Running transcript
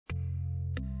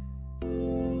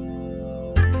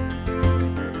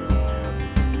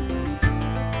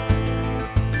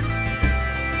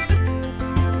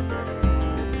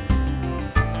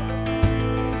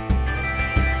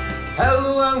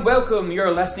Hello and welcome. You're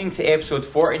listening to episode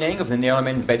 49 of the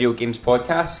Nerliman Video Games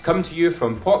Podcast, coming to you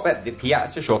from Popbit, the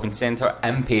Piazza Shopping Centre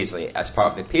in Paisley, as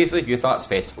part of the Paisley Youth Arts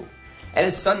Festival. It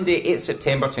is Sunday, 8th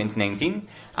September 2019.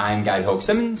 I'm Garry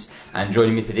Simmons, and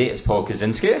joining me today is Paul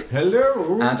Kaczynski.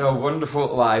 Hello. And our wonderful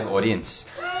live audience.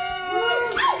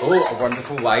 Oh, a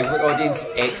wonderful live audience.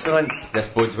 Excellent. This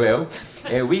bodes well.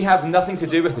 We have nothing to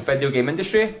do with the video game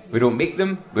industry. We don't make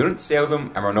them, we don't sell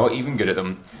them, and we're not even good at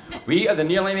them. We are the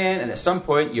Nearly Men, and at some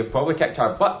point you've probably kicked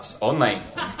our butts online.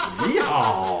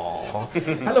 Yeah.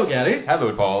 Hello, Garry.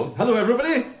 Hello, Paul. Hello,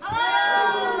 everybody.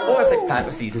 Hello. Oh, it's like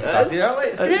tackle season started early.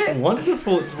 It's great. It's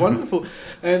wonderful. It's wonderful.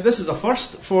 This is a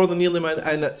first for the Nearly Men,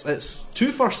 and it's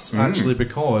two firsts actually,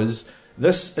 because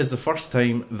this is the first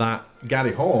time that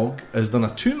Garry Hogg has done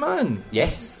a two-man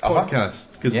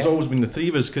podcast, because it's always been the three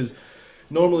of us. Because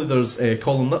normally there's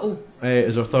Colin Little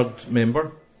is our third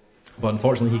member, but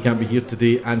unfortunately he can't be here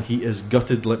today, and he is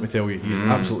gutted. Let me tell you, he is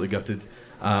absolutely gutted.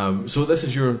 So this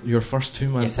is your first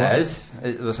two-man. Yes, it is.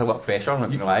 There's a lot of pressure. I'm not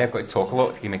going to lie. I've got to talk a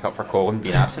lot to make up for Colin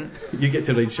being absent. You get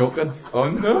to ride shotgun. Oh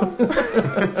no.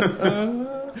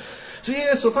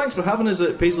 So thanks for having us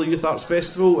at Paisley Youth Arts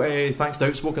Festival. Thanks to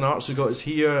Outspoken Arts who got us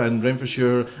here, and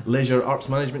Renfrewshire Leisure Arts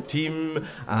Management Team,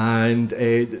 and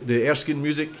the Erskine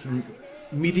Music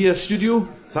Media Studio.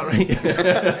 Is that right?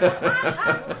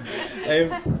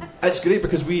 It's great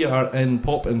because we are in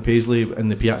Pop in Paisley in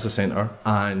the Piazza Centre,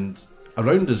 and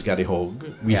around us, Garry Hogg,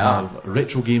 we have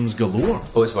retro games galore.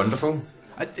 Oh, it's wonderful.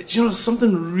 Do you know, there's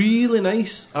something really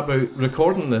nice about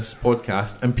recording this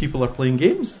podcast and people are playing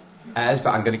games. It is, but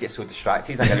I'm going to get so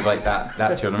distracted. I'm going to be like,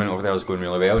 that tournament over there was going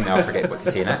really well, and now I forget what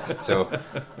to say next. So,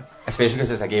 especially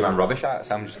because it's a game I'm rubbish at,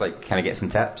 so I'm just like, can I get some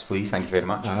tips, please? Thank you very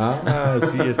much. I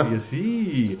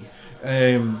see.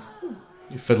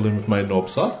 You're fiddling with my knob,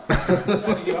 sir.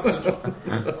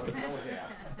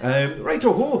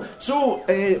 Right-o-ho. So,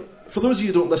 for those of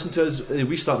you who don't listen to us,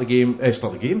 we start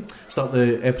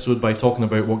the episode by talking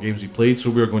about what games we played.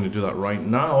 So we're going to do that right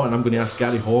now, and I'm going to ask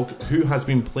Garry Hogg, who has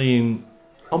been playing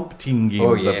umpteen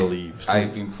games, I believe. So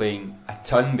I've been playing a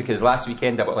ton, because last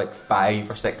weekend I bought like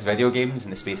 5 or 6 video games in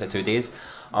the space of 2 days,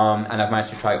 and I've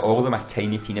managed to try all of them a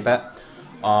tiny bit.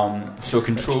 So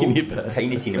Control,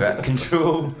 tiny bit.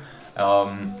 Control,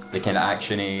 the kind of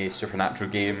action-y supernatural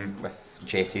game with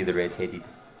Jesse, the red-headed.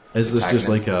 Is this just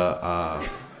like a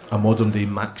modern day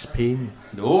Max Payne?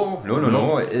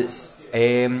 No. It's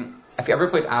if you ever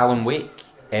played Alan Wake.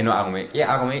 Alan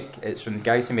Wake. It's from the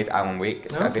guys who made Alan Wake.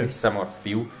 It's got a very similar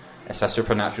feel. It's a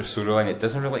supernatural storyline. It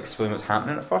doesn't really explain what's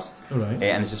happening at first. Right.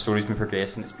 And as the story's been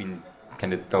progressing, it's been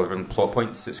kind of delivering plot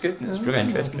points. So it's good. It's really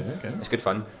interesting. Okay. It's good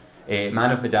fun.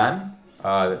 Man of Medan,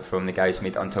 from the guys who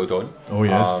made Until Dawn. Oh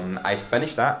yes. I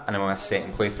finished that, and I'm on a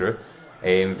second playthrough.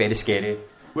 Very scary.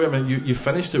 Wait a minute, you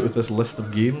finished it with this list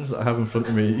of games that I have in front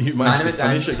of me. You managed to Man of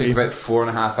finish Medan it. took about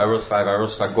 4.5 hours, 5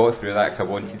 hours, so I got through that because I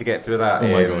wanted to get through that. Oh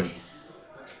my gosh.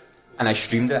 And I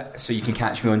streamed it, so you can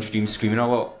catch me on stream screaming a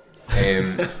lot.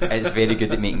 It's very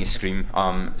good at making you scream,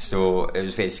 so it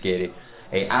was very scary.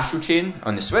 Astral Chain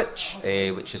on the Switch,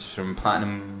 which is from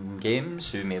Platinum Games,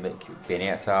 who made like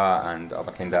Bayonetta and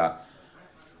other kind of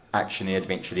action-y,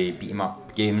 adventure-y,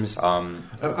 beat-em-up games. I'm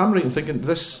right in thinking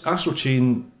this Astral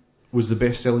Chain was the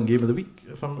best-selling game of the week,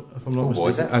 if I'm not mistaken.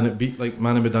 Was it? And it beat like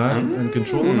Man of Medan and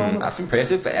Control and all that. That's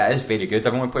impressive. It is very good.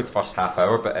 I've only played the first half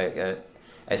hour, but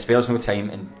it spares no time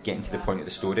in getting to the point of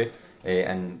the story.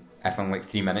 And if in like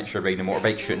 3 minutes you're riding a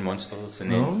motorbike shooting monsters,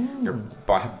 and then you're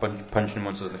punching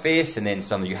monsters in the face, and then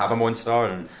suddenly you have a monster.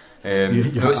 And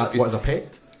what is a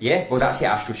pet? Yeah, well, that's the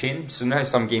Astral Chain. So now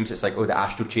some games it's like, the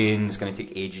Astral Chain is going to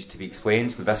take ages to be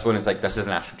explained. But this one is like, this is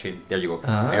an Astral Chain. There you go.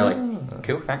 And you're like,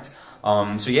 cool, thanks.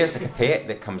 So yeah, it's like a pet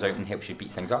that comes out and helps you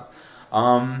beat things up.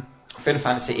 Final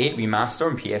Fantasy VIII Remaster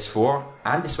on PS4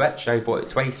 and the Switch. I bought it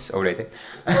twice already,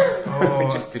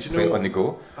 just to play it on the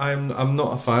go. I'm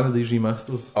not a fan of these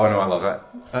remasters. Oh no, I love it.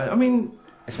 I mean,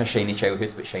 it's my shiny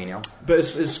childhood, but shinier. But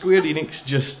is Square Enix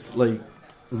just like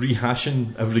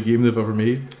rehashing every game they've ever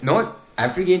made? No,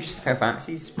 every game just Final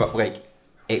Fantasies, but like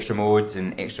extra modes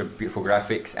and extra beautiful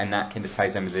graphics, and that kind of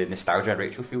ties in with the nostalgia and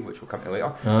retro feel, which we'll come to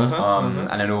later. And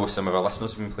I know some of our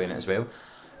listeners have been playing it as well.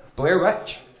 Blair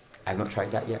Witch. I've not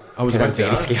tried that yet. I was about to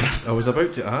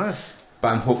ask. But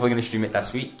I'm hopefully going to stream it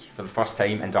this week for the first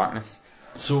time in darkness.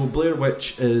 So Blair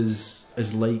Witch is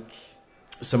like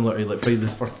similar to like Friday the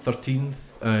 13th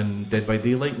and Dead by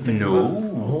Daylight and things like that?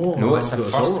 No, it's a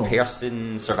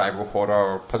first-person survival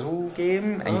horror puzzle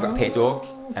game, and you've got a pet dog,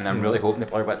 and I'm really hoping the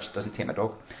Blair Witch doesn't take my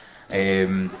dog.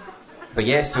 But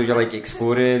yeah, so you're like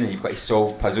exploring, and you've got to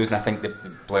solve puzzles, and I think the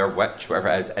Blair Witch, whatever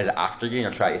it is after you, and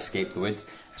you're trying to escape the woods.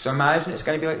 So imagine it's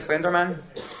going to be like Slenderman,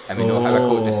 and we know how I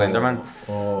code the Slenderman.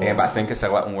 But I think it's a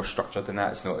little more structured than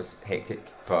that. It's not as hectic.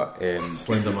 But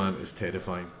Slenderman is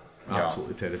terrifying,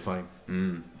 absolutely terrifying.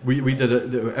 We did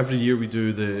it every year. We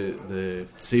do the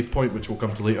Save Point, which we'll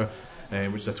come to later,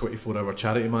 which is a 24-hour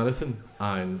charity marathon.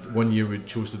 And one year we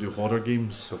chose to do horror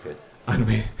games. So good. And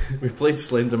we played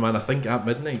Slenderman. I think at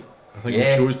midnight. I think we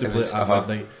chose to play it at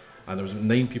midnight. And there was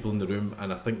 9 people in the room,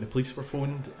 and I think the police were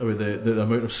phoned with the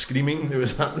amount of screaming that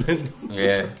was happening.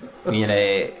 Yeah, me and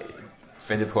a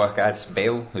friend of the podcast,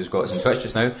 Belle, who's got us on Twitch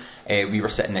just now, we were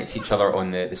sitting next to each other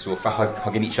on the sofa,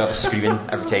 hugging each other, screaming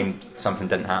every time something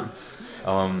didn't happen.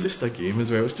 Just a game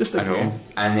as well. It's just a game.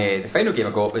 And the final game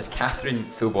I got was Catherine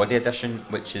Full Body Edition,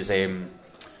 which is an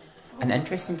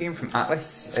interesting game from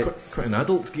Atlas. It's quite an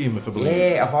adult game, if I believe.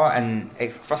 Yeah, and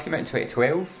it first came out in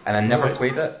 2012, and I never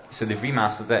played it. So they've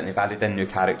remastered it, and they've added in new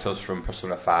characters from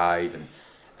Persona 5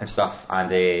 and stuff,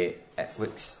 and it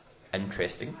looks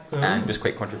interesting, and was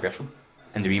quite controversial.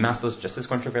 And the remaster's just as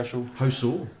controversial. How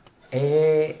so?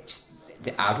 Just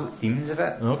the adult themes of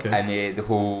it, and the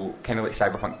whole, kind of like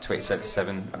Cyberpunk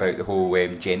 2077, about the whole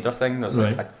gender thing. There's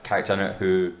a character in it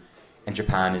who in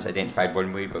Japan is identified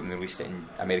one way, but when they released it in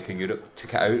America and Europe,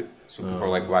 took it out. So people were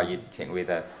like, why are you taking away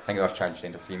I think they were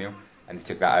transgender female, and they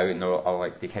took that out, and they were all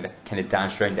like, they kind of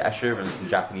danced around the issue, whereas in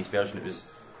the Japanese version it was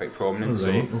quite prominent.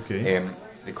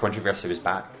 The controversy was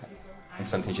back, and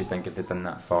sometimes you think if they'd done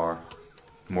that for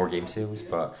more game sales,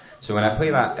 but so when I play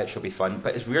that, it should be fun.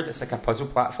 But it's weird, it's like a puzzle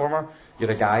platformer.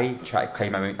 You're a guy trying to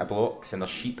climb a mountain of blocks, and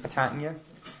there's sheep attacking you.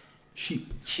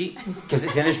 Sheep, because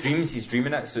it's in his dreams. He's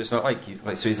dreaming it, so it's not like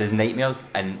so it's his nightmares,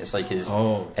 and it's like his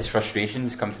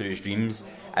frustrations come through his dreams,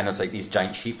 and there's like these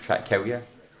giant sheep try to kill you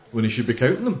when he should be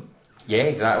counting them. Yeah,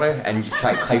 exactly. And you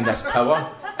try to climb this tower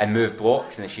and move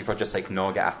blocks, and the sheep are just like,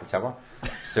 no, get off the tower.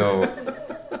 So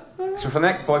for the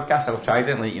next podcast, I'll try it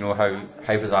and let you know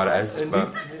how bizarre it is. Indeed.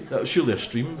 But surely a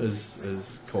stream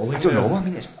is calling. I don't know. I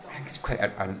mean, I think it's quite a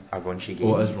raunchy game.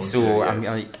 Oh, it is raunchy. So I'm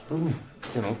like,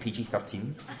 I don't know,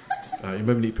 PG-13. You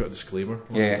maybe need to put a disclaimer.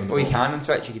 Well, you can on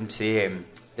Twitch. You can say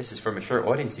this is for mature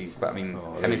audiences, but I mean,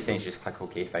 how many times you just click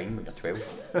OK, fine when you're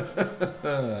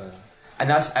 12? And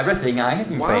that's everything I have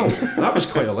been playing. That was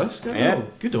quite a list. Yeah.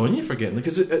 Good on you for getting it,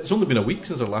 because it's only been a week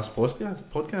since our last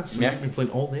podcast. So you've been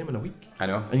playing all them in a week. I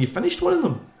know. And you finished one of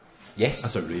them. Yes.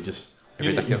 That's outrageous.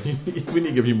 Ridiculous. We need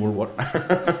to give you more work. What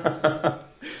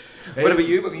about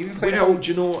you? What have you been playing? Well,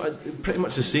 do you know, pretty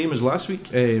much the same as last week.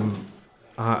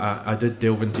 I did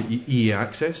delve into EA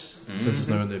Access since it's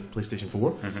now on the PlayStation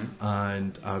 4,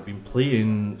 and I've been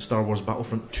playing Star Wars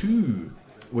Battlefront 2,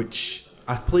 which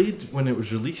I played when it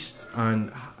was released,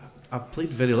 and I've played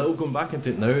very little. Going back into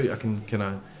it now, I can kind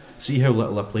of see how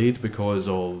little I played because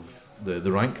of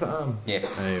the rank that I'm. Yeah.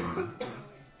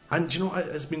 And do you know,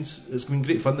 it's been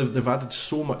great fun. They've added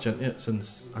so much into it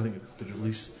since I think the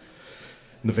release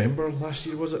November last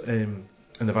year, was it?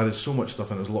 And they've added so much stuff,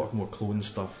 and there's a lot more clone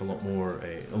stuff, a lot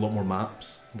more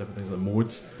maps, different things like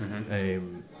modes,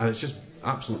 and it's just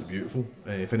absolutely beautiful.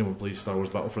 If anyone plays Star Wars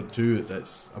Battlefront 2,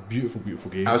 it's a beautiful, beautiful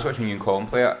game. I was watching you and Colin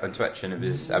play it on Twitch, and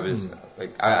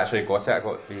I actually got it.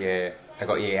 I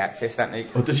got EA Access that night.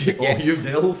 Oh, did you? Yeah. Oh, you've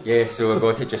delved? Yeah, so I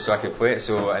got it just so I could play it.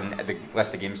 So, and the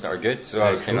list of games that are good. So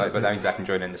I was kind of like, but that means I can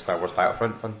join in the Star Wars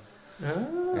Battlefront fun. But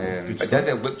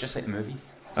it looked just like the movies.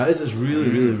 It's really,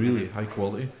 really, really high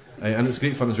quality. And it's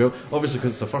great fun as well. Obviously,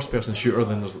 because it's a first-person shooter,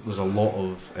 then there's a lot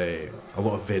of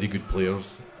very good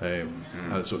players. So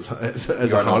it's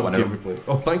a hard game to play.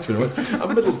 Oh, thanks very much.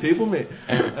 I'm middle table, mate.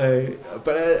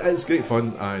 But it's great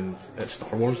fun, and it's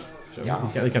Star Wars. So you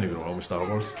can't even go wrong with Star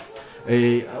Wars.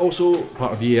 Also,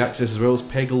 part of EA Access as well is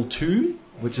Peggle 2,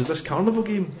 which is this carnival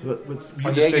game.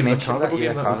 You described as a carnival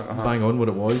game. That was bang on what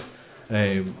it was,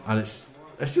 and it's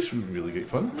just really great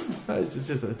fun. It's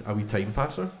just a wee time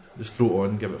passer. Just throw it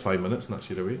on, give it 5 minutes, and that's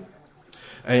your away.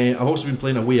 I've also been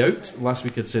playing A Way Out. Last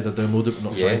week I'd said I'd download it, but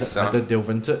not tried it. I did delve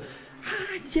into it.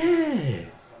 Yeah,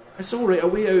 it's all right. A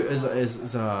Way Out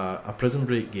is a prison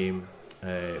break game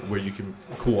where you can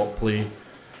co-op play,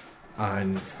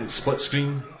 and it's split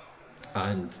screen,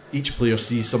 and each player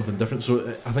sees something different.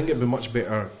 So I think it'd be much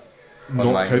better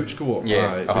not couch co-op,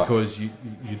 because you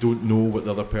don't know what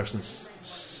the other person's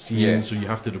seeing, so you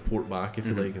have to report back if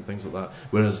you like, and things like that.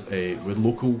 Whereas with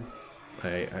local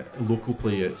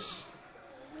play, it's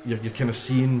you're kind of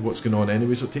seeing what's going on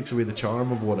anyway, so it takes away the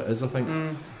charm of what it is, I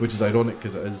think, which is ironic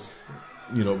because it is,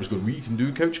 it was going, we can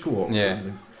do couch co-op,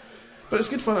 but it's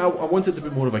good fun. I want it to be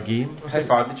more of a game. How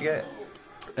far did you get?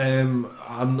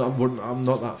 I'm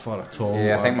not that far at all.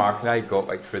 Yeah, I think Mark and I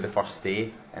got through the first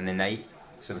day and the night,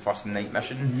 so the first night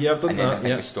mission. Yeah, I've done and then that. I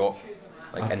think we stopped.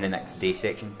 like in the next day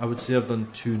section? I would say I've done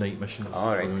 2 night missions.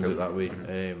 All right, cool. cool. It that way.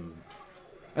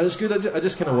 And it's good. I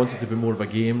just kind of want it to be more of a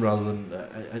game rather than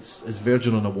it's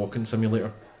verging on a walking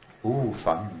simulator. Ooh,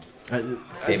 fun.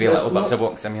 Maybe a little bit of a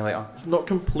walking simulator. It's not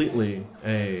completely,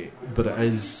 but it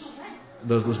is.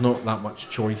 There's not that much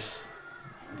choice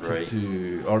or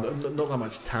not that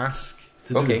much task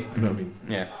to do. Okay. You know what I mean?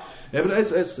 Yeah. Yeah, but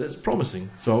it's promising.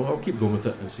 So I'll keep going with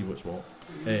it and see what's what.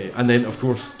 And then of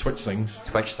course Twitch sings.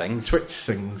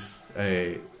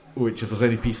 Which, if there's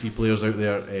any PC players out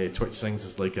there, Twitch Sings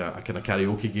is like a kind of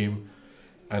karaoke game,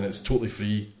 and it's totally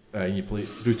free. You play it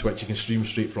through Twitch. You can stream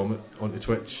straight from it onto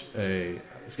Twitch.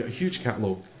 It's got a huge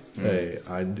catalogue,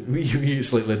 and we get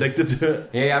slightly addicted to it.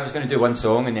 Yeah, I was going to do one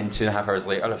song, and then 2.5 hours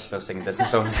later, I was still singing Disney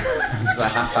songs. It was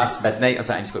like midnight. I was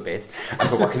like, I just go to bed. I've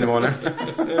got work in the morning.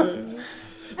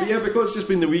 But yeah, because it's just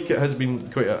been the week, it has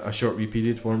been quite a short wee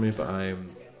period for me. But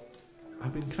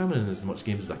I've been cramming in as much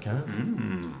games as I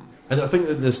can. And I think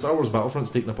that the Star Wars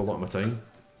Battlefront's taken up a lot of my time.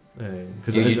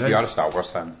 Because you are a Star Wars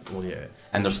fan. Well, yeah.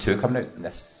 And there's 2 coming out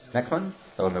this next month.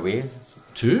 They're on the way.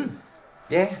 2?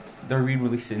 Yeah, they're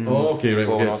re-releasing. Oh, okay, right,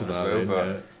 we'll get to that.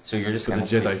 Well, so you're just the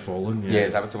Jedi Fallen. Yeah,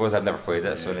 is that what it was? I've never played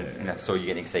it, so so you're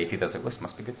getting excited. I was like, this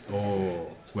must be good. Oh,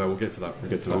 well, we'll get to that.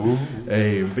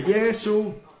 But yeah,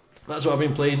 so that's what I've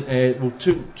been playing. We'll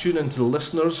tune into the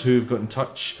listeners who've got in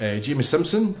touch. Jamie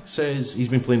Simpson says he's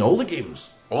been playing all the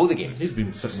games. All the games? He's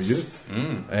been sitting with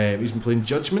you. He's been playing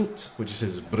Judgment, which he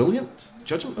says is brilliant.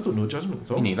 Judgment? I don't know Judgment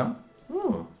at all. Me neither.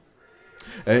 Oh.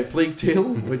 Plague Tale,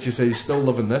 which he says he's still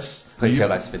loving this. Plague Tale,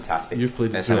 that's fantastic. You've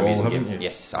played it's it an all, amazing haven't game. you?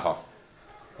 Yes, I have.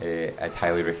 I'd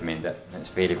highly recommend it. It's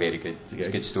very, very good. It's a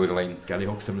good storyline. Garry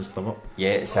Hawk's him his thumb up.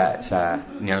 Yeah, it's a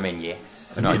nearly yes.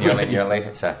 It's not nearly,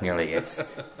 it's a nearly yes.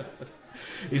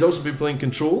 He's also been playing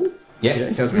Control. Yeah.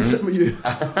 He has been sitting with you.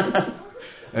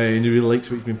 And he really likes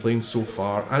what he's been playing so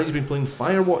far. And he's been playing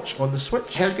Firewatch on the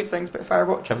Switch. Heard good things about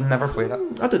Firewatch. I've never played it.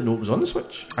 I didn't know it was on the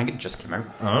Switch. I think it just came out.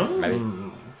 Oh. Maybe.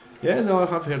 Yeah, no, I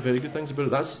have heard very good things about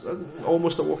it. That's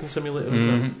almost a walking simulator,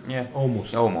 isn't it? Yeah.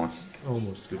 Almost.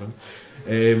 Good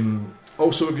one.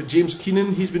 Also, we've got James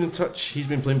Keenan. He's been in touch. He's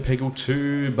been playing Peggle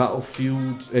 2,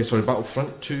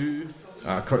 Battlefront 2,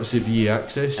 courtesy of EA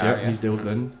Access. Yeah, he's delved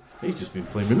in. He's just been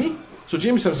playing with me. So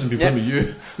James Simpson's been playing with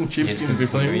you. James Keenan's been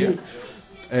playing with you.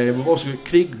 We've also got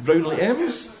Craig Brownlee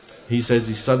Ems. He says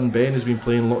his son Ben has been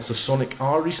playing lots of Sonic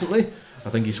R recently. I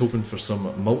think he's hoping for some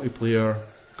multiplayer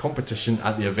competition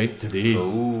at the event today.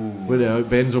 Where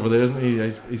Ben's over there, isn't he?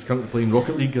 He's currently playing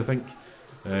Rocket League, I think.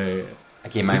 A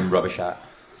game I'm rubbish at.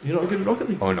 You're not good at Rocket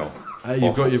League? Oh no.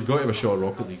 You've got to have a shot at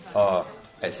Rocket League. Oh,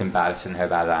 it's embarrassing how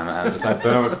bad I am. I don't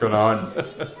know what's going on.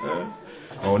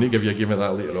 I need to give you a game of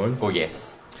that later on. Oh yes.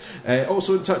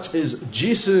 Also in touch is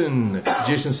Jason.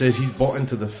 Jason says he's bought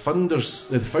into the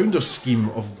founders scheme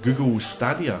of Google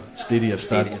Stadia. Stadia.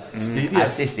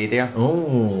 I'd say Stadia.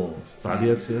 Oh,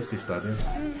 Stadia. I'd say Stadia.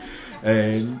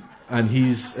 And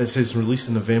it says released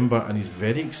in November, and he's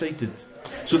very excited.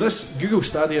 So this Google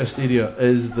Stadia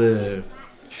is the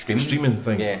streaming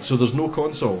thing. Yeah. So there's no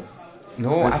console.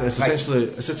 No, it's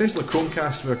essentially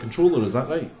Chromecast with a controller. Is that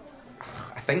right?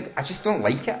 I just don't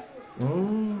like it.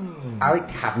 I like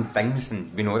having things,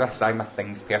 and we know this. I'm a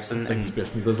things person.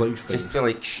 He does like things. Just feel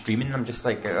like streaming. I'm just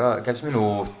like, it gives me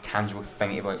no tangible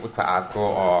thing to like, look what I've got,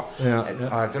 or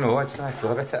I don't know. I just don't know how I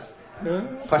feel about it. Yeah,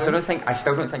 plus, I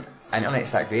still don't think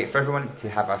internet's that great for everyone to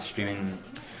have a streaming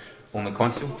only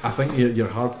console. I think you're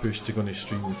hard pushed to go and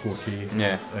stream in 4K.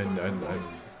 Yeah.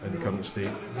 In the current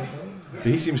state. But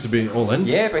he seems to be all in.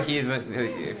 Yeah, but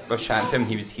we're chatting to him.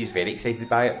 He's very excited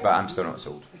by it, but I'm still not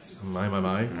sold. My.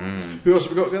 Who else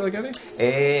have we got together,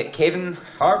 Garry? Kevin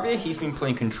Harvey, he's been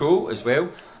playing Control as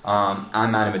well.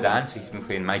 And Man of Medan, so he's been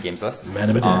playing my games list. Man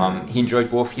of Medan. He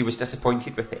enjoyed both. He was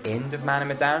disappointed with the end of Man of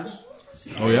Medan.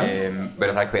 Oh yeah?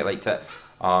 Whereas I quite liked it.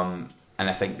 And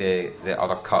I think the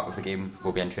other cut of the game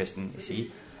will be interesting to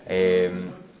see.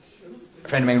 A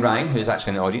friend of mine, Ryan, who's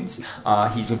actually in the audience,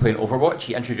 he's been playing Overwatch.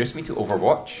 He introduced me to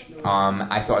Overwatch.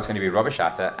 I thought I was going to be rubbish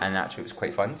at it, and actually it was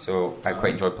quite fun, so I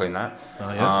quite enjoyed playing that.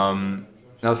 Yes.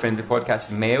 Another friend of the podcast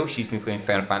is Mel. She's been playing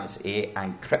Final Fantasy VIII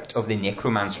and Crypt of the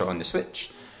Necromancer on the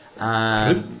Switch.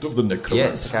 Crypt of the Necromancer? Yeah,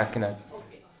 it's like I kind of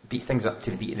beat things up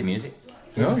to the beat of the music.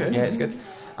 Okay. Yeah, it's good.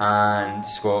 And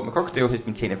Scott McCorkdale has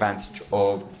been taking advantage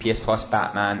of PS Plus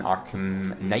Batman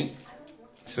Arkham Knight.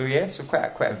 So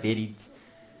quite a varied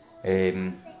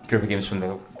group of games from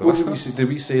the list. Did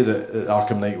we say that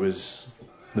Arkham Knight was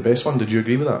the best one? Did you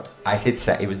agree with that? I said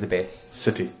City was the best.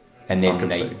 City. And then Arkham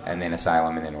Knight, City. and then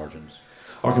Asylum, and then Origins.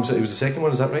 Arkham City was the second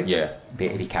one, is that right? Yeah. Be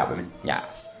Catwoman.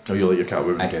 Yes. Oh, you like your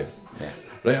Catwoman? I do. Yeah.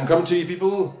 Right, I'm coming to you,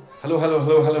 people. Hello.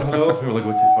 Who will I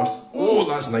go to first? Oh,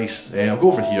 that's nice. I'll go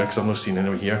over here because I've not seen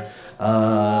anyone here.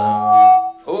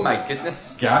 Oh my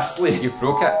goodness. Ghastly. You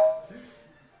broke it.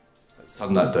 Let's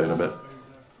turn that down a bit.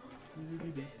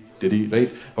 Did he?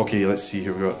 Right. Okay, let's see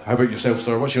who we got. How about yourself,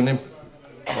 sir? What's your name?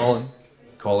 Colin.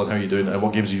 Colin, how are you doing? And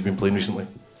what games have you been playing recently?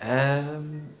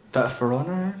 Bit of For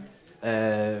Honor,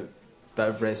 bit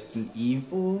of Resident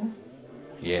Evil.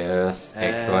 Yes,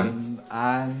 excellent.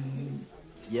 And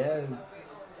yeah,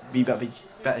 wee bit of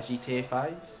GTA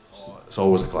 5. It's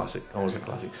always a classic.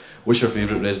 What's your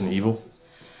favourite Resident Evil?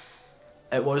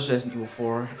 It was Resident Evil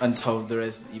 4 until the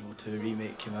Resident Evil 2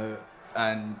 remake came out,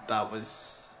 and that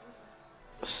was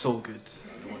so good.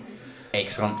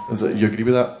 Excellent. You agree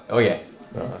with that? Oh yeah.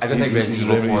 No, I don't think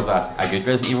Resident Evil 4 is a good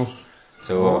Resident Evil.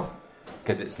 So,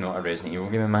 because it's not a Resident Evil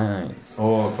game in my eyes.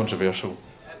 Oh, controversial.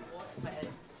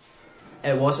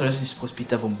 It was originally supposed to be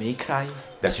Devil May Cry.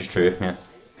 This is true, yes.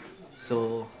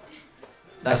 So,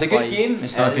 that's it's a good game,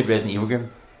 it's not a good Resident Evil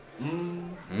game.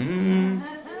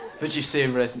 Would you say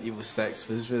Resident Evil 6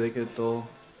 was really good though?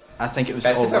 I think it was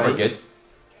Bits of it alright. were good.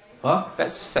 What?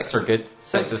 Bits of 6 are good.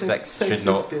 Bits of 6 should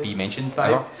not be mentioned.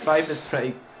 5 is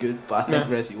pretty good, but I think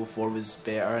Resident Evil 4 was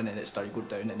better, and then it started going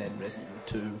down, and then Resident Evil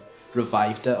 2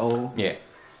 revived it all. Yeah.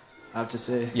 I have to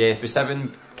say. Yeah, with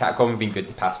 7, Capcom have been good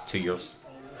the past 2 years.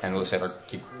 And it looks like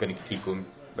they're going to keep going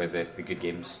with the good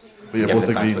games. But you're both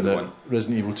agreeing that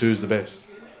Resident Evil 2 is the best?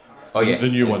 Oh yeah. The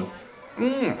new one?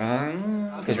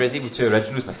 Because Resident Evil 2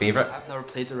 Original is my favourite. I've never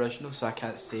played the original, so I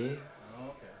can't say.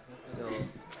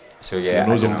 So yeah. You're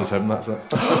not as old as him, that's it.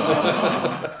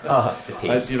 The pace.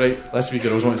 Let's see, right. Let's see,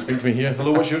 girls want to speak to me here.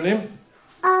 Hello, what's your name?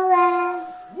 Olive.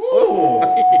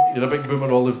 Oh, you're a big boomer,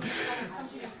 Olive.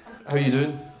 How are you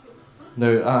doing?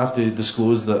 Now, I have to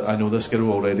disclose that I know this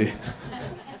girl already.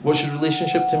 What's your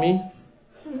relationship to me?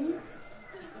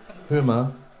 Who am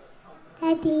I?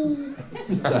 Daddy.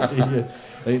 Daddy, yeah.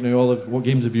 Right now, Olive, what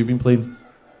games have you been playing?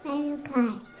 Mario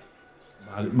Kart.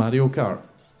 Mario Kart.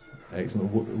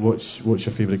 Excellent. What's your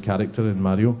favourite character in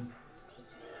Mario?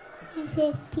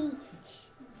 Princess Peach.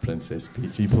 Princess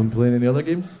Peach. You been playing any other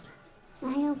games?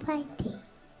 Mario Party.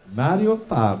 Mario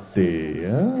Party.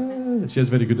 She is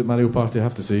very good at Mario Party, I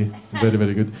have to say. Very,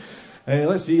 very good.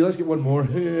 Let's see, let's get one more.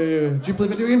 Do you play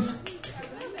video games?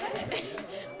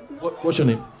 What's your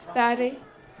name? Garry.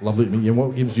 Lovely to meet you. And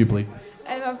what games do you play?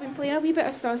 I've been playing a wee bit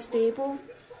of Star Stable.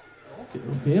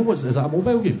 Okay, is that a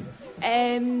mobile game?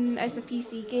 It's a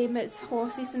PC game, it's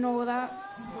horses and all that.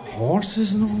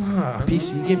 Horses and all that? A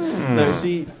PC game? Now,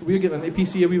 see, we're getting into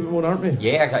PC a wee bit more, aren't we?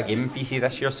 Yeah, I got a gaming PC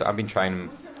this year, so I've been trying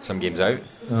some games out.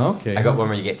 Okay. I got one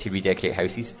where you get to redecorate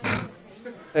houses.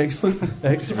 Excellent.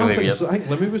 Really weird. So I think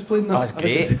Limmy was playing that. Oh, that's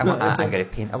great. I'm going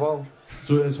to paint a wall.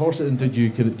 So as horses, and do you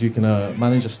kind of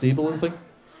manage a stable and thing?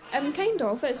 Kind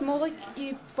of. It's more like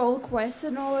you follow quests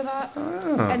and all of that,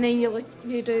 and then you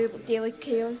do daily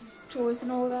chaos chores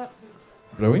and all that.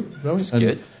 Brilliant. It's and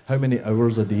good. How many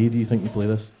hours a day do you think you play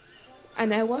this?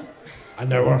 An hour.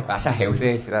 An hour. That's a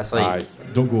healthy. That's like. Aye,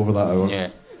 don't go over that hour. Yeah.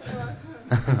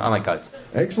 I like us.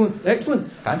 Excellent.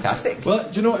 Fantastic. Well,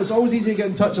 do you know, it's always easy to get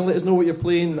in touch and let us know what you're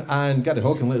playing, and Garry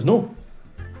Hawk can let us know.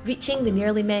 Reaching the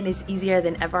Nearly Men is easier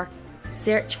than ever.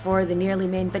 Search for the Nearly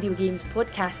Men Video Games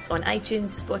podcast on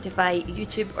iTunes, Spotify,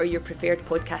 YouTube, or your preferred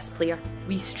podcast player.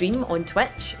 We stream on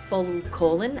Twitch. Follow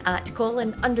Colin at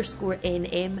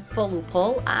Colin_NM. Follow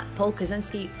Paul at Paul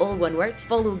Kaczynski, all one word.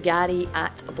 Follow Garry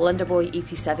at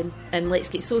Blunderboy87. And let's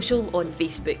get social on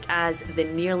Facebook as The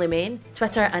Nearly Men,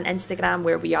 Twitter and Instagram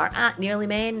where we are at Nearly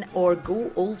Men, or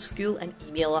go old school and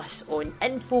email us on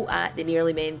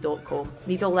info@thenearlymen.com.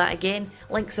 Need all that again?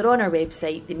 Links are on our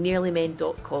website,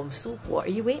 thenearlymen.com. So what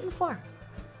are you waiting for?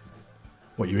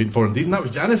 What are you waiting for, indeed? And that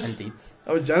was Janice. Indeed.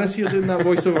 That was Janice here doing that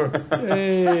voiceover.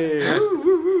 Hey.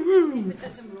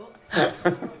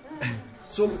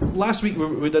 So last week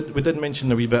we did mention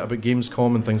a wee bit about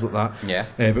Gamescom and things like that. Yeah.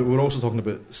 But we were also talking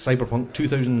about Cyberpunk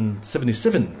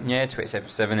 2077. Yeah,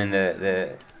 2077 and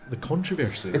the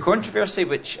controversy. The controversy,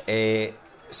 which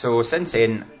so since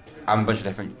then, I'm in a bunch of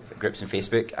different groups on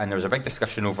Facebook, and there was a big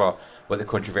discussion over what the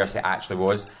controversy actually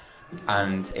was,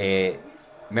 and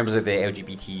members of the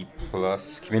LGBT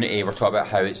plus community were talking about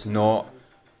how it's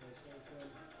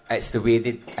the way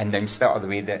they announced it, or the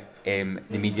way that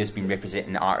the media's been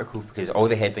representing the article, because all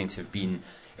the headlines have been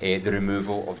the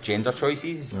removal of gender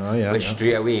choices, which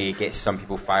straight away gets some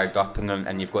people fired up,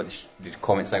 and you've got the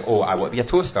comments like, oh, I want to be a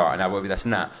toaster, and I want to be this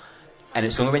and that. And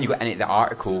it's only when you go into the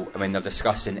article and when they're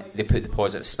discussing, they put the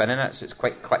positive spin in it, so it's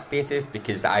quite clickbaity,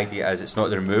 because the idea is it's not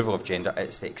the removal of gender,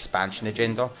 it's the expansion of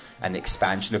gender and the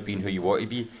expansion of being who you want to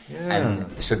be. Yeah.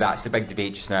 And so that's the big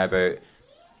debate just now about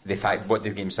the fact what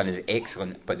the game's done is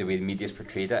excellent, but the way the media's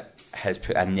portrayed it has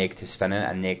put a negative spin in it,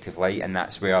 a negative light, and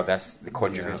that's where the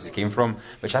controversies came from,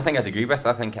 which I think I'd agree with.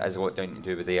 I think it has a lot down to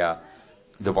do with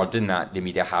the wording that the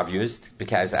media have used,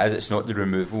 because as it's not the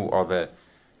removal or the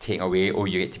taking away,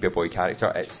 you get to be a boy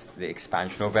character, it's the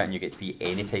expansion of it, and you get to be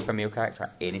any type of male character,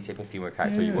 any type of female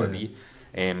character you want to be.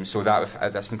 So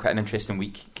that's been quite an interesting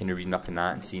week, kind of reading up on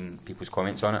that and seeing people's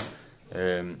comments on it.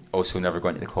 Also, never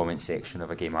going to the comment section of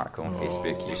a game article on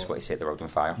Facebook. You just want to set the world on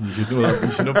fire. You should know that.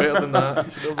 You should know better than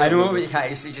that. I know, but you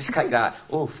can't. You just click that.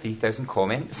 3,000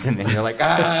 comments, and then you're like,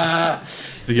 ah.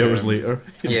 3 hours later,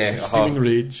 steaming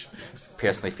rage.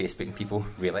 Personally Facebooking people,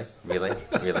 really. But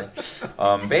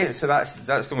so that's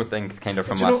the only thing kind of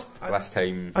from last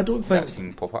time I've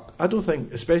seen pop up. I don't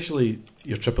think, especially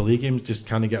your AAA games, just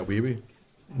can't get away with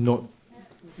not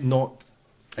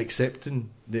accepting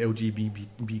the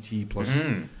LGBT plus.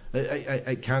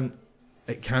 It can't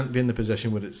be in the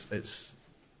position where it's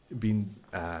been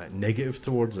negative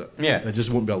towards it. Yeah, it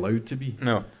just won't be allowed to be.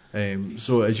 No.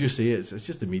 So as you say, it's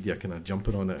just the media kind of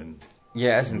jumping on it and.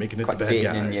 Yeah, isn't making it the bad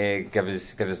guy. And give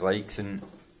us likes. And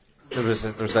there was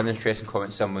an interesting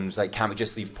comment. Someone was like, "Can't we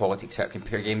just leave politics out of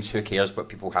computer games? Who cares what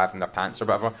people have in their pants or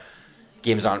whatever?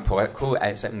 Games aren't political."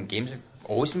 And it's like, games have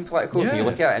always been political. If you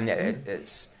look at it, and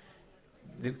it's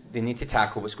they need to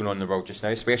tackle what's going on in the world just now,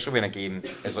 especially when a game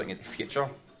is looking at the future.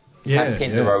 You can't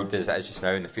paint the world as it is just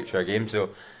now in the future of games.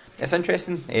 So it's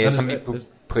interesting. Some people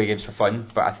play games for fun,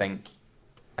 but I think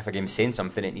if a game's saying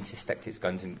something, it needs to stick to its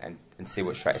guns and say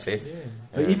what it's trying to say.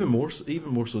 But even more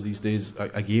so these days,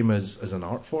 a game is an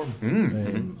art form,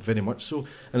 very much so.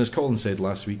 And as Colin said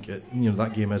last week,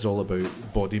 that game is all about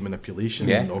body manipulation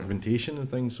and augmentation and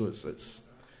things. So it's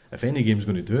if any game's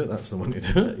going to do it, that's the one to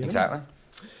do it. Exactly.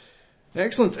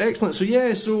 Excellent. So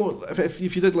if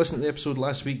you did listen to the episode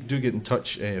last week, do get in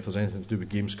touch if there's anything to do with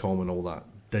Gamescom and all that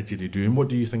didgeridoo. And what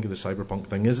do you think of the Cyberpunk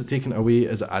thing? Is it taking it away?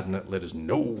 Is it adding it? Let us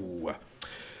know.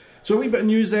 So a wee bit of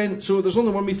news then. So there's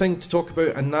only one wee thing to talk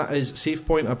about, and that is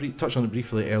SavePoint. I touched on it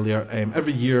briefly earlier.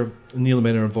 Every year, Neil and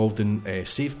Men are involved in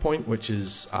SavePoint, which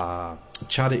is a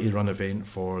charity-run event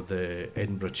for the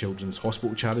Edinburgh Children's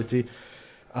Hospital charity.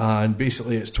 And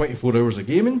basically, it's 24 hours of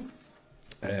gaming.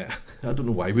 I don't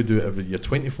know why we do it every year.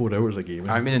 24 hours of gaming.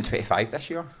 I've been in 25 this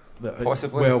year,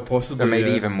 possibly. Well, possibly. There may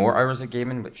be even more hours of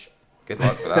gaming, which good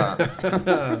luck with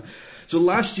that. So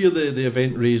last year the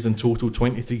event raised in total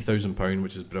 £23,000,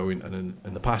 which is brilliant, and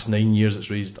in the past 9 years it's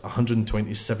raised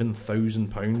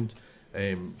 £127,000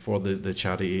 for the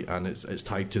charity, and it's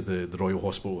tied to the Royal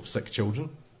Hospital of Sick Children.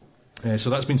 So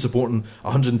that's been supporting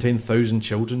 110,000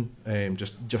 children,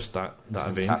 just that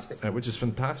event, which is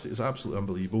fantastic. It's absolutely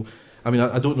unbelievable. I mean,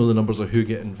 I don't know the numbers of who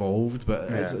get involved, but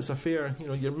it's a fair,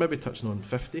 you're maybe touching on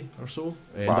 50 or so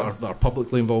that are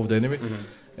publicly involved anyway.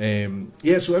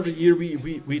 So every year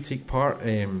we take part.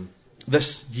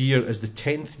 This year is the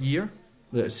 10th year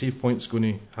that SavePoint's going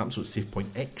to happen, so it's SavePoint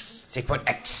X. SavePoint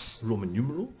X. Roman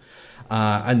numeral.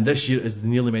 And this year is the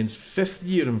Nearly Men's 5th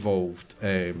year involved.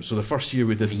 So the first year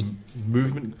we did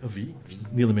movement V,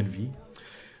 Nearly Men V.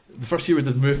 The first year we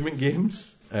did movement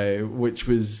games, which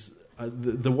was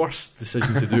the worst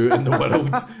decision to do in the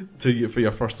world for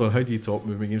your first one. How do you top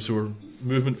movement games? So we're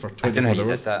movement for 24 hours. I don't know how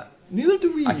you did that. Neither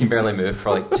do we. I can barely move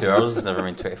for like 2 hours, never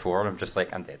mind 24, and I'm just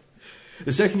like, I'm dead.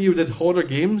 The second year we did horror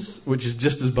games, which is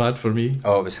just as bad for me.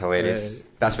 Oh, it was hilarious.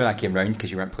 That's when I came round,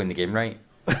 because you weren't playing the game right.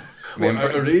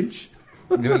 Out of rage?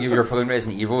 You were playing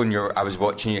Resident Evil, and I was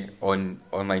watching you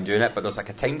online doing it, but there's like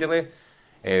a time delay.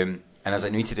 And I was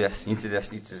like, need to do this. I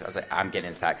was like, I'm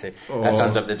getting in a taxi. I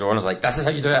turned up the door and I was like, this is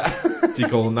how you do it. See,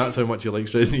 Colin, that's how much he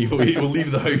likes Resident Evil. He will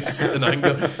leave the house in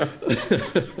anger.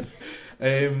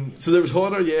 So there was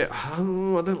horror, I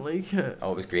didn't like it.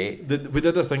 Oh, it was great. We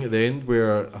did a thing at the end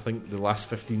where I think the last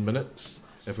 15 minutes,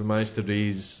 if we managed to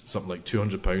raise something like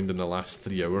 £200 in the last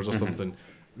 3 hours or something,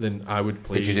 then I would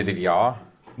play... Did you do the VR?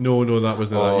 No, that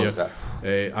wasn't that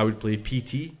year. I would play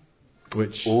PT,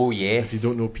 which... Oh, yes. If you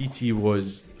don't know, PT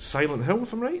was Silent Hill,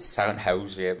 if I'm right? Silent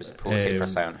Hills, it was a prototype for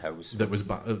Silent Hills. That was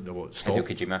stopped. Hideo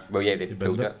Kojima. Well, they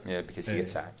built it, because he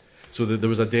gets sad. So there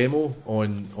was a demo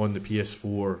on the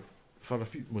PS4 for a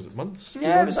few, was it months?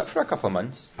 Yeah, it was up for a couple of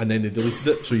months. And then they deleted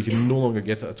it, so you can no longer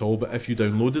get it at all, but if you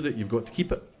downloaded it, you've got to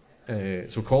keep it.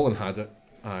 So Colin had it,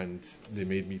 and they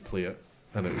made me play it,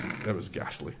 and it was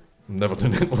ghastly. I'm never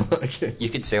doing it like that again. You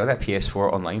could sell that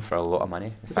PS4 online for a lot of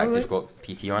money. The fact it's got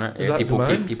PT on it.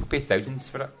 People pay thousands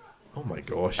for it. Oh my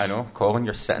gosh. I know, Colin,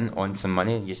 you're sitting on some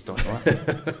money and you just don't know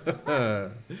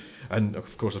it. And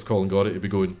of course, if Colin got it, he'd be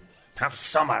going, have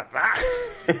some of that.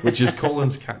 Which is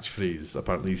Colin's catchphrase,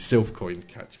 apparently self-coined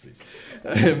catchphrase.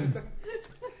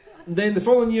 Then the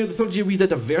following year, the third year, we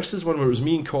did a versus one where it was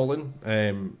me and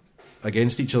Colin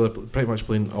against each other, pretty much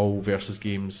playing all versus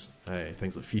games,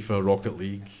 things like FIFA, Rocket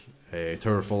League,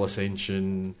 Towerfall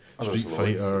Ascension, Street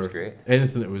Fighter,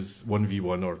 anything that was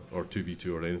 1v1 or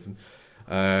 2v2 or anything.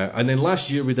 And then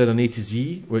last year we did an A to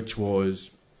Z, which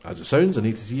was, as it sounds, an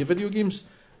A to Z of video games,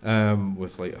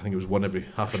 with like, I think it was one every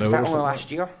half an hour. Was that only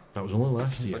last year? That was only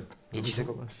last year. Like ages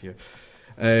ago. Last year.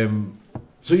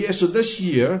 So this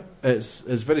year it's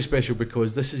very special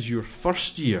because this is your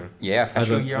first year,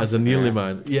 as a Nearly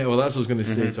Man. Yeah, well, that's what I was going to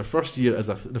say. It's our first year as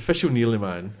an official Nearly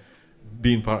Man,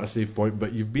 being part of Save Point.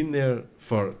 But you've been there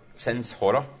for since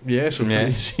Horror. Yeah, so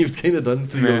you've kind of done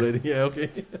 3 already. Yeah,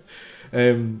 okay.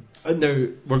 And now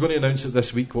we're going to announce it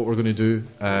this week what we're going to do,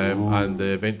 and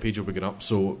the event page will be going up.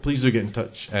 So please do get in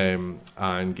touch and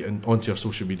get onto our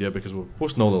social media because we're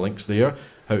posting all the links there,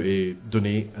 how to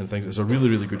donate and things. It's a really,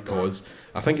 really good cause.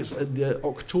 I think it's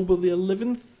October the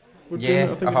 11th. We're doing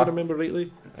it, I think if I remember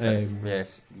rightly.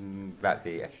 Yes, that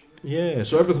day-ish. Yeah,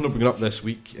 so everything will be up this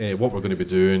week. What we're going to be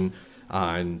doing.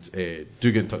 And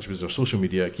do get in touch with our social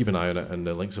media. Keep an eye on it, and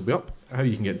the links will be up. How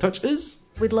you can get in touch is...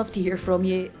 We'd love to hear from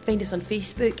you. Find us on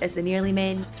Facebook as The Nearly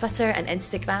Men, Twitter and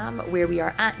Instagram, where we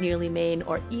are @NearlyMen,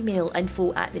 or email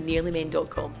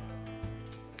info@thenearlymen.com.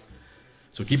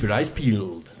 So keep your eyes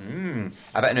peeled.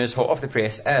 A bit of news hot off the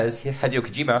press is Hideo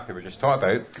Kojima, who we just talking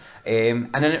about, in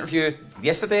an interview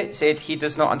yesterday said he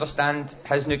does not understand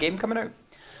his new game coming out.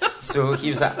 So he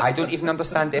was like, I don't even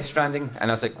understand Death Stranding. And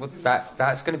I was like, well,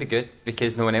 that's going to be good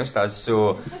because no one else does.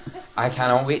 So I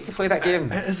cannot wait to play that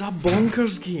game. It is a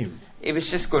bonkers game. It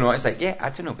was just going on. It's like, yeah, I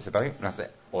don't know what it's about. And I was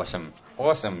like, awesome.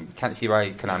 Can't see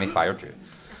why Konami fired you.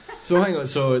 So hang on.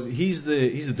 So he's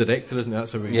the director, isn't he?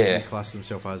 That's what he classes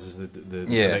himself as the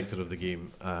director of the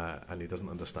game, and he doesn't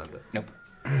understand it. Nope.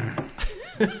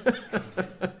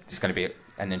 It's going to be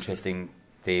an interesting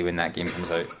day when that game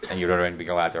comes out and you're around with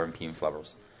a ladder and peeing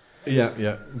flowers.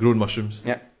 Yeah, growing mushrooms.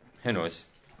 Yeah, who knows?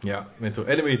 Yeah, mental.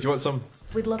 Anyway, do you want some?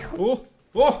 We'd love... Oh!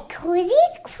 Cody's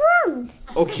crumbs.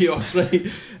 Okay, right.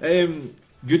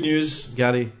 Good news,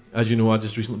 Gary. As you know, I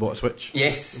just recently bought a Switch.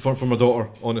 Yes. For my daughter.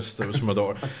 Honest, it was for my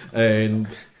daughter. And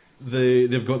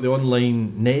they've got the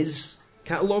online NES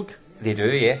catalogue. They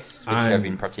do, yes, which I've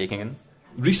been partaking in.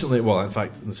 Recently, well, in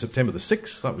fact, on September the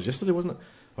 6th, that was yesterday, wasn't it?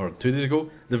 Or 2 days ago,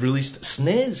 they've released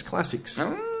SNES Classics.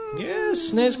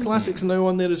 Yes, SNES Classics are now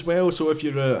on there as well. So if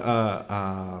you're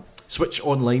a Switch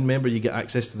Online member, you get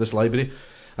access to this library.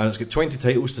 And it's got 20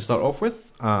 titles to start off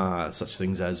with, such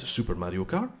things as Super Mario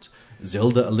Kart,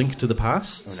 Zelda: A Link to the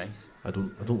Past. Oh, nice. I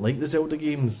don't like the Zelda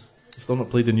games. Still not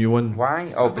played the new one.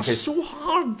 Why? Oh, because they're so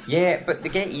hard. Yeah, but they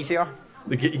get easier.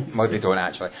 Well, they don't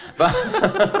actually.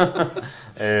 But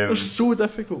they're so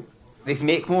difficult. They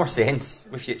make more sense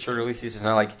with future releases. It's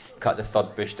not like cut the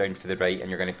third bush down to the right and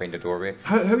you're going to find a doorway.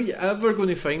 How are you ever going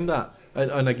to find that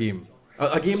in a game?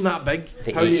 A game that big?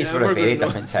 The 80s were a very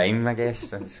different time, I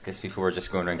guess, because people were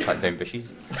just going around cutting down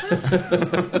bushes.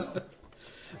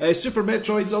 Super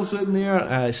Metroid's also in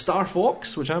there. Star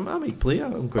Fox, which I might play.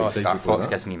 I'm quite excited Star for Fox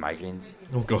that. gives me migraines.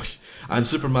 Oh gosh. And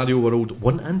Super Mario World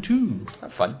 1 and 2.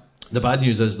 That's fun. The bad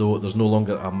news is, though, there's no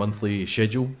longer a monthly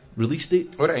schedule release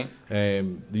date. All right. They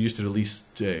used to release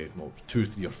 2,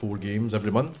 3 or 4 games every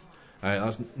month.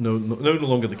 That's no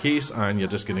longer the case, and you're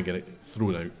just going to get it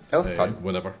thrown out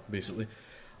whenever, basically.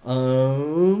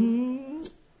 Jedi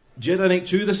Knight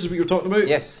 2, this is what you're talking about?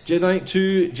 Yes. Jedi Knight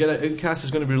 2, Jedi Outcast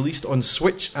is going to be released on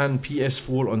Switch and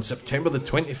PS4 on September the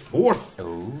 24th.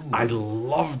 Oh. I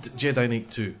loved Jedi Knight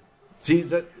 2. See,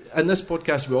 in this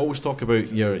podcast we always talk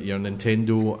about your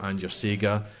Nintendo and your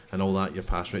Sega and all that, your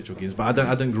past retro games, but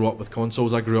I didn't grow up with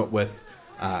consoles. I grew up with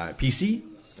PC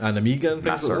and Amiga and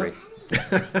things like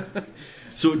that.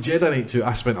 So Jedi Knight 2,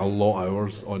 I spent a lot of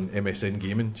hours on MSN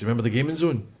Gaming. Do you remember the Gaming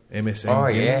Zone?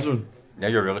 MSN Gaming Zone. Now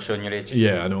you're really showing your age.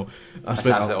 Yeah, I know. I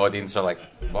spent the audience are like,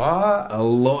 what? A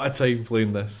lot of time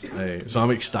playing this. So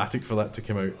I'm ecstatic for that to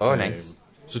come out. Oh, nice.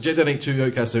 So Jedi Knight 2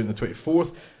 Outcast out on the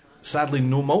 24th. Sadly,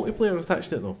 no multiplayer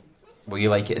attached to it, though. Will you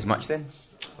like it as much then?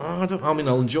 I mean,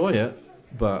 I'll enjoy it,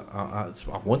 but I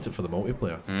want it for the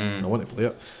multiplayer. I want to play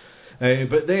it.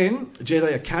 But then,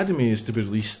 Jedi Academy is to be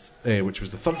released, which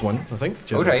was the third one, I think.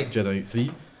 Jedi Knight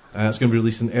 3. It's going to be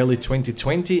released in early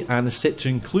 2020 and is set to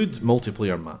include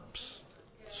multiplayer maps.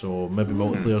 So maybe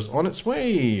multiplayer's on its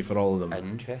way for all of them.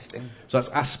 Interesting. So that's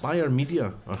Aspire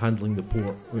Media are handling the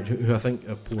port, who I think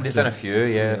are ported. They've done a few,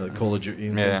 like Call of Duty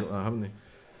and things like that, haven't they?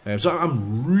 So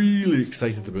I'm really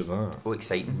excited about that. Oh,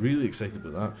 exciting. Really excited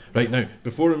about that. Right, now,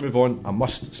 before we move on, I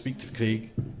must speak to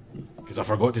Craig, because I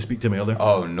forgot to speak to him earlier.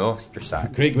 Oh no, you're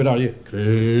sacked. Craig, where are you?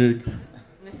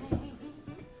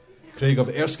 Craig of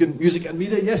Erskine Music and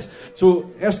Media. Yes,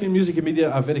 so Erskine Music and Media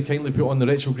have very kindly put on the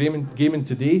retro gaming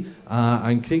today.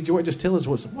 And Craig, do you want to just tell us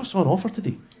what's on offer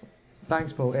today?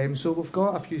 Thanks, Paul. So we've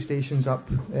got a few stations up.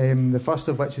 The first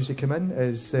of which, as you come in,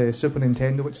 is Super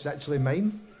Nintendo, which is actually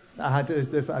mine. I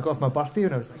got off my birthday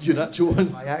when I was like, your actual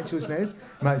one? My actual SNES,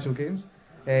 my actual games.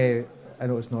 I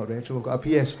know it's not retro. We've got a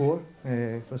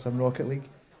PS4 for some Rocket League,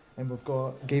 and we've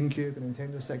got GameCube and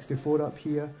Nintendo 64 up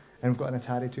here, and we've got an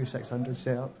Atari 2600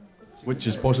 set up. Which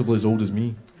is possibly as old as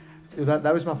me.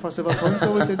 That was my first ever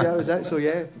console, that was it, so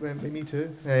yeah, me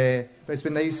too. But it's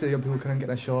been nice that young people come and get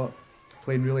a shot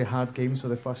playing really hard games for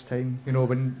the first time. You know,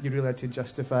 when you really had to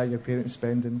justify your parents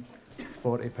spending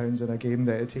 £40 on a game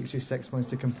that it takes you 6 months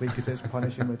to complete because it's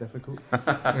punishingly difficult.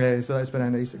 So that's been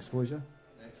a nice exposure.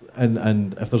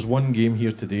 And if there's one game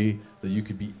here today that you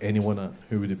could beat anyone at,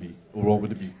 who would it be? Or what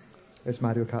would it be? It's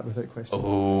Mario Kart without question.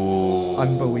 Oh.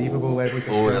 Unbelievable levels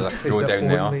of skill. There's a it's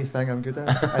the only thing I'm good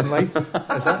at in life.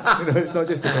 Is it? You know, it's not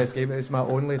just the best game, it's my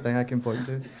only thing I can point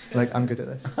to. Like, I'm good at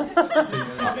this.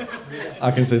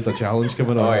 I can sense a challenge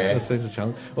coming on. Oh, yeah. I sense a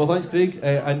challenge. Well, thanks, Craig.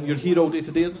 And you're here all day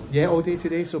today, isn't it? Yeah, all day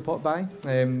today, so pop by.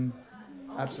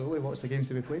 Absolutely, what's the games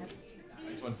to be played?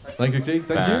 Nice one. Thank you, Craig.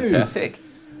 Thank you. Fantastic.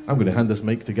 I'm going to hand this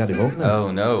mic to Garry Hogg now. Oh,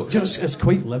 no. It's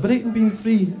quite liberating being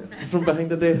free from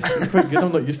behind the desk. It's quite good.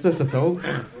 I'm not used to this at all.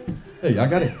 Hey, yeah,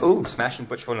 Garry. Oh, smashing.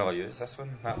 Which one will I use? This one?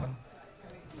 That one?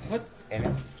 What? Any?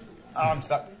 Oh, I'm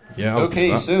stuck. Yeah.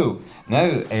 Okay, so now,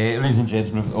 ladies and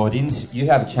gentlemen of the audience, you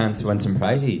have a chance to win some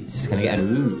prizes. Can I get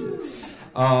an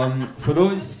ooh? For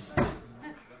those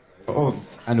of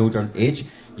an older age,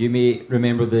 you may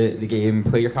remember the game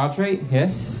Play Your Cards Right.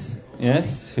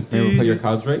 Yes, remember Play Your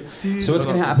Cards Right. So what's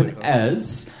going to happen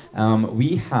is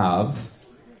we have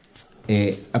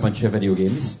a bunch of video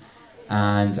games,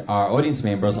 and our audience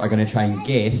members are going to try and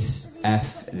guess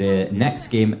if the next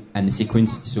game in the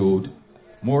sequence sold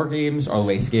more games or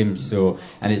less games. So,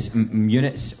 and it's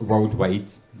units worldwide.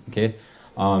 Okay.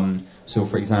 So,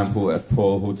 for example, if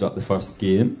Paul holds up the first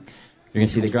game, you're going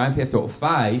to see the Grand Theft Auto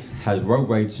 5 has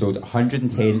worldwide sold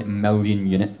 110 million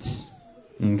units.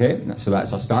 Okay, so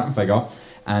that's our starting figure.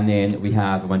 And then we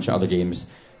have a bunch of other games.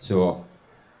 So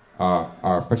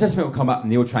our participant will come up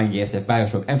and they'll try and guess if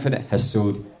Bioshock Infinite has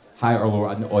sold higher or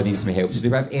lower, and the audience may help. So do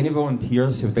we have any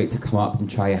volunteers who would like to come up and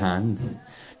try a hand?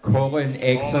 Colin,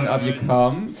 excellent, up you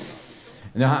come.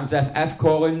 And that happens if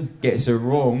Colin gets it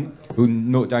wrong, we'll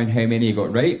note down how many he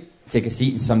got right, take a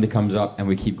seat, and somebody comes up and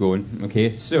we keep going.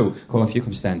 Okay, so Colin, if you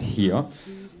come stand here.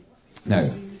 Now,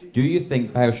 do you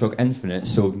think Bioshock Infinite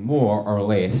sold more or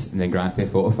less than Grand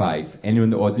Theft Auto 5? Anyone in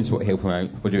the audience want to help him out?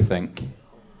 What do you think?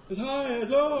 It's high,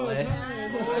 it's low, it's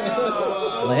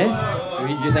high. Less? So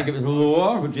do you think it was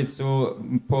lower? Would you, so,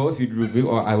 Paul, if you'd reveal,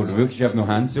 or I would reveal because you have no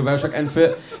hands. So Bioshock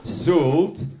Infinite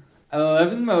sold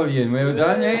 11 million. Well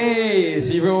done. Hey!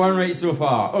 So you've got one right so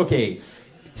far. Okay.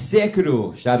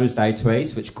 Sekiro, Shadows Die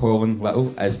Twice, which Colin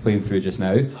Little is playing through just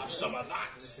now. Have some of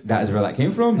that. That is where that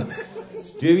came from.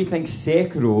 Do we think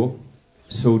Sekiro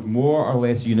sold more or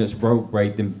less units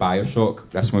worldwide than Bioshock?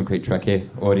 That's one quite tricky.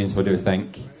 Audience, what do we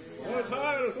think?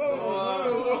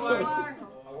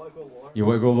 You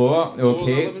want to go lower?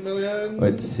 Okay.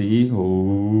 Let's see.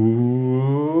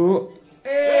 Oh.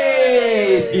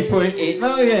 Hey! 3.8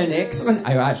 million. Excellent.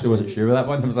 I actually wasn't sure with that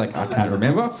one. I was like, I can't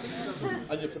remember.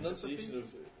 And your pronunciation of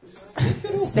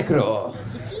Sekiro.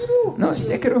 No,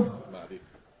 Sekiro.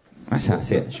 That's how I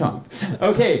say it. Shut up.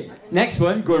 Okay, next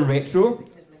one, going retro.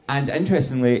 And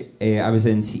interestingly, I was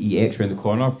in CEX around the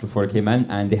corner before I came in,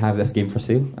 and they have this game for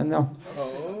sale in there.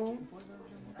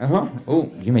 Oh,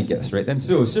 you might get this right then.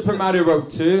 So, Super Mario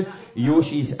World 2,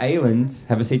 Yoshi's Island.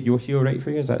 Have I said Yoshi all right for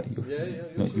you? Is that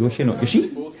not Yoshi, not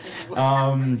Yoshi?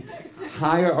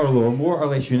 Higher or lower, more or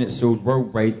less units sold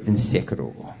worldwide than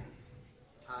Sekiro?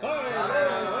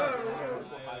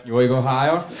 You want to go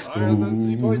higher?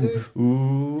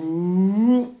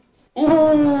 Ooh,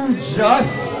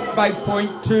 just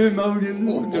 5.2 million.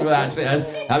 Actually,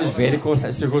 that was very close.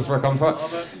 That still goes for comfort.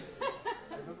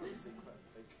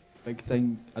 Big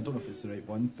thing, I don't know if it's the right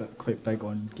one, but quite big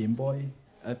on Game Boy.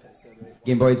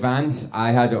 Game Boy Advance.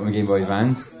 I had it on my Game Boy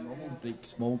Advance. Like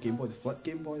small Game Boy, the flip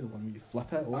Game Boy, the one where you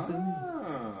flip it open.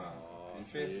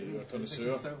 Interesting. It's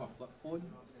like a flip phone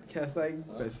kind of thing,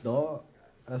 but it's not.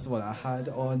 That's the one I had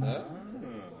on.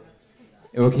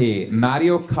 Okay,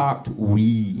 Mario Kart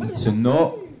Wii. So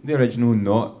not the original,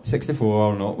 not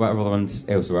 64, not whatever the ones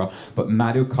else were, but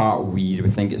Mario Kart Wii. Do we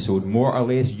think it sold more or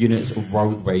less units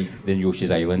worldwide than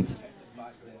Yoshi's Island?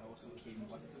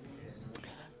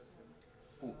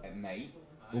 Oh, it might.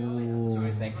 Oh. So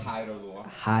we think higher or lower?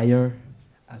 Higher,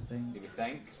 I think. Do we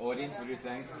think? Audience, what do you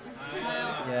think?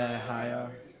 Yeah, higher.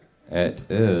 It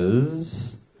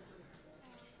is...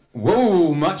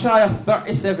 Whoa, much higher,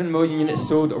 37 million units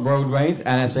sold worldwide,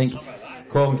 and I think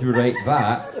Colin could be right,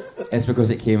 that is because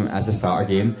it came as a starter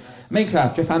game.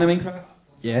 Minecraft, do you fan of Minecraft?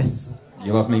 Yes.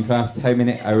 You love Minecraft. How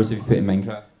many hours have you put in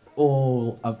Minecraft?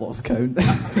 Oh, I've lost count.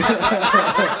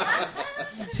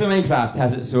 So Minecraft,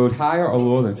 has it sold higher or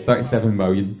lower than 37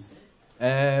 million?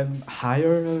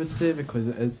 Higher, I would say, because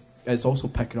it's also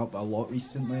picking up a lot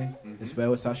recently as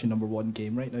well. It's actually #1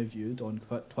 game right now viewed on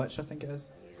Twitch, I think it is.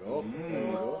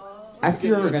 If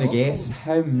you were going to guess,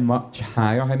 how much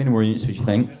higher, how many more units would you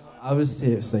think? I would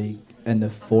say it's like in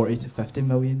the 40 to 50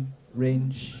 million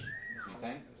range.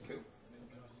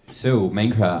 So,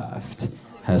 Minecraft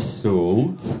has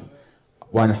sold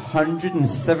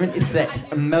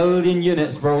 176 million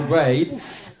units worldwide,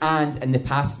 and in the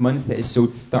past month it has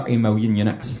sold 30 million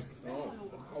units.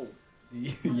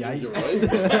 Yikes.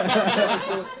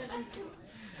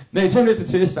 Now, Terminator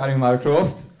 2 starring Lara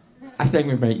Croft. I think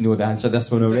we might know the answer to this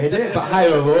one already, but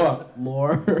higher or lower?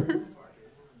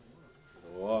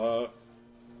 Lower.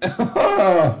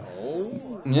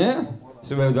 Yeah,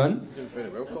 so well done.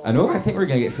 I know, I think we're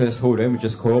going to get through this whole round with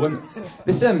just Colin.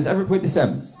 The Sims, ever played The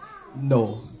Sims?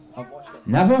 No.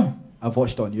 Never? I've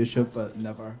watched it on YouTube, but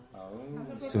never.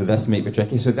 So this might be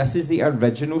tricky. So this is the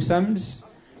original Sims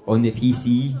on the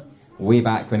PC way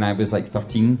back when I was like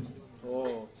 13.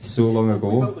 So long ago.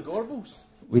 We built the Gorbals.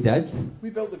 We did? We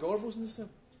built the Gorbals in the Sim.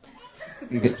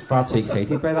 You get far too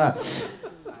excited by that.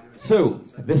 So,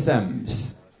 The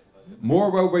Sims. More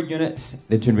worldwide units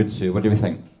than Tomb Raider 2. What do we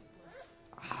think?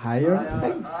 Higher, I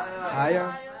think.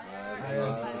 Higher.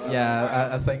 Yeah,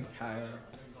 I think higher.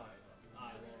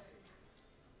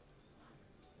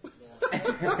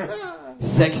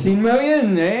 16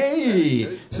 million,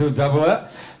 hey! So double it.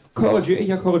 Call of Duty,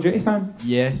 you're a Call of Duty fan?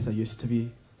 Yes, I used to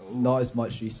be. Not as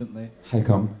much recently. How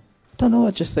come? I don't know,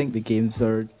 I just think the games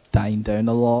are dying down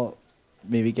a lot.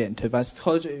 Maybe getting too advanced.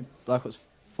 Call of Duty Black Ops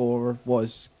 4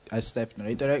 was a step in the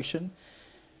right direction,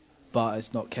 but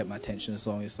it's not kept my attention as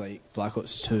long as like Black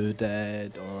Ops 2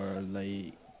 did, or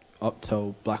like up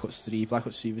till Black Ops 3. Black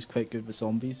Ops 3 was quite good with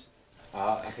zombies.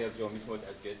 I heard Zombies mode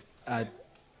is good. I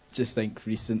just think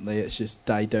recently it's just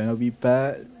died down a wee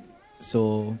bit.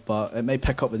 So, but it may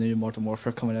pick up with the new Modern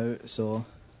Warfare coming out, so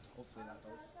hopefully that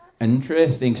does.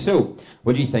 Interesting. So,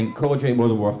 what do you think? Call of Duty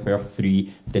Modern Warfare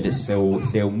 3, did it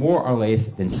sell more or less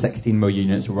than 16 million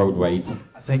units worldwide?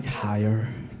 I think higher.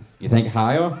 You think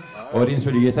higher? Audience,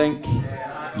 what do you think?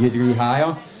 You agree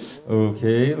higher?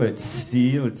 Okay, let's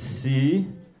see. It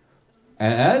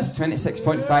is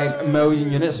 26.5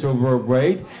 million units sold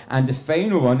worldwide. And the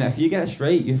final one, if you get it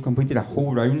straight, you've completed a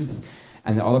whole round,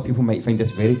 and the other people might find this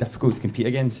very difficult to compete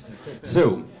against.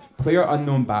 So,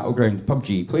 PlayerUnknown Battleground,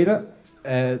 PUBG, played it?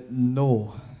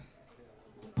 No.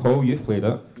 Paul, you've played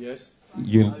it. Yes.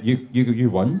 You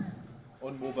won.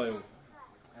 On mobile.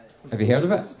 Have you heard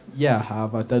of it? Yeah, I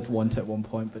have. I did want it at one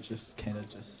point, but just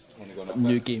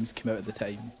new games came out at the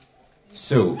time.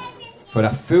 So, for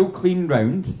a full clean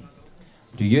round,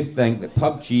 do you think that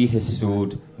PUBG has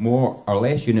sold more or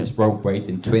less units worldwide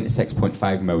than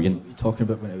 26.5 million? You're talking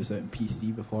about when it was out on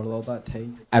PC before all that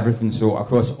time? Everything sold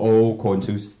across all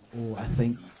consoles. I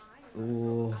think I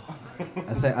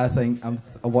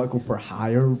want to go for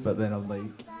higher, but then I'm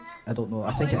like, I don't know.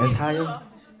 I think it is higher.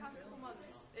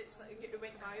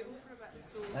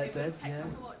 It did, yeah.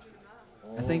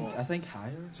 I think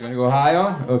higher. So you're going to go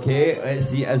higher? Okay, let's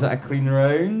see, is it a clean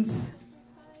round?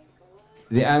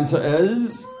 The answer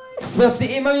is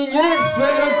 58 million units!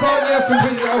 Well done, Colin, you've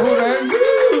completed the whole round.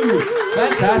 Woo!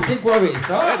 Fantastic, what a way to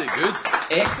start. Very good.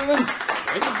 Excellent.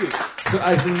 Very good. So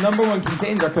as the number one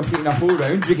contender completing a whole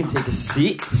round, you can take a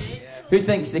seat. Who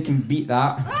thinks they can beat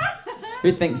that?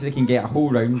 Who thinks they can get a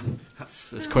whole round?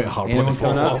 It's quite a hard Anyone one to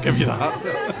follow, coming up? I'll give you that.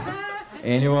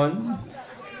 Anyone?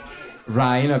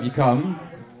 Ryan, up you come.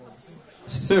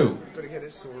 So,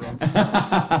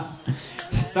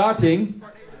 starting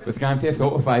with Grand Theft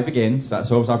Auto 5 again, so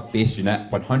that's always our base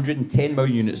unit, 110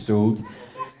 million units sold.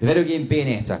 The video game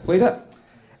Bayonetta, played it?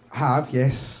 Have,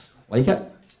 yes. Like it?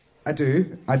 I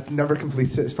do. I'd never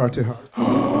completed it, it's far too hard.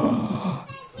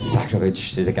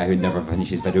 Sacrilege, says a guy who never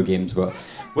finishes video games, but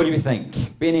what do you think?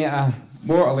 Bayonetta,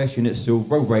 more or less units sold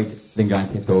worldwide than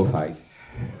Grand Theft Auto 5?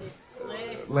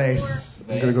 Less.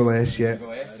 I'm going to go less, yeah.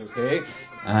 Okay.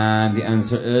 And the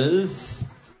answer is...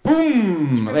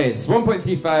 Boom! It's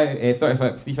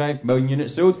 35 million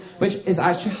units sold, which is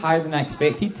actually higher than I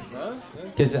expected.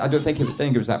 Because I don't think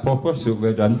it was that popular, so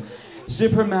well done.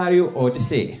 Super Mario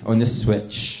Odyssey on the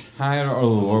Switch. Higher or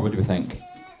lower, what do we think?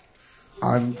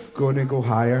 I'm going to go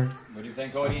higher. What do you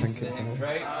think, audience? I think it's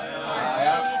right?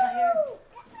 Higher.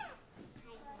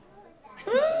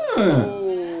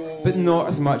 But not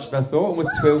as much as I thought. With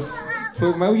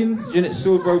 12 million units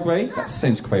sold worldwide. That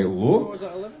sounds quite low. What was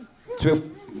that, 11? 12.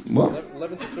 What?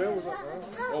 11 to 12, was that?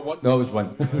 Oh, 1. No, it was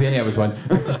 1. Yeah, it was 1.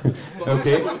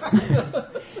 Okay.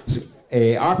 So,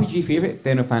 RPG favourite,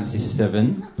 Final Fantasy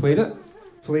 7. Played it?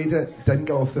 Played it, didn't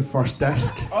get off the first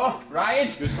disc. Oh, Ryan!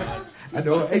 Good man. I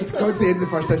know, it got to the end of the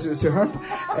first disc, it was too hard.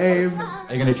 Are you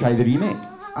going to try the remake?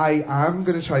 I am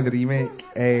going to try the remake.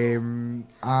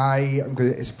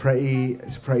 It's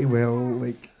pretty well,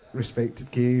 like, respected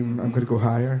game. I'm going to go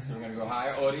higher. So we're going to go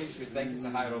higher. Audience, we think it's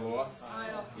a higher or lower?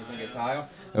 Higher. You think it's higher?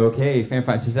 Okay, Final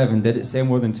Fantasy 7. Did it sell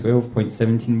more than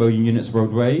 12.17 million units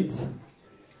worldwide?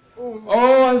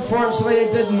 Oh, unfortunately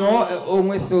it did not. It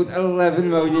only sold 11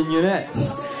 million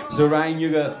units. So Ryan,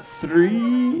 you got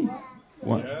 3.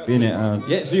 What?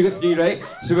 Yeah, so you got 3 right.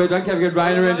 So well done. Can we give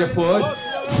Ryan a round of applause?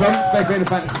 Trumped by Final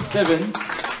Fantasy 7.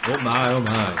 Oh my.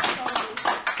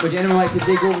 Would anyone like to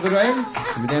take over the round?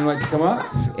 Would anyone like to come up?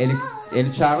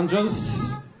 Any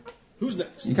challengers? Who's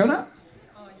next? You coming up?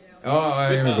 Oh,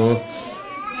 here we go.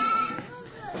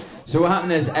 So what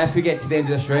happens is, if we get to the end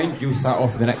of this round, you'll start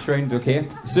off the next round, okay?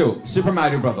 So, Super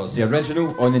Mario Brothers, the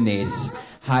original on the NES,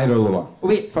 higher or lower? Oh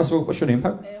wait, first of all, what's your name,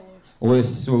 pal?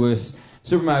 Lewis. So Lewis,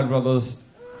 Super Mario Brothers,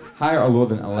 higher or lower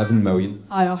than 11 million?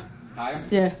 Higher. Higher?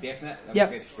 Yeah. Definite? That's Yep.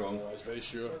 very strong. That's very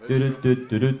sure.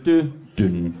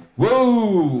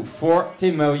 Whoa!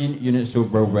 40 million units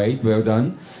sold worldwide, well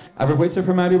done. Ever played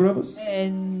Super Mario Brothers?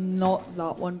 Not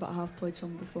that one, but I have played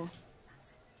some before.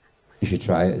 You should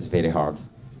try it, it's very hard.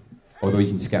 Although you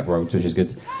can skip worlds, which is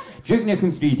good. Duke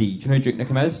Nukem 3D. Do you know who Duke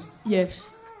Nukem is?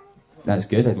 Yes. That's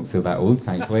good. I don't feel that old,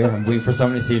 thankfully. I'm waiting for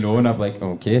someone to say no, and I'm like,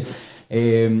 okay.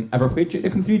 Ever played Duke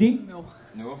Nukem 3D? No.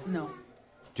 No? No.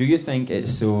 Do you think it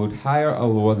sold higher or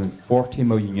lower than 40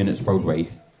 million units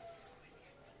worldwide?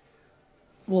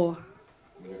 Lower.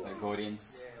 What do you think,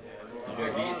 audience? Did you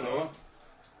agree it's lower?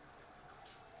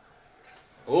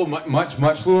 Oh, much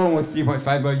lower, with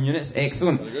 3.5 million units.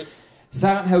 Excellent. Very good.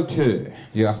 Silent Hill 2.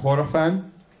 You a horror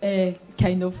fan?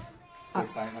 Kind of.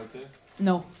 Silent Hill 2?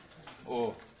 No.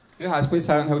 Oh. Who has played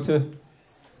Silent Hill 2?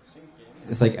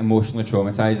 It's like emotionally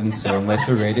traumatising, so unless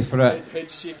you're ready for it. Head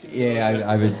shaking. Yeah,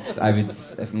 I would,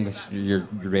 unless you're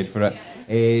ready for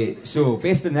it. So,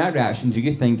 based on that reaction, do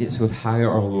you think it sold higher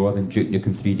or lower than Duke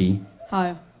Nukem 3D?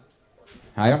 Higher.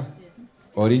 Higher?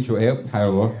 Audience, show help. Higher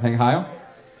or lower? I think higher.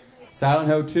 Silent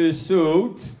Hill 2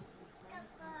 sold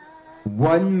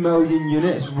 1 million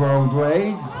units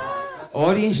worldwide.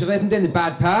 Audience, you're letting down the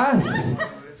bad path.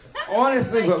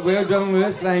 Honestly, but well done,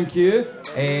 Lewis, thank you.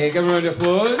 Give him a round of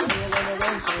applause.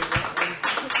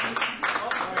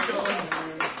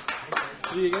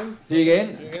 3 again. 3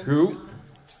 again. Cool.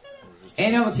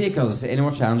 Any other takers? Any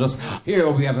more challengers? Here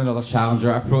we have another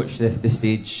challenger. Approach the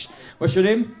stage. What's your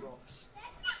name?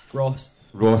 Ross.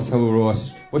 Ross. Hello,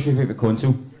 Ross. What's your favourite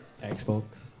console? Xbox.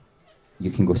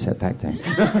 You can go sit back down.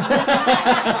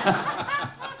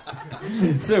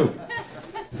 So,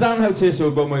 Silent Hill 2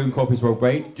 sold 1 million copies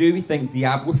worldwide. Do we think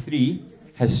Diablo 3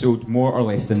 has sold more or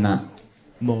less than that?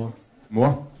 More.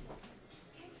 More?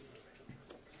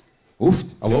 Oof,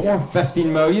 a lot more.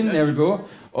 15 million, there we go.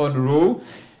 On a roll.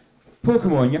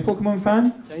 Pokemon, you a Pokemon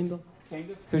fan? Kinda.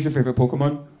 Who's your favourite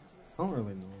Pokemon? I don't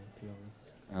really know, to be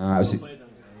honest.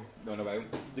 Don't know about.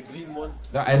 The green one.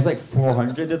 There is like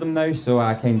 400 of them now, so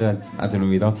I don't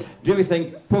know either. Do we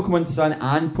think Pokemon Sun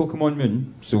and Pokemon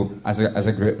Moon, so as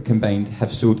a group combined,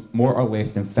 have sold more or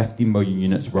less than 50 million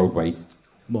units worldwide?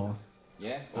 More.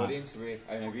 Yeah, audience, are we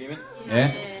in agreement?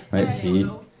 Yeah? Let's see. I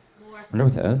wonder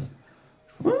what it is.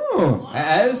 Oh,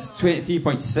 it is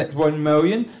 23.61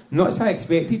 million. Not as high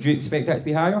expected. Do you expect that to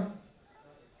be higher?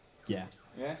 Yeah.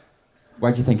 Yeah.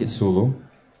 Why do you think it's so low?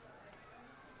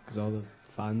 Because all the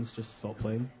fans just stopped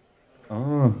playing.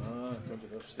 Oh.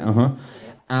 Controversy.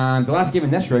 And the last game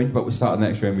in this round, but we'll start the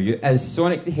next round with you, is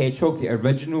Sonic the Hedgehog, the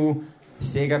original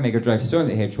Sega Mega Drive Sonic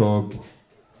the Hedgehog.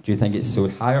 Do you think it's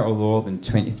sold higher or lower than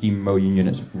 23 million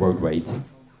units worldwide?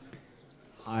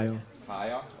 Higher.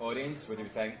 Higher. Audience, what do you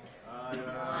think?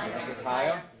 Higher. You think it's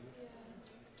higher?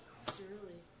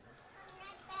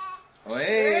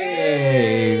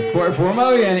 Hey! 44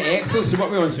 million. Excellent. So what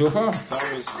are we on so far?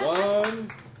 That was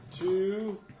 1,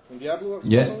 2, and Diablo.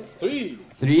 Yeah. 3.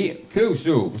 3. Cool.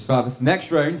 So we'll start with the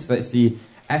next round. So let's see.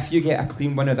 If you get a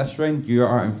clean winner this round, you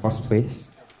are in first place.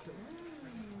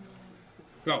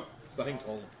 Well, behind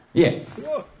Colin. Yeah.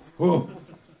 Whoa. Whoa.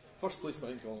 First place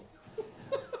behind Colin.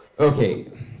 Okay.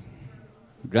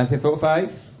 Grand Theft Auto 5,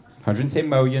 110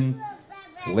 million.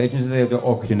 Legends of Zelda: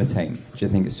 Ocarina of Time. Do you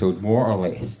think it sold more or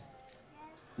less?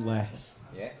 Less.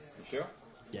 Yes. You sure?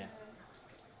 Yeah.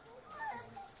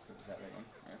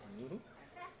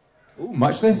 Oh,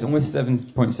 much less, only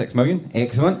 7.6 million.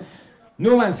 Excellent.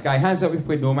 No Man's Sky, hands up, we've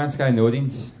played No Man's Sky in the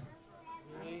audience.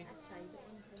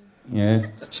 Yeah.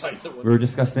 We were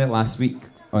discussing it last week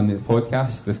on the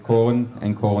podcast with Colin,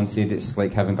 and Colin said it's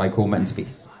like having glaucoma in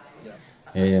space.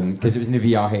 Because it was in a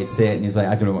VR headset, and he's like,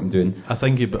 I don't know what I'm doing. I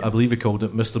believe he called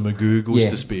it Mr. Magoo Goes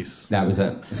to Space. That was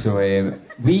it. So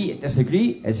we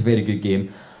disagree. It's a very good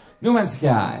game. No Man's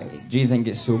Sky, do you think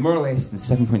it's sold more or less than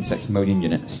 7.6 million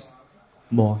units?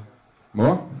 More.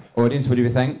 More? Audience, what do you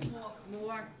think?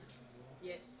 More.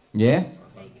 Yeah?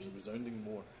 Resounding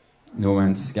more. No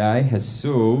Man's Sky has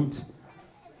sold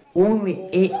only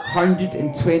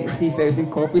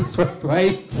 823,000 copies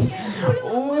worldwide.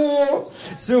 Oh!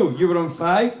 So, you were on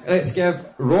 5. Let's give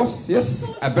Ross,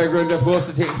 yes, a big round of applause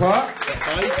to take part.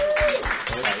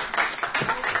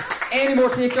 Any more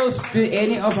takers? Do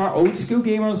any of our old school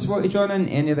gamers want to join in?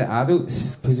 Any of the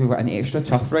adults? Because we've got an extra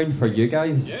tough round for you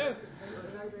guys. Yeah.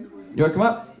 You want to come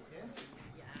up?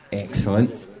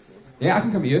 Excellent. Yeah, I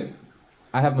can come to you.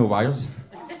 I have no wires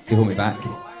to hold me back.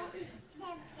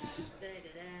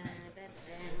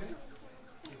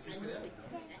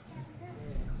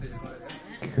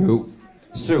 Cool.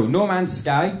 So, No Man's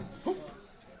Sky,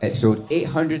 it sold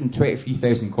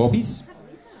 823,000 copies.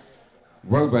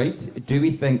 Worldwide, do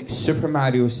we think Super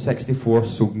Mario 64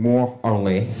 sold more or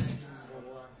less?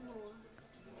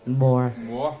 More.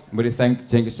 More. What do you think? Do you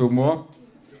think it sold more?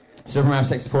 Super Mario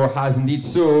 64 has indeed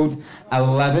sold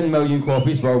 11 million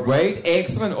copies worldwide.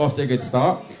 Excellent, off to a good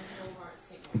start.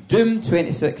 Doom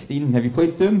 2016, have you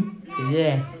played Doom?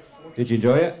 Yeah. Did you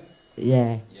enjoy it?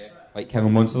 Yeah. Like Kill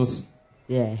Monsters?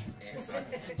 Yeah.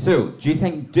 So, do you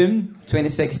think Doom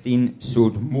 2016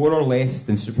 sold more or less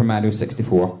than Super Mario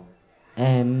 64?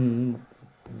 Less.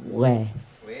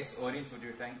 Less, audience, what do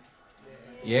you think?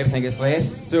 Yeah, I think it's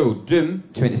less. So, Doom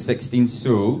 2016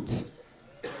 sold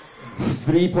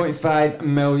 3.5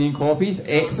 million copies.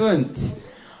 Excellent.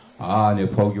 Ah, now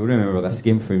Paul, you'll remember this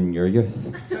game from your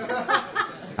youth.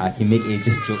 I can make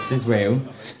ageist jokes as well.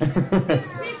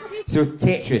 So,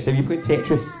 Tetris, have you played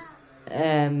Tetris?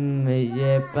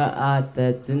 Yeah, but I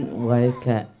didn't like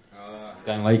it.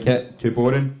 Didn't like it? Too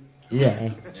boring?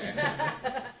 Yeah.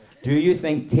 Do you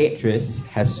think Tetris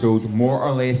has sold more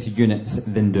or less units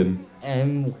than Doom?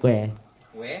 Less.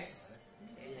 Less?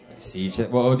 See,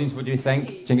 what audience would you think?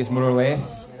 Do you think it's more or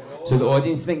less? So the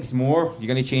audience thinks more. You're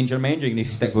going to change your mind, or you're going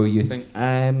to stick with what you think?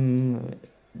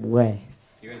 Less.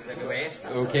 You're going to stick with less?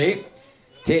 Okay.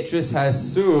 Tetris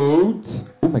has sold...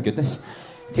 Oh my goodness.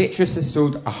 Tetris has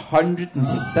sold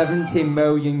 170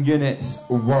 million units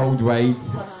worldwide.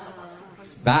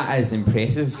 That is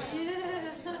impressive.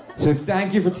 So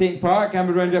thank you for taking part. Can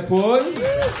we round of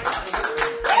applause?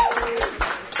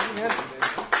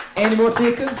 Any more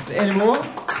takers? Any more?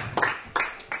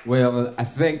 Well, I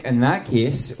think in that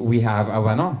case we have a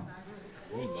winner.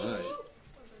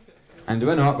 And the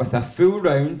winner with a full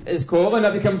round is Colin.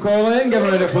 Up you come, Colin. Give him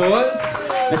a round of applause.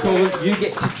 Now, Colin, you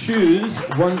get to choose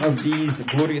one of these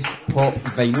glorious pop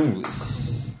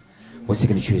vinyls. What's he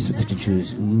going to choose? What's he going to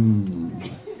choose? Ooh.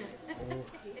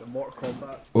 The Mortal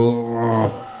Kombat.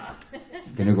 Oh.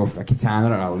 Gonna go for a katana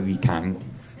or a Louis Kang.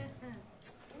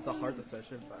 It's a hard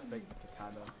decision, but I think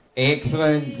katana.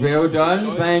 Excellent, well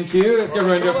done, thank you. Let's give a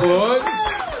round of applause.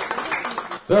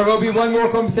 There will be one more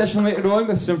competition later on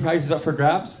with some prizes up for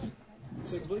grabs.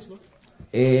 Second place, no?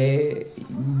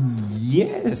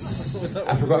 Yes.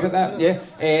 I forgot about that, yeah.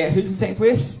 Who's in second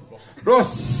place?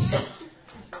 Ross.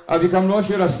 Have you come, Ross?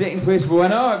 You're our second place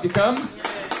winner. Have you come?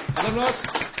 Hello, Ross.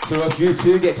 So, Ross, you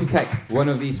two get to pick one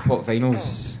of these pop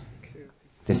vinyls.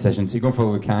 Decision. So you're going for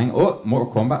Liu Kang. Oh,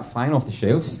 Mortal Kombat flying off the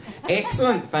shelves.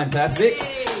 Excellent, fantastic.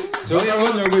 So later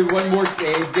on there will be one more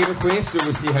game of play, so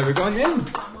we'll see how we're going then.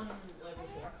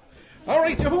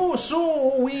 Alright,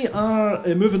 so we are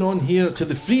moving on here to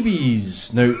the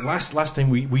freebies. Now, last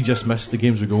time we just missed the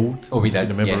games with gold. Oh, we did, if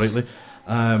I remember yes. rightly.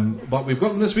 But we've got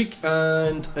them this week,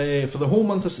 and for the whole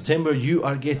month of September, you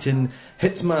are getting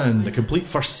Hitman, the complete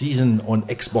first season on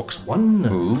Xbox One.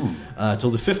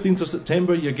 Till the 15th of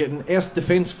September, you're getting Earth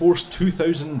Defense Force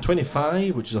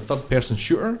 2025, which is a third-person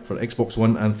shooter for Xbox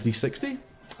One and 360.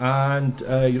 And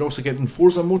you're also getting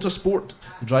Forza Motorsport,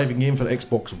 the driving game for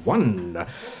Xbox One.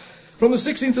 From the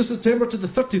 16th of September to the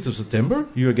 30th of September,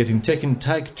 you are getting Tekken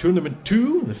Tag Tournament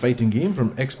 2, the fighting game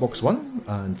from Xbox One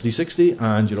and 360,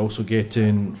 and you're also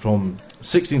getting from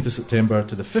 16th of September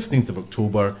to the 15th of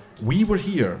October, We Were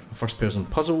Here, a first-person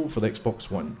puzzle for the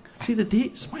Xbox One. See the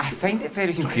dates? I find it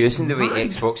very confusing the way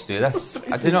Xbox do this.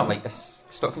 I do not like this.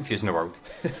 Stop confusing the world.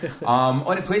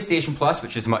 On the PlayStation Plus,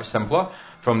 which is much simpler,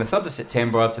 from the 3rd of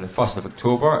September to the 1st of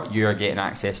October, you are getting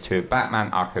access to Batman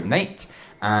Arkham Knight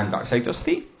and Darksiders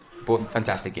 3. Both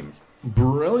fantastic games.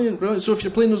 Brilliant, brilliant. So if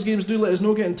you're playing those games, do let us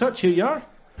know. Get in touch. Here you are.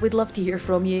 We'd love to hear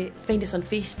from you. Find us on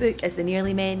Facebook as The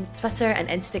Nearly Men, Twitter and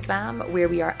Instagram, where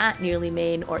we are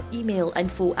 @NearlyMen, or email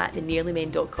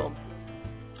info@thenearlymen.com.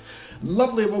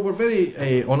 Lovely. Well, we're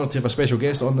very honoured to have a special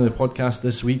guest on the podcast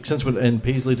this week. Since we're in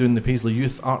Paisley doing the Paisley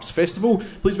Youth Arts Festival,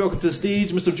 please welcome to the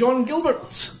stage Mr. John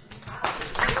Gilbert.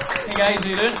 Hey guys, how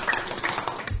you doing?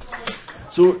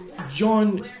 So,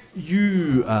 John,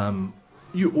 you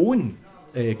own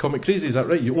Comic Crazy, is that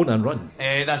right? You own and run?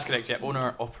 That's correct, yeah.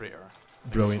 Owner, operator.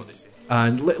 Brilliant.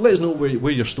 And let us know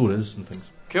where your store is and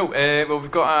things. Cool. Well,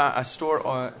 we've got a store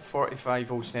on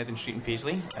 45 Old Snedden Street in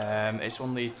Paisley. It's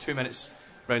only 2 minutes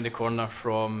round the corner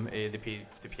from the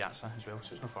piazza as well,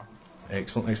 so it's not far.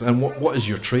 Excellent, excellent. And what is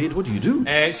your trade? What do you do?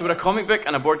 So we're a comic book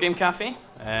and a board game cafe.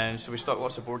 So we stock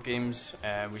lots of board games,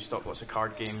 we stock lots of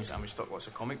card games, and we stock lots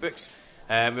of comic books.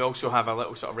 We also have a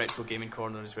little sort of retro gaming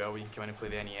corner as well, where you can come in and play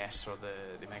the NES or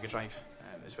the Mega Drive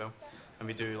as well. And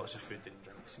we do lots of food and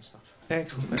drinks and stuff.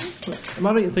 Excellent, excellent. Am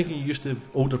I right in thinking you used to have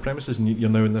older premises and you're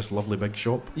now in this lovely big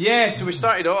shop? Yeah, so we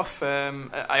started off,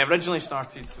 I originally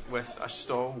started with a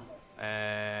stall,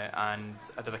 and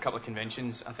I did a couple of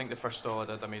conventions. I think the first stall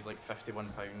I made like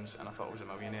 £51, and I thought I was a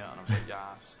millionaire, and I was like,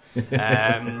 yes.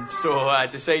 So I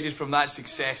decided from that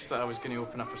success that I was going to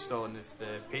open up a stall in the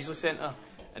Paisley Centre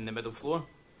in the middle floor.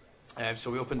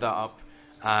 So we opened that up,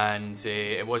 and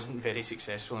it wasn't very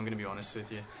successful, I'm going to be honest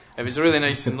with you. It was really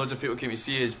nice and loads of people came to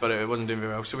see us, but it wasn't doing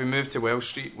very well. So we moved to Wells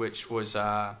Street, which was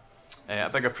a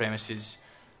bigger premises,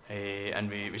 and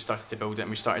we started to build it, and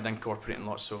we started incorporating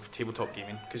lots of tabletop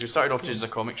gaming, because we started off just as a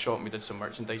comic shop and we did some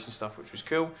merchandise and stuff, which was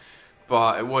cool,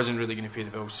 but it wasn't really going to pay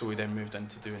the bills, so we then moved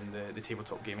into doing the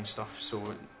tabletop gaming stuff.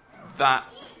 So that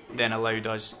then allowed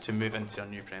us to move into our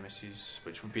new premises,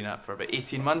 which we've been at for about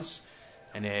 18 months.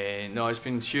 And no, it's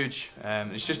been huge.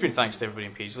 It's just been thanks to everybody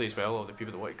in Paisley as well, all the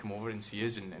people that want to come over and see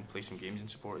us and play some games and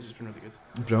support us. It's been really good.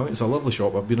 Brilliant. It's a lovely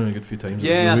shop. I've been in a good few times.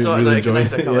 Yeah, I thought really I'd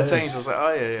recognise it a couple of times. I was like,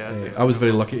 oh yeah. I was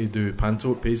very lucky to do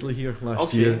Panto at Paisley here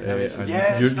last year. And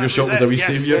yes, your shop was a wee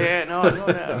saviour. Yeah, no,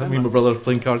 I me and my brother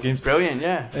playing card games. Brilliant,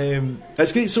 yeah.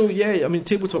 It's great. So yeah, I mean,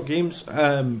 tabletop games.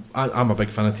 I'm a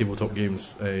big fan of tabletop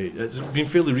games. It's been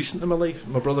fairly recent in my life.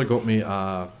 My brother got me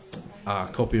a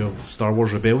copy of Star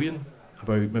Wars Rebellion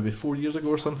about maybe 4 years ago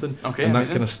or something, okay, and that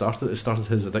amazing. kind of started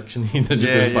his addiction. He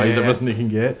just buys everything he can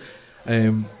get,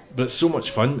 but it's so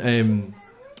much fun.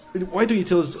 Why don't you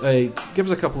tell us, give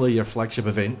us a couple of your flagship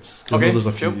events? Okay, I know there's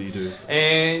a few cool. that you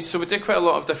do. So we do quite a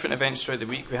lot of different events throughout the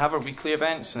week. We have our weekly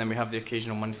events, and then we have the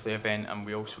occasional monthly event, and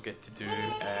we also get to do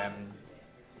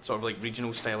sort of like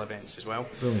regional style events as well.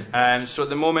 So at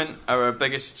the moment, our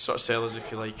biggest sort of sellers,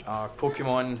 if you like, are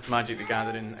Pokemon, Magic the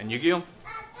Gathering, and Yu-Gi-Oh!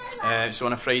 So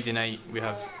on a Friday night we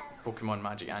have Pokemon,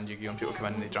 Magic and Yu-Gi-Oh! And people come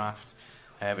in and they draft,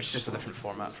 which is just a different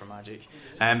format for Magic.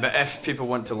 But if people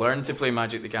want to learn to play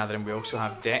Magic the Gathering, we also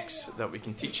have decks that we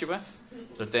can teach you with.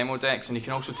 They're demo decks, and you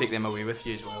can also take them away with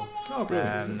you as well. Oh,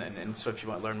 brilliant. And so if you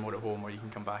want to learn more at home, or you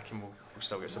can come back and we'll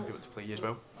still get some people to play you as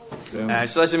well. So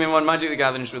that's the main one. Magic the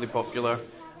Gathering is really popular.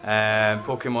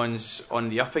 Pokemon's on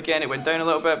the up again. It went down a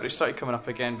little bit, but it started coming up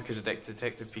again because of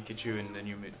Detective Pikachu and the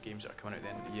new games that are coming out at the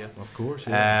end of the year. Of course,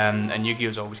 yeah. And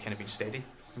Yu-Gi-Oh's always kind of been steady,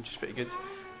 which is pretty good.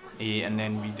 And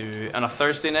then we do, on a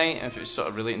Thursday night, if it's sort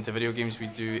of relating to video games, we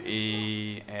do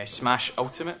a Smash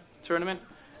Ultimate tournament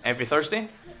every Thursday.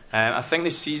 I think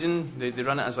this season, they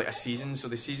run it as like a season, so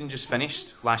the season just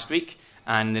finished last week,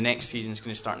 and the next season's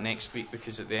going to start next week,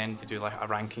 because at the end they do like a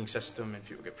ranking system and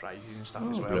people get prizes and stuff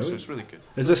as well. Brilliant. So it's really good.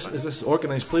 Is this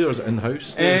organised play or is it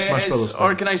in-house? It's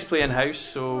organised play in-house,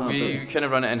 so we kind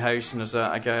of run it in-house, and there's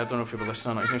a guy, I don't know if you'll be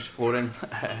listening or not, his name's Florin.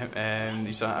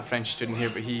 He's a French student here,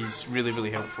 but he's really,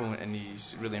 really helpful, and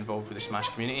he's really involved with the Smash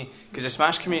community, because the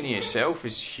Smash community itself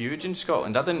is huge in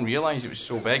Scotland. I didn't realise it was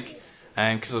so big,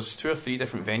 because there's 2 or 3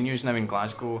 different venues now in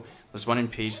Glasgow. There's one in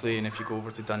Paisley, and if you go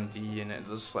over to Dundee, and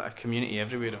there's like a community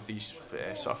everywhere of these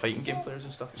sort of fighting game players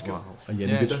and stuff. It's cool. Wow. Are you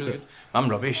it's really good. I'm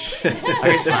rubbish. I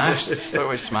get smashed. Talk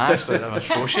about smashed. Like, I'm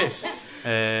atrocious.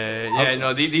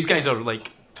 These guys are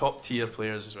like top tier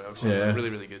players as well. So they're really,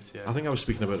 really good. Yeah. I think I was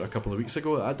speaking about it a couple of weeks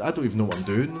ago. I don't even know what I'm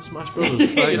doing in Smash Brothers.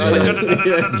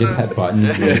 Just hit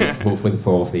buttons, hopefully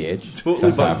fall off the edge.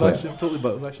 Totally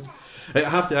button mashing. I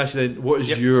have to ask you then, what is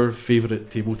your favourite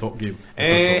tabletop game?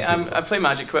 I play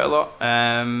Magic quite a lot.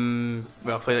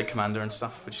 I play like Commander and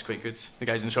stuff, which is quite good. The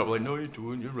guys in the shop are like, no you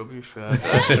don't, you're rubbish.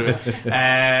 That's true.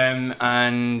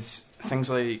 And things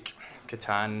like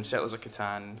Catan, Settlers of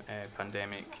Catan,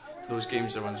 Pandemic, those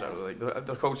games are ones that I really like.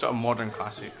 They're called sort of modern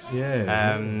classics.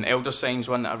 Yeah. Elder Sign's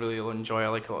one that I really enjoy. I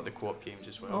like a lot of the co-op games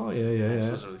as well. Oh yeah.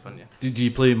 Those are really fun. Yeah. Do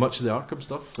you play much of the Arkham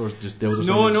stuff, or just the Elder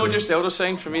Sign? No, just Elder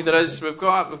Sign. For me, there is. We've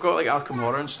got like Arkham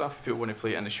Horror and stuff. If people want to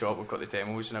play it in the shop, we've got the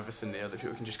demos and everything there that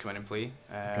people can just come in and play.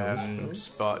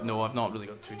 But no, I've not really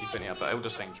got too deep into it. But Elder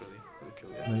Sign's really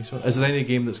cool. Yeah. Nice one. Is there any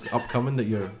game that's upcoming that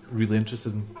you're really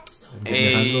interested in getting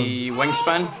your hands on?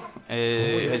 Wingspan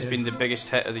has been the biggest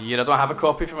hit of the year. I don't have a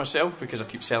copy for myself because I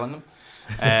keep selling them.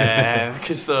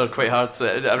 Because they're quite hard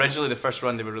to, originally the first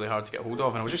run they were really hard to get hold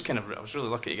of, and I was really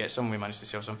lucky to get some. We managed to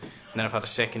sell some, and then I've had a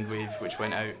second wave which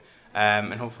went out,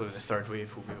 and hopefully with the third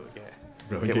wave we'll be able to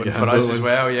get one for us as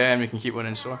well, and we can keep one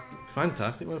in store.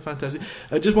 Fantastic.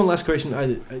 Just one last question.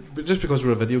 Just because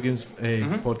we're a video games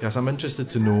podcast, I'm interested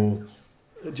to know,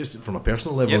 just from a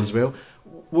personal level as well,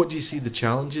 what do you see the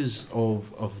challenges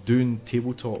of doing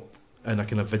tabletop in a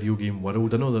kind of video game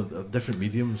world? I know they're different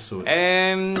mediums, so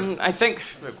I think,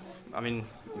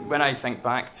 when I think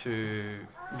back to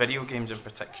video games in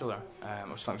particular, I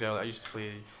was talking earlier, I used to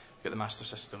play the Master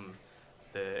System,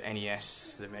 the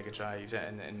NES, the Mega Drive,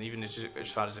 and even as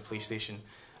far as the PlayStation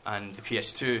and the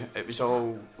PS2, it was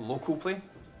all local play.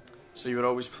 So you were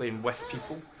always playing with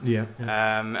people. Yeah.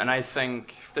 And I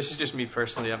think, this is just me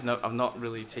personally, I've not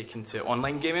really taken to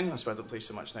online gaming. That's why I don't play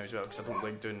so much now as well, because I don't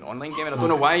like doing online gaming. I don't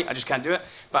know why, I just can't do it.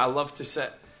 But I love to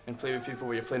sit and play with people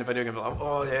where you're playing a video game, like,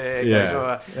 oh yeah,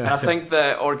 guys. And I think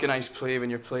that organised play when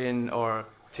you're playing, or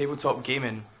tabletop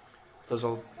gaming, there's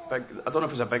a big, I don't know if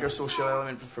there's a bigger social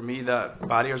element, but for me that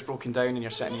barrier's broken down and you're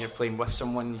sitting and you're playing with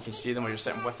someone, you can see them, or you're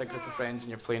sitting with a group of friends and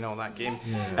you're playing all that game.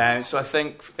 So I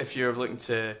think if you're looking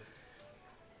to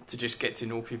just get to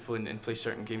know people and play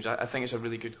certain games, I think it's a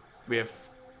really good way of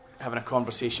having a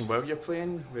conversation while you're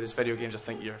playing, whereas video games, I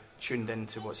think you're tuned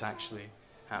into what's actually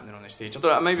happening on the stage.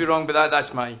 I might be wrong, but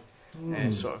that's my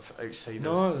sort of outside.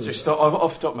 Just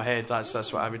off the top of my head, that's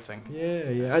what I would think.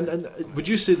 Yeah. And would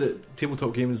you say that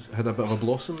tabletop games had a bit of a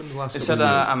blossom in the last It's couple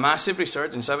had of years? a massive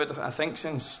resurgence. I think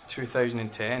since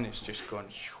 2010 it's just gone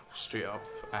straight up.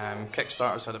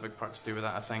 Kickstarter's had a big part to do with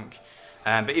that, I think.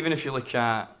 But even if you look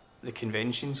at the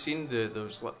convention scene, the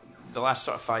last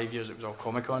sort of 5 years it was all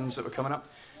Comic-Cons that were coming up.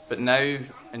 But now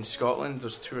in Scotland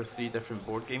there's 2 or 3 different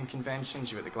board game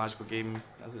conventions. You've got the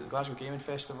Glasgow Gaming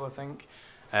Festival, I think.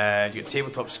 You've got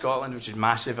Tabletop Scotland, which is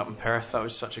massive up in Perth. That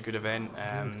was such a good event,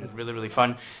 really, really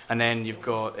fun. And then you've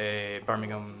got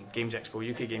Birmingham Games Expo,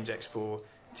 UK Games Expo,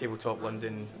 Tabletop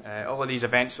London. All of these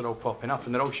events are all popping up,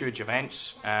 and they're all huge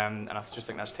events. And I just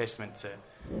think that's testament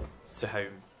to how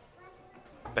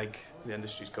big the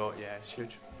industry's got. Yeah, it's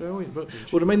huge. Brilliant. Well,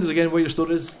 remind us again where your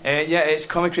store is. It's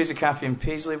Comic Crazy Cafe in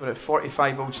Paisley. We're at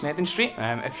 45 Old Snedden Street.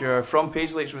 If you're from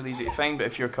Paisley, it's really easy to find, but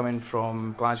if you're coming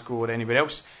from Glasgow or anywhere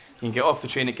else, you can get off the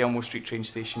train at Gilmore Street train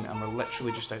station, and we're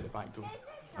literally just out the back door.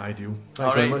 Ideal.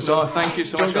 Thanks very much. No, thank you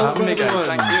so much for having me, guys.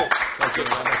 Thank you.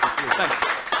 Thanks.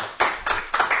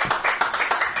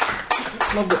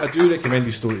 Lovely. I do recommend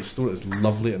your store. The store is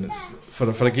lovely, and it's for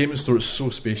a gaming store. It's so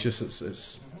spacious.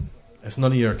 It's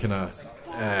none of your kind of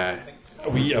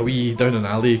a wee down an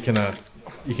alley kind of.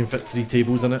 You can fit 3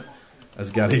 tables in it,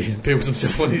 as Garry impales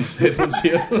himself on his headphones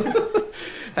here.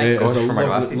 Thank God for my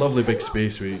glasses. Lovely big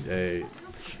space with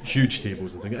huge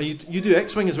tables and things. You do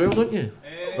X-Wing as well, don't you?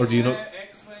 Or do you not?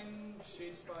 X-Wing,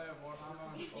 Shadespire,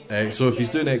 Warhammer. So if he's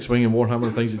doing X-Wing and Warhammer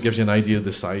and things, it gives you an idea of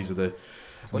the size of the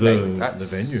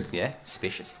venue. Yeah,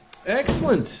 spacious.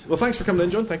 Excellent. Well, thanks for coming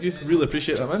in, John. Thank you. Really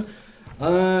appreciate that, man.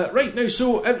 Right now,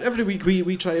 so every week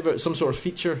we try about some sort of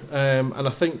feature, and I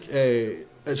think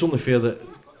it's only fair that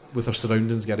with our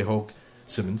surroundings, Garry Hogg,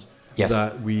 Simmons,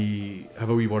 that we have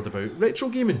a wee word about retro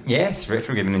gaming. Yes,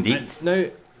 retro gaming indeed. Now,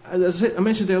 as I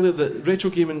mentioned earlier, that retro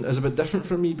gaming is a bit different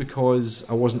for me because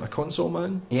I wasn't a console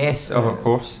man. Yes, of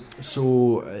course.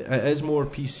 So it is more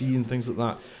PC and things like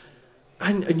that.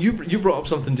 And you brought up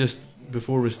something just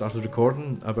before we started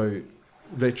recording about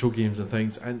retro games and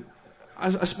things, and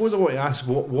I suppose I want to ask,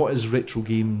 what is retro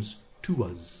games to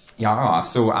us? Yeah,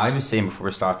 so I was saying before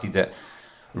we started that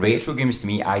retro games to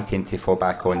me, I tend to fall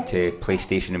back onto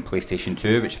PlayStation and PlayStation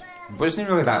 2, which wasn't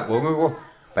really that long ago,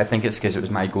 but I think it's because it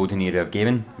was my golden era of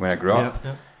gaming when I grew up.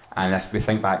 Yeah. And if we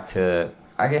think back to,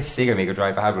 I guess, Sega Mega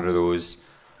Drive, I had one of those,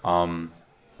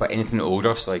 but anything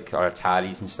older, so like our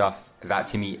Ataris and stuff, that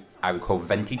to me I would call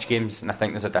vintage games, and I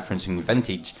think there's a difference between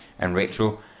vintage and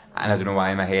retro, and I don't know why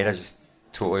in my head I just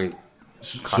totally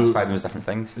classify them as different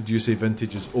things. Do you say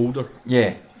vintage is older?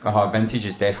 Yeah, vintage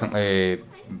is definitely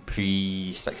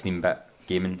pre-16-bit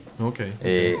gaming.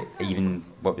 Okay. Even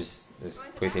what was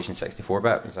PlayStation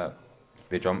 64-bit? Was that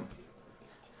the jump?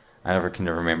 I never can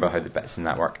remember how the bits in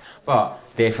that work. But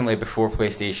definitely before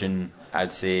PlayStation,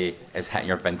 I'd say, is hitting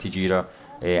your vintage era.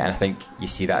 And I think you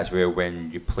see that as well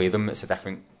when you play them. It's a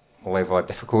different level of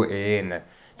difficulty and a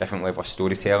different level of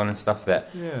storytelling and stuff that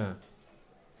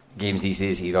games these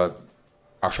days either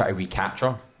are trying to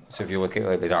recapture. So if you look at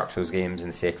like the Dark Souls games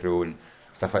and the Sekiro and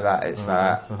stuff like that, it's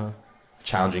that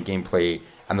challenging gameplay,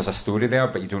 and there's a story there,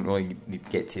 but you don't really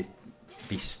get to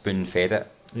be spoon-fed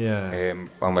it.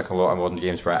 Unlike a lot of modern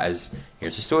games where it is,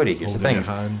 here's the story, here's Holding the things.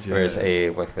 hand, Whereas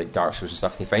with like Dark Souls and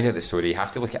stuff, to find out the story, you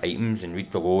have to look at items and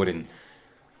read the lore and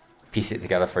piece it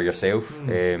together for yourself.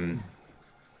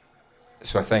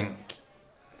 So I think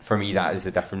for me that is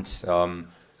the difference.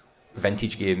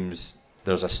 Vintage games,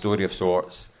 there's a story of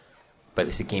sorts, but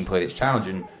it's the gameplay that's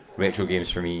challenging. Retro games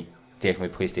for me, definitely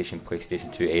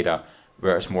PlayStation 2 era,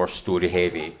 where it's more story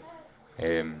heavy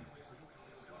and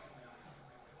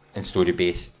story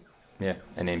based.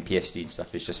 And then PS3 and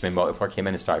stuff is just when multiplayer came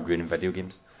in and started ruining video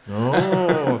games.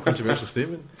 Controversial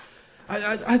statement.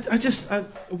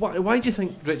 Why do you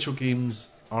think retro games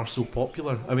are so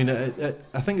popular? I mean,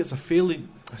 I think it's a fairly,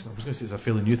 I was going to say it's a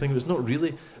fairly new thing, but it's not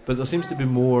really. But there seems to be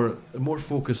more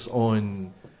focus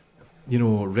on,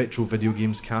 retro video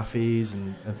games cafes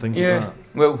and things like that.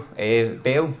 Well,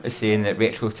 Bell is saying that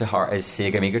retro to her is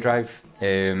Sega Mega Drive.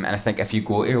 And I think if you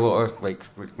go to a lot of like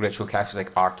retro cafes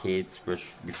like arcades, which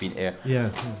we've been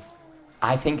to,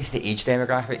 I think it's the age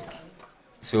demographic.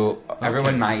 So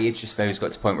everyone my age just now has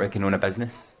got to the point where they can own a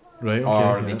business, right?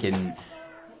 Or they can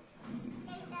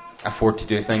afford to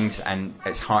do things, and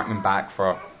it's harking back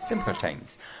for simpler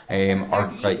times.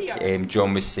 Or like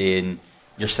John was saying,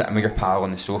 you're sitting with your pal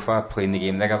on the sofa playing the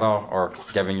game together, or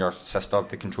giving your sister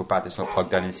the control pad that's not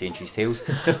plugged in and saying she's tails.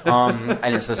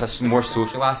 And it's there's a more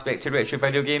social aspect to retro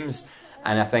video games,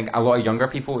 and I think a lot of younger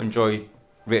people enjoy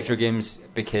retro games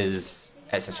because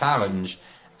it's a challenge.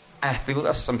 And I feel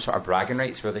there's some sort of bragging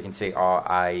rights where they can say,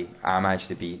 I managed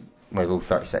to beat level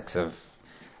 36 of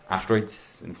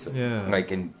Asteroids,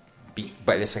 and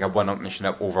but it's like a one-up mission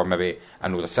over maybe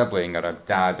an older sibling or a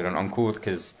dad or an uncle,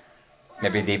 because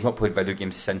maybe they've not played video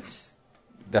games since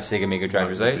their Sega Mega Drive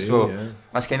was out. So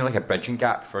that's kind of like a bridging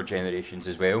gap for generations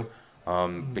as well,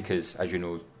 because as you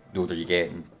know, the older you get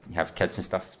and you have kids and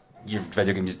stuff, your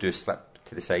video games do slip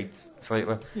to the sides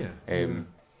slightly.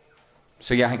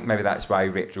 So I think maybe that's why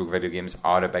retro video games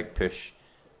are a big push,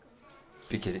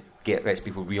 because it lets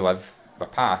people relive their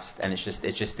past, and it's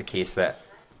just the case that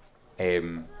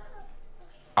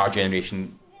our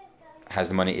generation has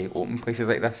the money to open places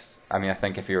like this. I mean, I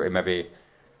think if you were to maybe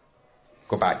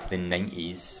go back to the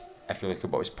 90s, if you look at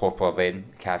what was popular then,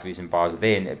 cafes and bars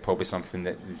then, it's probably something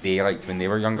that they liked when they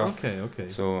were younger. Okay.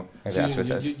 So that's what it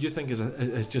is. You think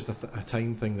it's just a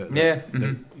time thing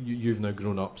that you've now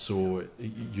grown up, so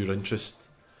your interest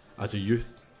as a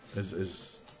youth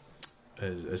is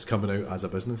coming out as a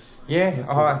business?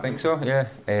 I think so,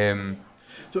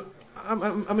 So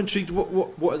I'm intrigued,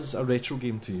 what is a retro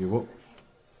game to you?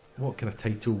 What kind of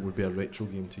title would be a retro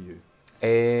game to you?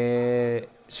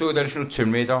 So the original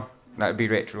Tomb Raider, that would be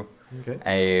retro.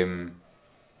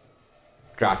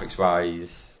 Graphics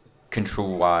wise,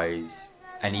 control wise,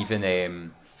 and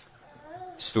even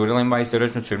storyline wise, the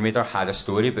original Tomb Raider had a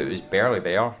story, but it was barely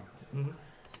there.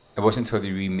 It wasn't until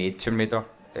they remade Tomb Raider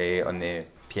on the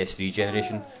PS3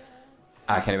 generation,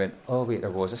 I kind of went, oh wait,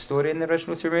 there was a story in the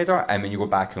original Tomb Raider, and when you go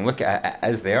back and look at it, it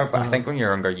is there, but I think when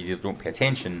you're younger you either don't pay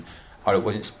attention or it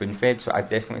wasn't spoon-fed. So I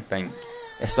definitely think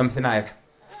it's something I have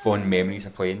fond memories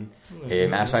of playing,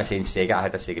 and that's why I say in Sega I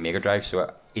had a Sega Mega Drive,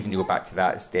 so even to go back to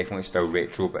that, it's definitely still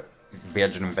retro, but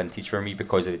virgin and vintage for me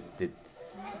because of the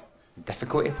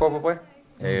difficulty probably,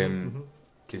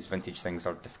 because vintage things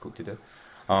are difficult to do.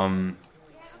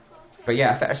 But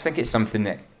I just think it's something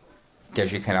that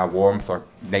gives you kind of warmth or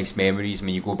nice memories.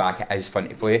 When you go back, it is fun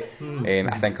to play.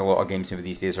 I think a lot of games maybe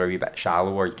these days are a wee bit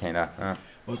shallow, or you kind of.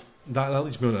 Well, that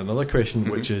leads me on to another question,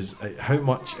 which is how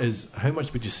much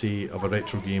would you say of a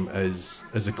retro game is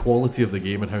the quality of the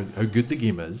game and how good the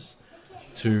game is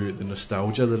to the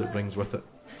nostalgia that it brings with it?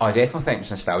 I definitely think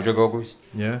it's nostalgia goggles.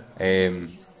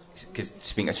 Because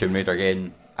speaking of Tomb Raider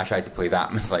again, I tried to play that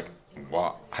and was like,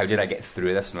 what? How did I get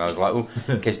through this when I was little?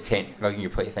 Because when you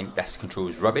play, you think this control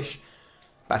is rubbish.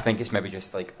 But I think it's maybe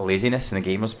just like laziness in the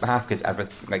gamer's behalf, because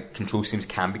control schemes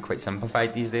can be quite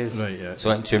simplified these days. So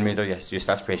in Tomb Raider, you just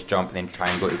have to press jump and then try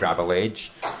and go to grab a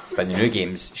ledge. But in the new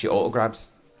games, she auto grabs.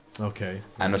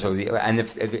 And also,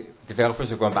 if the developers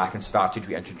have gone back and started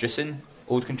reintroducing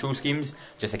old control schemes,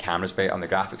 just the camera's better and the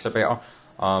graphics are better.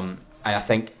 And I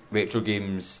think retro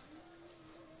games,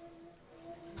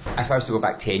 if I was to go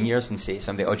back 10 years and say to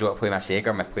somebody, oh, do you want to play my Sega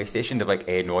or my PlayStation? They're like,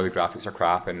 no, the graphics are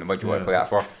crap, and what do you want to play that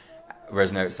for?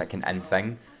 whereas now it's like an in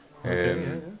thing. Yeah.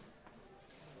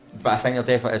 But I think there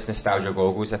definitely is nostalgia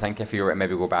goggles. I think if you were to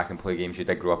maybe go back and play games you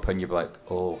did grow up in, you'd be like,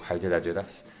 oh, how did I do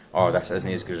this? Or this isn't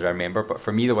as good as I remember. But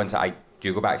for me, the ones that I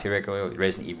do go back to regularly, like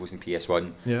Resident Evils and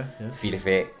PS1, Fear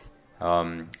Effect,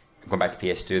 going back to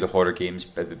PS2, the horror games,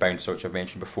 the Bound Sorts I've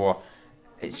mentioned before,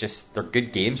 it's just, they're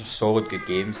good games, they're solid good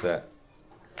games that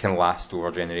can last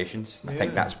over generations. I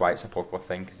think that's why it's a popular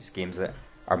thing, because it's games that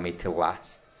are made to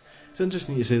last. It's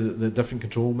interesting you say that the different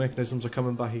control mechanisms are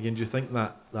coming back again. Do you think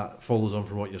that follows on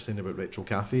from what you're saying about retro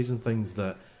cafes and things,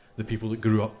 that the people that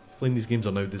grew up playing these games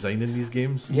are now designing these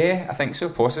games? Yeah, I think so,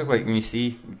 possibly. Like when you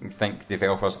think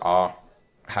developers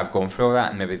have gone through all that,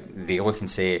 and maybe they look and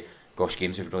say, gosh,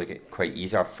 games would really get quite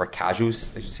easier for casuals.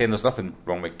 As you're saying, there's nothing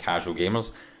wrong with casual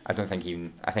gamers. I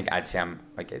think I'd say I'm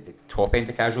like at the top end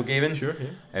of casual gaming. Sure,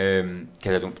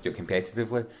 because I don't do it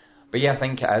competitively. But yeah, I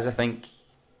think it is. I think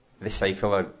the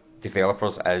cycle of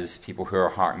developers is people who are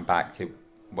harking back to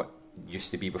what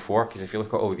used to be before. Because if you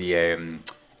look at all the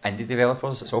indie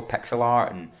developers, it's all pixel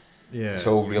art and it's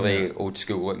all really old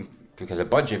school looking because of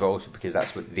budget, but also because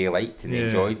that's what they liked and they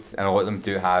enjoyed. And a lot of them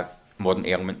do have modern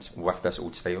elements with this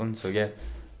old styling. So yeah,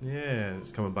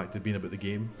 it's coming back to being about the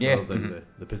game rather than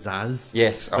the pizzazz.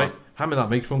 Yes. Right, hand me that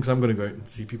microphone because I'm going to go out and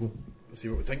see people, see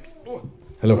what we think. Oh.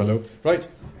 Hello. Right,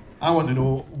 I want to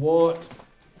know what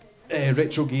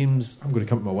retro games. I'm going to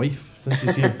come to my wife since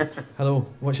she's here. Hello,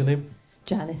 what's your name?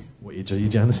 Janice. What age are you,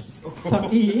 Janice?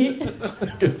 38.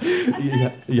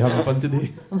 Are you having fun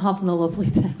today? I'm having a lovely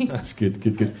time. That's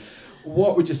good.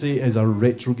 What would you say is a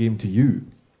retro game to you?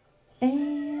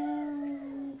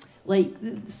 Like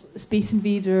Space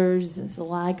Invaders,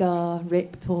 Zalaga,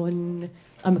 Repton.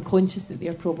 I'm conscious that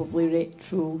they're probably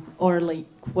retro, or like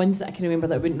ones that I can remember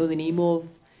that I wouldn't know the name of.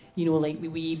 You know, like the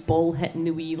wee ball hitting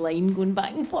the wee line going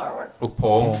back and forward. Oh,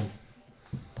 Pong.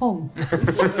 Pong.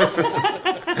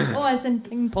 Oh, as in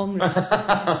ping pong.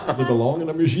 They belong in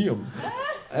a museum.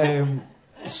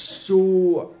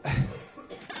 So,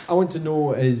 I want to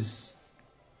know is,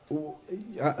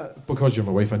 because you're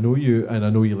my wife, I know you, and I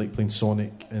know you like playing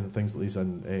Sonic and things like this.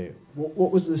 And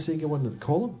what was the Sega one?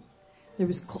 Column? There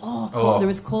was there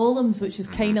was Columns, which was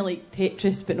kind of like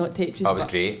Tetris, but not Tetris. That was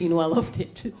great. You know, I love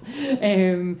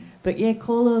Tetris. But yeah,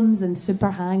 Columns and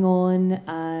Super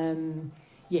Hang-On.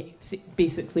 Yeah,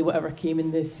 basically whatever came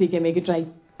in the Sega Mega Drive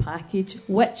package,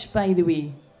 which, by the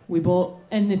way, we bought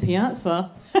in the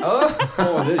Piazza.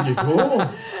 Oh, there you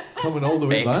go. Coming all the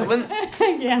way Excellent. back.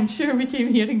 Yeah, I'm sure we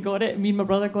came here and got it. Me and my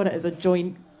brother got it as a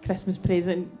joint Christmas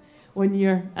present one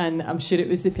year, and I'm sure it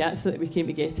was the Piazza that we came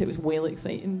to get it. It was well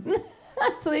exciting.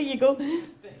 So there you go.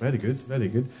 Very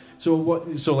good. So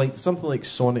like something like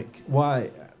Sonic,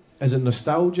 why is it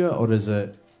nostalgia or is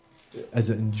it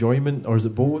enjoyment or is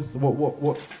it both?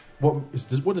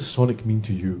 What does Sonic mean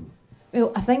to you?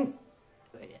 Well, I think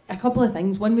a couple of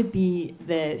things. One would be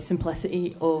the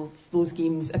simplicity of those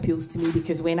games appeals to me,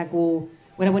 because when I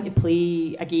want to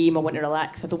play a game, I want to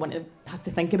relax. I don't want to have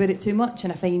to think about it too much,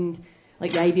 and I find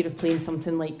like the idea of playing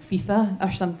something like FIFA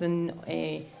or something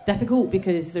difficult,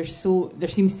 because there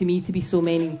seems to me to be so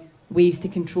many ways to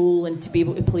control and to be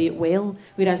able to play it well.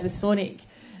 Whereas with Sonic,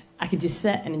 I can just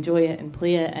sit and enjoy it and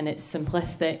play it, and it's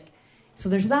simplistic. So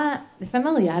there's that, the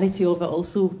familiarity of it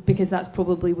also, because that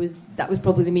was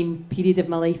probably the main period of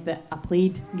my life that I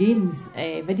played games,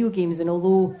 video games, and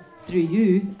although through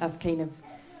you I've kind of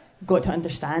got to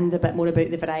understand a bit more about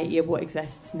the variety of what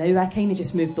exists now, I kind of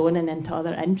just moved on and into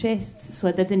other interests. So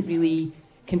I didn't really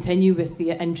continue with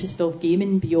the interest of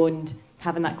gaming beyond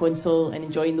having that console and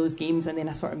enjoying those games, and then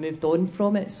I sort of moved on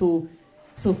from it. So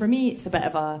for me, it's a bit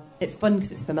of it's fun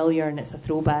because it's familiar and it's a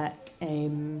throwback,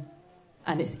 and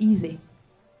it's easy.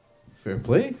 Fair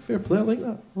play. I like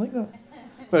that.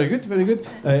 Very good.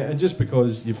 And just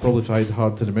because you've probably tried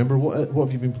hard to remember, what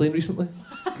have you been playing recently?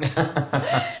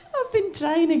 I've been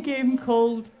trying a game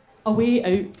called A Way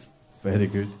Out. Very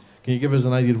good. Can you give us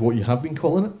an idea of what you have been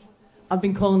calling it? I've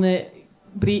been calling it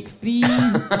Break Free.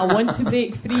 I want to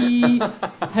break free.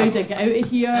 How do I get out of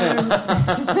here?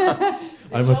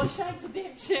 Shawshank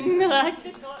Redemption. I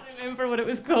could not remember what it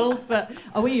was called, but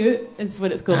A Way Out is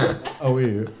what it's called. A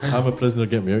Way Out. I'm a prisoner,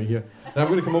 get me out here. Now I'm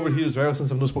going to come over here as well,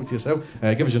 since I've not spoke to yourself.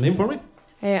 Give us your name for me.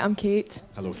 I'm Kate.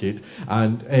 Hello, Kate.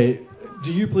 And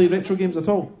do you play retro games at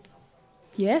all?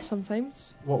 Yeah,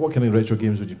 sometimes. What kind of retro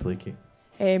games would you play, Kate?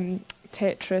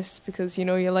 Tetris, because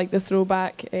you like the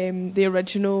throwback, the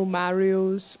original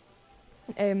Mario's,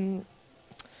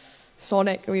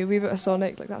 Sonic, a wee bit of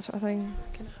Sonic, like that sort of thing.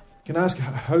 Can I ask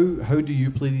how do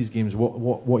you play these games?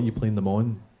 What are you playing them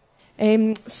on?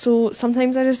 So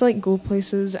sometimes I just go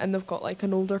places and they've got like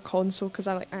an older console, because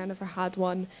I never had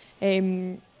one.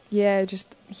 yeah,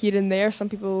 just here and there. Some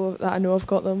people that I know have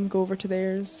got them, go over to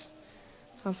theirs,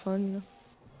 have fun, you know.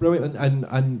 Brilliant.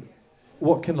 And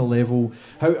what kind of level,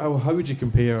 how would you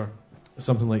compare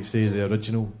something like, say, the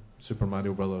original Super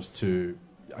Mario Brothers to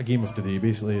a game of today,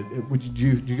 basically? Do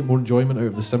you get more enjoyment out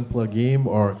of the simpler game,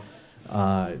 or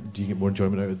do you get more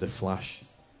enjoyment out of the Flash?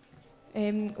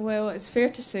 Well, it's fair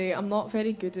to say I'm not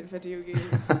very good at video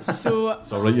games, so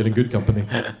it's all right, you're in good company.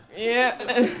 Yeah,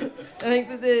 I think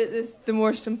that the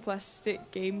more simplistic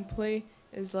gameplay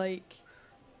is like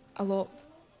a lot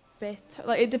better.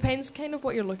 Like, it depends kind of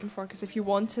what you're looking for, because if you're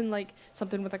wanting like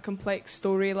something with a complex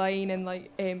storyline and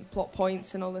like plot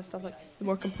points and all this stuff, like the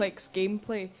more complex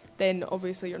gameplay, then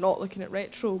obviously you're not looking at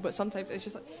retro. But sometimes it's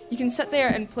just like you can sit there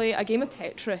and play a game of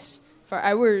Tetris for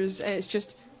hours, and it's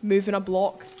just moving a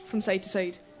block from side to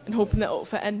side and hoping that it'll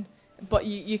fit in. But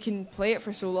you can play it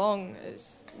for so long.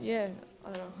 It's, yeah,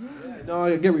 I don't know. No,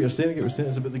 I get what you're saying.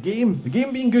 It's about the game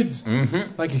being good.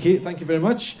 Mm-hmm. Thank you, Kate. Thank you very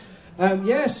much.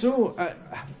 So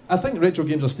I think retro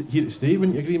games are here to stay.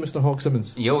 Wouldn't you agree, Mr. Hogg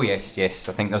Simmons? Oh yes.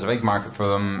 I think there's a big market for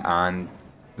them, and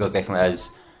there definitely is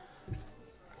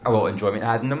a lot of enjoyment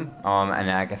had in them. And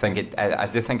I think I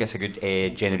do think it's a good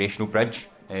generational bridge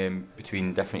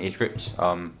between different age groups.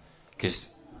 Because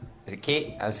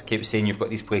as Kate was saying, you've got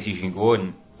these places you can go,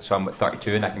 and so I'm at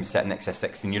 32 and I can be sitting next to a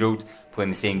 16-year-old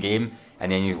playing the same game,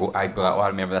 and then I'd be like, oh, I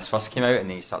remember this first came out, and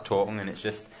then you start talking, and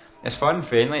it's fun,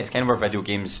 friendly. It's kind of where video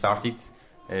games started,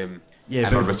 and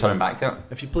we're returning back to it.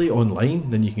 If you play it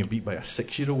online, then you can get beat by a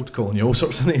 6-year-old calling you all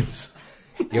sorts of names.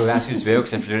 Yeah, well, that's good as well,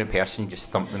 because if you're doing it in person, you just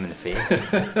thump them in the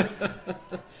face.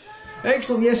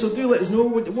 Excellent, yeah, so do let us know,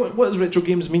 what does retro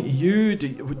games mean to you?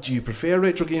 Do you prefer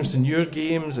retro games to newer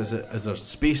games? Is there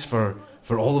space for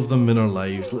all of them in our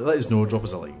lives? Let us know, drop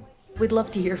us a line. We'd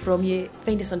love to hear from you.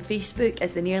 Find us on Facebook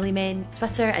as The Nearly Men,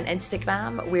 Twitter and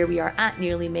Instagram, where we are at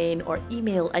Nearly Men, or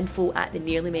email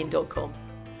info@thenearlymen.com.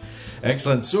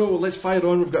 Excellent, so let's fire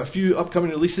on. We've got a few upcoming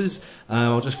releases.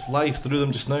 I'll just fly through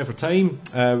them just now for time.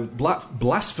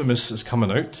 Blasphemous is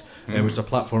coming out, which is a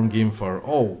platform game for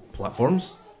all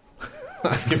platforms.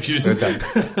 That's confusing.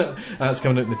 That's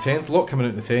coming out in the 10th. A lot coming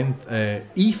out in the 10th.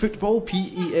 eFootball,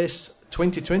 PES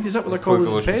 2020. Is that what they're calling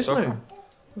the PES now?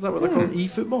 Is that what they're calling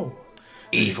eFootball?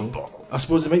 eFootball. I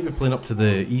suppose they might be playing up to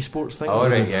the esports thing. Oh,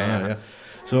 right, yeah.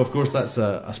 So, of course, that's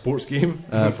a sports game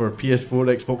for PS4,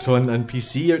 Xbox One and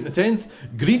PC out in the 10th.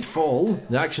 Greedfall,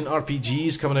 the action RPG,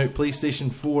 is coming out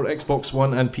PlayStation 4, Xbox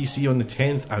One and PC on the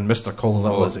 10th. And Mr. Colin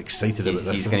Little is excited about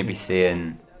this. He's going to be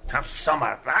saying, have some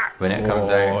of that when it comes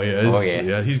out. Oh,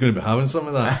 yeah, he's going to be having some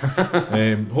of that.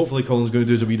 Hopefully Colin's going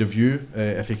to do a wee review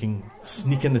if he can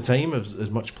sneak in the time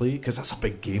as much play, because that's a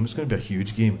big game. It's going to be a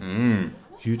huge game.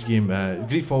 Huge game.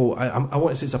 Greedfall, I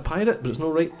want to say it's a pirate, but it's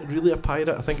not really a pirate.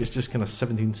 I think it's just kind of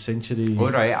 17th century.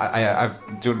 Oh, right. I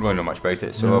don't really know much about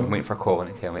it, so I'm waiting for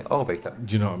Colin to tell me all about it.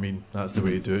 Do you know what I mean? That's the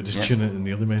way to do it. Just tune it in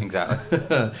the other man. Exactly.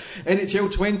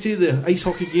 NHL 20, the ice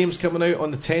hockey game's coming out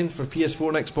on the 10th for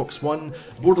PS4 and Xbox One.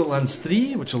 Borderlands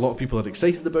 3, which a lot of people are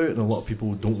excited about and a lot of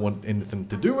people don't want anything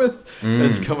to do with,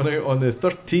 is coming out on the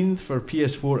 13th for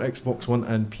PS4, Xbox One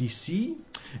and PC.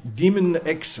 Demon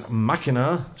X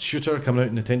Machina shooter coming out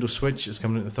on Nintendo Switch is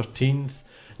coming out on the 13th.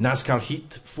 NASCAR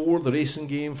Heat 4, the racing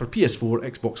game for PS4,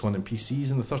 Xbox One and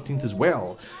PCs on the 13th as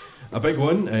well. A big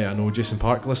one, I know Jason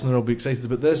Park listener will be excited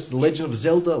about this. The Legend of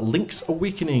Zelda Link's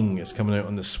Awakening is coming out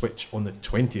on the Switch on the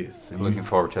 20th. I'm looking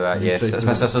forward to that, yes. It's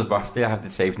my sister's birthday. I have to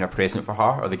decide between a present for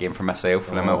her or the game for myself,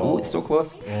 and I'm like, it's so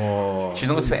close. She's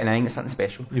only 29, it's something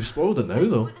special. You've spoiled it now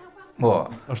though.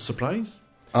 What? Or surprise?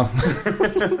 Oh,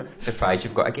 surprise!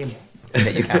 You've got a game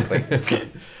that you can't play.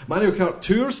 Mario Kart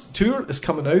Tour is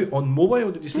coming out on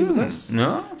mobile. Did you see about this?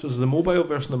 No. So it's the mobile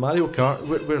version of Mario Kart.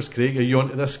 Where's Craig? Are you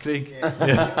onto this, Craig?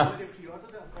 Yeah.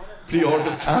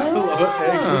 Pre-ordered. I love it.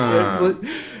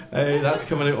 Excellent. That's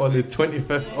coming out on the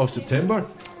 25th of September,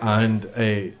 and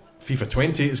FIFA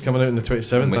 20 is coming out on the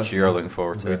 27th. Which you're looking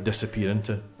forward to. Disappear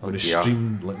into. We're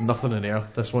stream like nothing on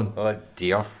earth. This one. Oh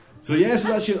dear. So so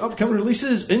that's your upcoming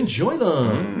releases. Enjoy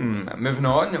them. Moving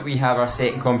on, we have our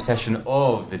second competition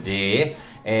of the day,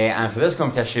 and for this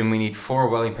competition we need 4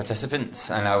 willing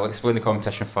participants, and I'll explain the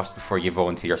competition first before you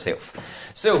volunteer yourself.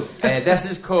 So this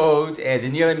is called the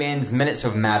Nearly Men's Minutes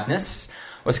of Madness.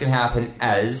 What's going to happen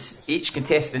is each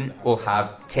contestant will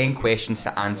have 10 questions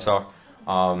to answer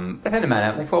within a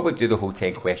minute. We'll probably do the whole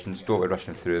 10 questions, don't be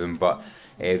rushing through them, but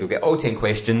they'll get all 10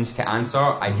 questions to answer.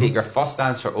 I take your first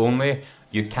answer only.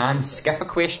 You can skip a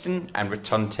question and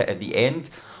return to it at the end,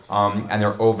 and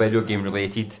they're all video game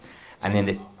related. And then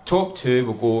the top 2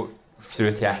 will go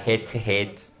through to a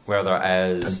head-to-head where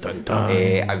there is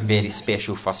a very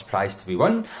special first prize to be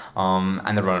won,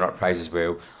 and the runner-up prize as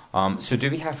well. So do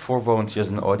we have 4 volunteers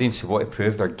in the audience who want to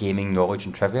prove their gaming knowledge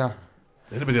and trivia?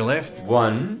 Is anybody left?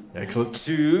 1. Excellent.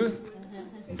 2.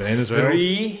 Ben as well.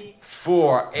 3.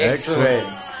 4.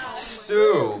 Excellent.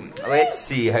 So, let's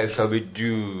see, how shall we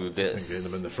do this? Get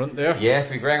them in the front there. Yeah, if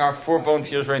we bring our 4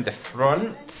 volunteers round the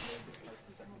front.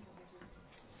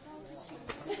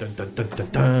 Dun, dun, dun, dun,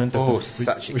 dun, dun. Oh,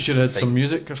 such we should have had some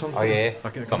music or something. Oh, yeah. I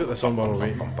can put this on while we're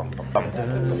waiting.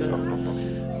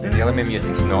 The element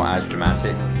music's not as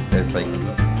dramatic. It's like...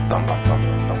 Dum, dum, dum,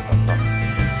 dum, dum, dum, dum.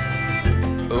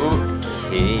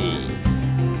 Okay.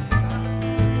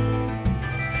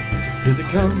 Here they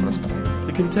come.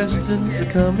 The contestants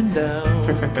are coming down.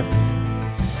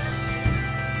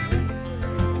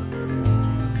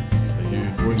 Are you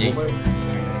going mobile?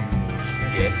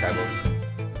 Yes, I will.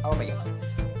 Oh, my God.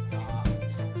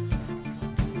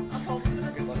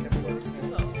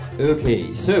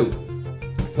 Okay, so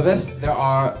for this there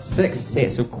are 6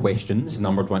 sets of questions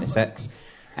numbered 1 to 6,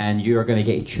 and you are going to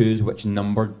get to choose which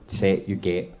numbered set you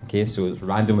get. Okay, so it's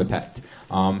randomly picked.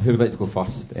 Who would like to go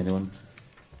first? Anyone?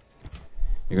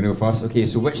 You're going to go first? Okay,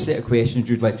 so which set of questions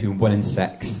would you like to be 1 and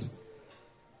 6?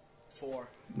 4.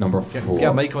 Number 4. Get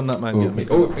a mic on that, man. Okay.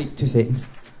 Oh, wait, 2 seconds.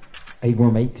 I need more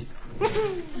mics.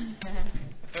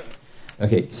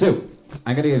 Okay, so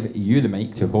I'm going to give you the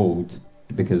mic to hold,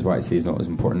 because what I say is not as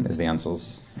important as the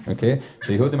answers. Okay,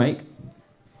 so you hold the mic.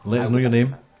 Let us know your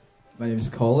name. My name is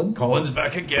Colin. Colin's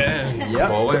back again. Yep.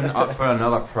 Colin up for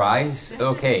another prize.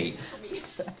 Okay,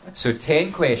 so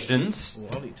 10 questions.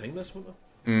 Well, I'll need time this, won't I?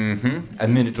 A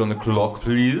minute on the clock,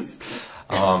 please.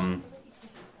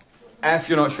 If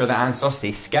you're not sure the answer,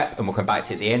 say skip, and we'll come back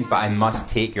to it at the end. But I must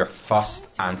take your first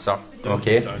answer.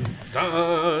 Okay. Dun,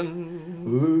 dun.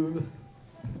 Ooh.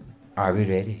 Are we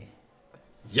ready?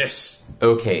 Yes.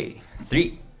 Okay.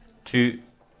 3, 2,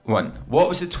 1. What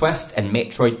was the twist in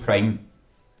Metroid Prime?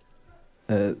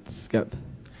 Skip.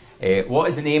 What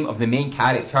is the name of the main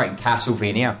character in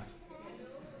Castlevania?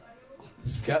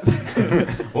 Skip.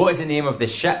 What is the name of the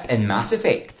ship in Mass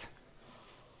Effect?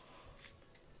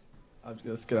 I'm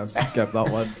just gonna skip that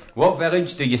one. What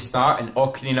village do you start in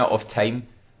Ocarina of Time?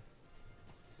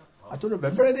 I don't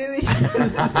remember any of these.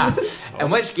 In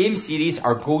which game series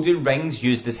are golden rings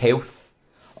used as health?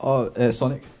 Oh,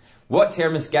 Sonic. What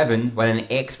term is given when an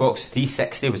Xbox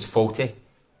 360 was faulty?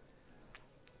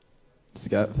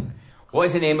 Skip. What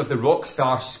is the name of the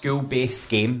Rockstar school-based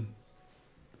game?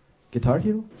 Guitar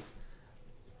Hero.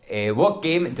 What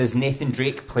game does Nathan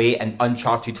Drake play in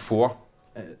Uncharted 4?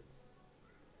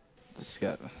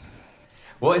 Skip.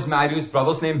 What is Mario's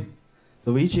brother's name?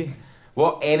 Luigi.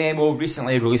 What MMO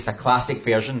recently released a classic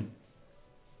version?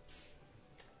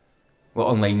 What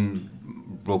online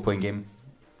role-playing game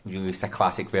released a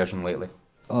classic version lately?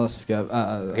 Oh, skip.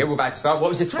 Okay, we'll back to start. What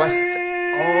was the twist?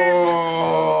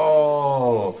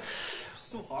 Oh!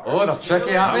 So hard. Oh, they're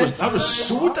tricky, aren't they? That was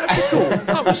so difficult.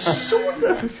 That was so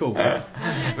difficult.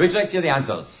 Would you like to hear the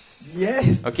answers?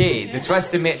 Yes. Okay, the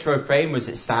twist in Metroid Prime was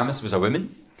that Samus was a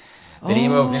woman. The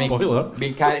name of the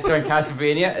main character in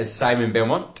Castlevania is Simon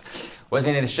Belmont. What's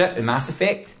the name of the ship in Mass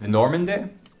Effect? The Normandy.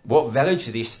 What village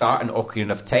did they start in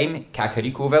Ocarina of Time?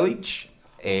 Kakariko Village.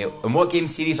 In what game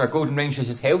series are golden rings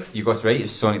used as health? You got it right, it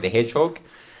was Sonic the Hedgehog.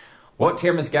 What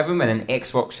term is given when an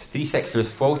Xbox 360 was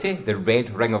faulty? The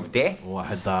Red Ring of Death. Oh, I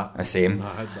had that. The same.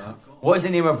 I had that. What is the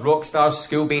name of Rockstar's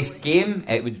school-based game?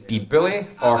 It would be Bully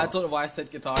or... I don't know why I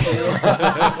said Guitar Hero.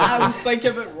 I was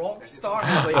thinking about Rockstar.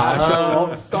 Like actual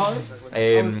Rockstars.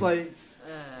 I was like...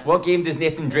 What game does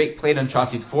Nathan Drake play in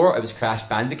Uncharted 4? It was Crash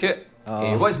Bandicoot.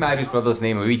 What is Mario's brother's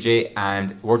name? Luigi.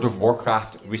 And World of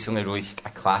Warcraft recently released a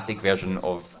classic version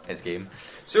of his game.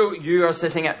 So you are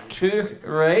sitting at 2,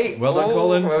 right? Well done,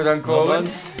 Colin. Well done, Colin.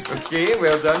 Well done. Okay,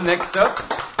 well done. Next up.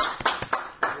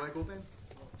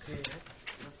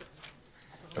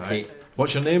 Okay.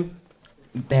 What's your name?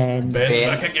 Ben. Ben's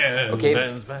back again. Okay.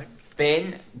 Ben's back.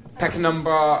 Ben, pick a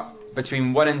number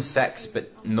between 1 and 6,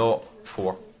 but not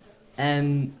 4.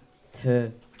 2.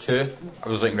 2. I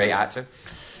was looking right at 2.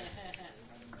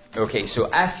 Okay, so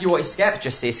if you want to skip,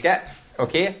 just say skip.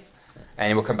 Okay? And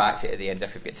then we'll come back to it at the end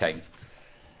if we've got time.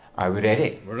 Are we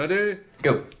ready? We're ready.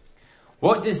 Go.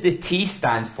 What does the T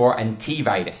stand for in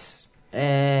T-Virus?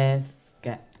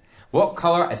 Skip. What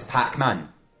colour is Pac-Man?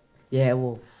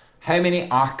 Yellow. How many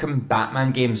Arkham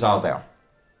Batman games are there?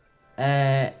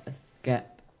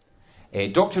 Skip.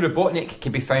 Dr. Robotnik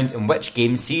can be found in which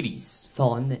game series?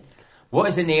 Sonic. What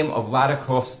is the name of Lara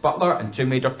Croft's butler in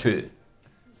Tomb Raider 2?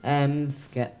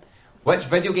 Skip. Which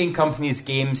video game company's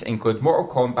games include Mortal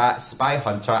Kombat, Spy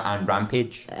Hunter and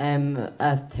Rampage?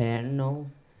 Eternal.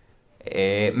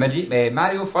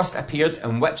 Mario first appeared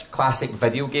in which classic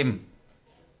video game?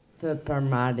 Super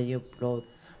Mario Bros.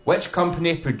 Which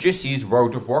company produces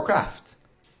World of Warcraft?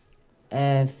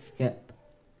 Skip.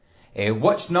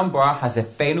 Which number has the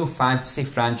Final Fantasy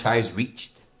franchise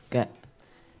reached? Skip.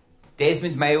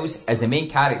 Desmond Miles is the main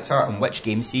character in which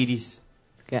game series?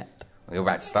 Skip. We'll go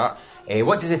back to start.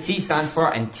 What does the T stand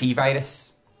for in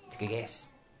T-Virus? Take a guess.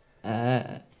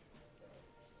 Skip.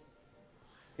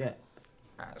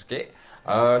 That's great.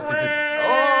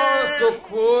 Oh, so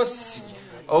close.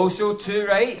 Also 2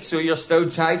 right, so you're still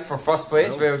tied for first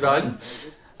place. Well done.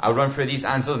 I'll run through these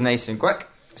answers nice and quick.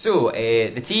 So,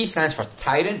 the T stands for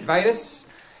Tyrant Virus.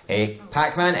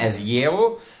 Pac-Man is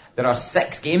yellow. There are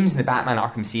 6 games in the Batman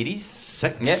Arkham series.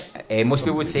 6? Yep. Most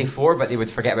people would say 4, but they would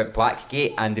forget about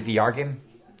Blackgate and the VR game.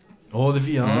 Oh, the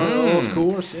VR, of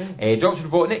course, yeah. Dr.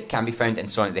 Robotnik can be found in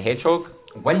Sonic the Hedgehog.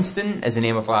 Winston is the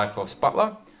name of Lara Croft's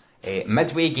butler.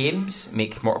 Midway Games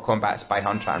make Mortal Kombat Spy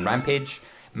Hunter and Rampage.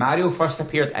 Mario first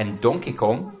appeared in Donkey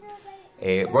Kong.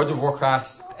 World of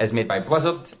Warcraft is made by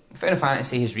Blizzard. Final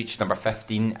Fantasy has reached number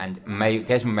 15, and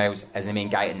Desmond Miles is the main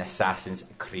guy in Assassin's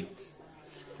Creed.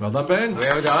 Well done, Ben.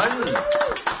 Well done.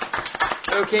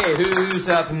 Okay, who's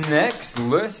up next?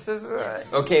 Lewis, is it?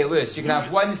 Okay, Lewis, you can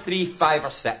have 1, 3, 5 or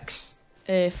 6.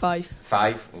 5.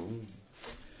 5. Ooh.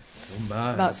 Oh,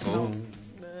 man. That's not.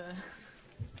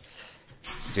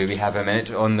 Do we have a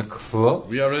minute on the clock?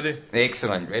 We are ready.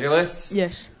 Excellent. Ready, Lewis?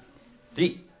 Yes.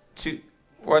 3, 2,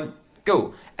 1,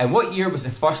 go. And what year was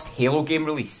the first Halo game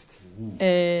released?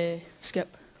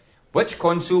 Skip. Which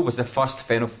console was the first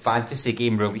Final Fantasy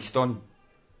game released on?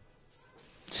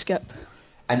 Skip.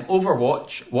 In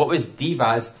Overwatch, what was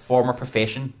Diva's former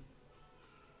profession?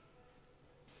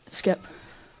 Skip.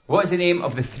 What is the name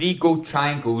of the 3 gold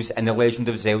triangles in the Legend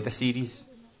of Zelda series?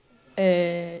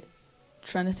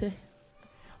 Trinity.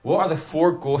 What are the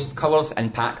 4 ghost colours in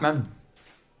Pac-Man?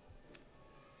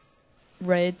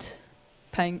 Red.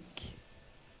 Pink.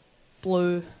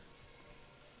 Blue.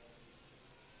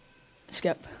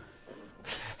 Skip.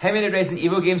 How many Resident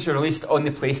Evil games were released on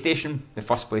the PlayStation? The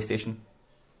first PlayStation?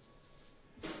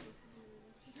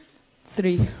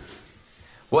 3.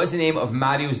 What is the name of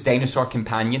Mario's dinosaur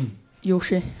companion?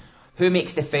 Yoshi. Who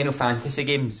makes the Final Fantasy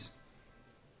games?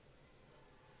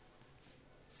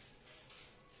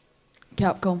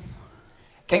 Capcom.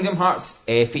 Kingdom Hearts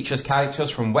features characters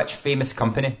from which famous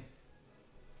company?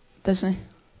 Disney.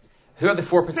 Who are the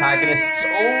 4 protagonists?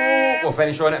 Oh, we'll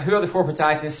finish on it. Who are the 4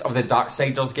 protagonists of the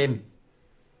Darksiders game?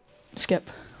 Skip.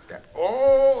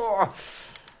 Oh!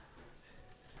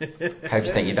 How do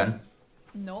you think you done?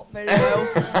 Not very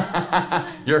well.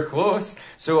 You're close.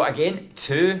 So again,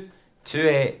 two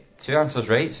answers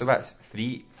right. So that's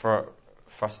 3 for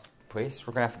first place.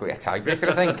 We're going to have to go to a tiebreaker,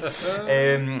 I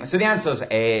think. So the answers.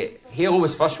 Halo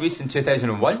was first released in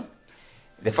 2001.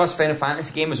 The first Final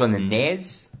Fantasy game was on the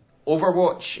NES.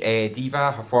 Overwatch,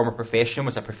 Diva, her former profession,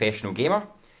 was a professional gamer.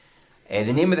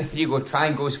 The name of the 3 gold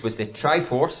triangles was the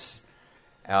Triforce.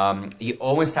 You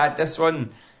almost had this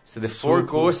one. So the 4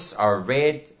 ghosts are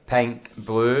red, pink,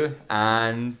 blue,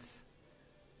 and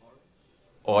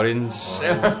orange.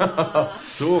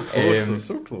 So close,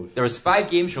 so close. There was 5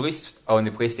 games released on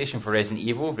the PlayStation for Resident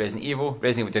Evil, Resident Evil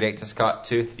Director's Cut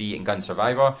 2, 3, and Gun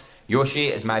Survivor. Yoshi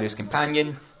is Mario's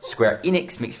companion. Square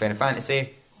Enix makes Final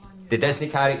Fantasy. The Disney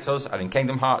characters are in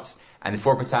Kingdom Hearts, and the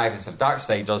 4 protagonists of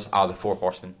Darksiders are the 4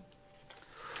 Horsemen.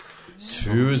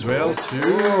 2 as well, 2.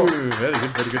 Very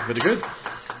good, very good, very good.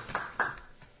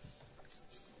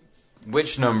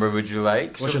 Which number would you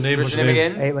like? What's your name? What's your name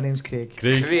again? Hey, my name's Craig.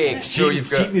 Craig. So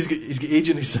you've got... He's got age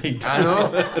on his side. I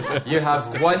know. You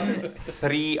have 1,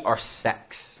 3 or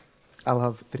 6. I'll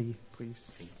have 3,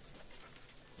 please.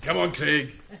 Come on,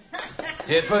 Craig.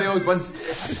 Do it for the old ones.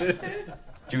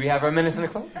 Do we have a minute on the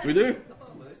clock? We do.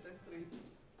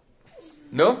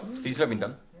 No? 3's not been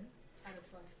done.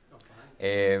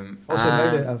 Also,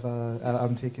 now that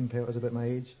I'm taking pelters about my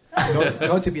age,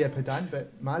 not to be a pedant,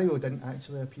 but Mario didn't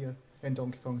actually appear in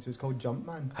Donkey Kong, so it was called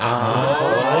Jumpman. So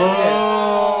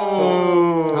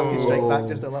I have to strike back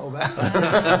just a little bit.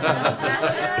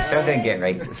 You still didn't get it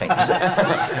right, so it's fine.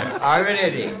 Are we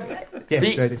ready? Yes,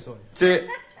 3, ready, sorry. 2,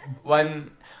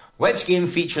 1. Which game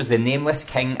features the Nameless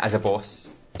King as a boss?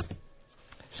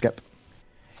 Skip.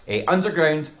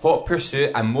 Underground, Hot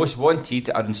Pursuit, and Most Wanted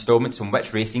are installments on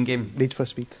which racing game? Need for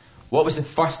Speed. What was the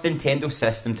first Nintendo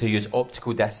system to use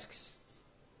optical discs?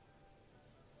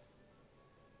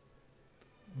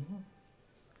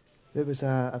 There was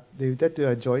they did do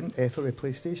a joint effort with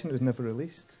PlayStation. It was never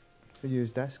released. They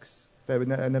used discs, but it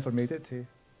never made it to.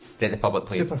 Did the public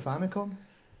play? Super Famicom.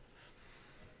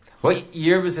 What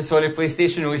year was the Sony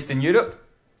PlayStation released in Europe?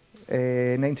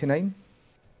 99.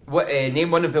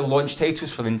 Name one of the launch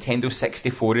titles for the Nintendo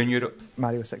 64 in Europe.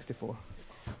 Mario 64.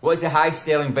 What is the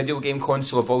highest-selling video game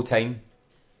console of all time?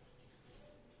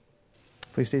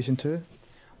 PlayStation 2.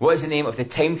 What is the name of the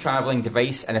time-travelling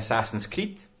device in Assassin's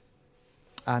Creed?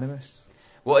 Animus.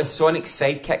 What is Sonic's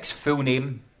sidekick's full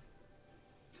name?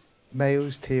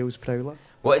 Miles Tails Prowler.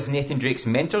 What is Nathan Drake's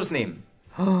mentor's name?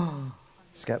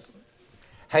 Skip.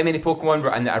 How many Pokemon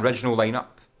were in the original lineup?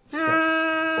 Skip.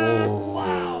 Oh.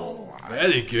 Wow.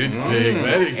 Very good, Craig.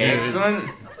 Very good. Excellent.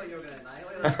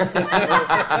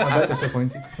 I'm a bit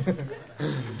disappointed. Do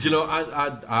you know,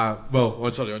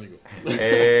 sorry, on you go.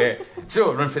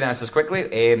 So, run through the answers quickly.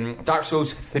 Dark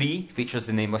Souls 3 features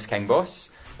the nameless King Boss.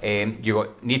 You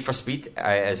got Need for Speed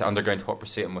as Underground Hot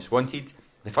Pursuit and Most Wanted.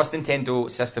 The first Nintendo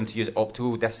system to use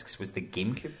optical discs was the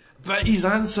GameCube. But his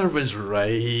answer was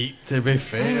right, to be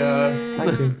fair.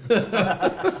 Thank you.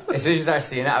 As soon as I started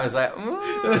saying it, I was like,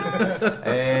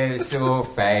 so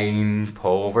fine,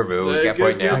 Paul, overruled, get a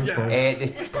point there. The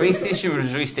PlayStation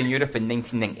was released in Europe in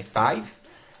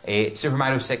 1995. Super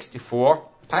Mario 64,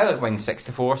 Pilot Wing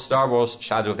 64, Star Wars,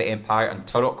 Shadow of the Empire, and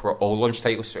Turok were all launch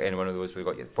titles, so any one of those we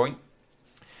got you the point.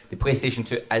 The PlayStation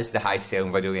 2 is the highest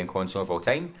selling video game console of all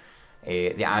time.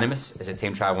 The Animus is a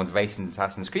time traveling device in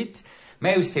Assassin's Creed.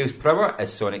 Miles Tails Prower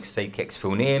is Sonic's sidekick's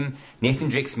full name. Nathan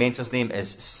Drake's mentor's name is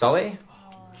Sully.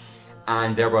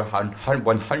 And there were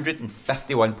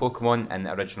 151 Pokemon in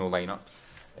the original lineup.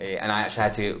 And I actually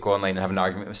had to go online and have an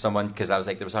argument with someone because I was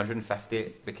like, there was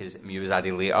 150 because Mew was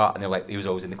added later, and they're like, he was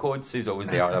always in the code, so he was always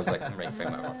there. And I was like, right,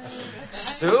 fine, whatever.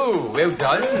 So, well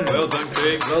done. Well done,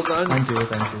 Craig. Well done. Thank you.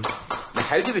 Now,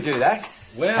 how do we do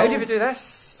this? Well, how do we do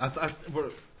this?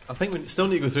 I think we still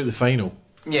need to go through the final.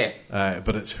 Yeah.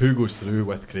 But it's who goes through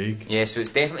with Craig. Yeah, so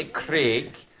it's definitely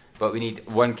Craig, but we need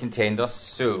one contender,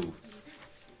 so...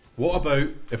 What about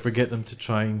if we get them to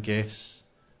try and guess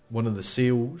one of the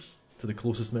sales to the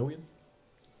closest million?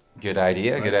 Good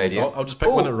idea, good idea. I'll just pick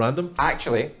one at random.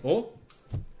 Actually...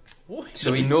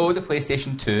 So we know the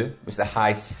PlayStation 2 was the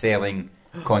highest selling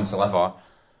console ever.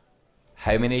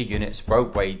 How many units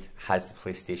worldwide has the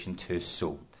PlayStation 2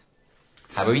 sold?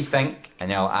 Have a wee think,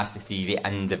 and then I'll ask the three of you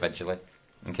individually.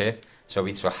 Okay? So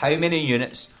how many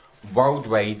units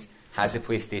worldwide has the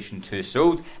PlayStation 2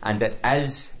 sold? And it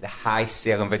is the highest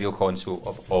selling video console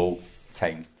of all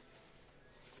time.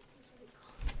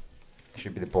 It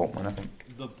should be the bottom one, I think.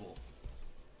 The bottom.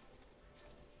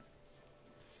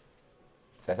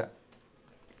 Is that it?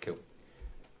 Cool.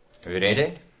 Are we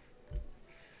ready?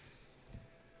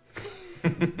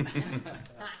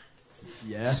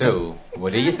 Yeah. So,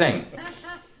 what do you think?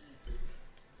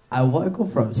 I want to go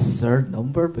for an absurd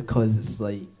number because it's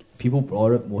like people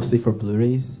bought it mostly for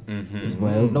Blu-rays as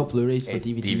well. Not Blu-rays, for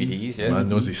DVDs. DVDs, yeah. Man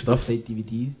knows his stuff. Played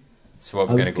DVDs. So what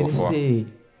we're going to go for? I was going to say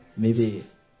maybe,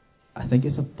 I think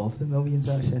it's above the millions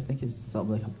actually. I think it's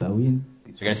something like 1 billion. So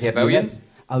you're going to say 1 billion? Units.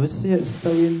 I would say it's 1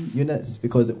 billion units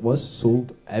because it was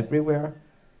sold everywhere.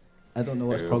 I don't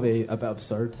know, it's probably a bit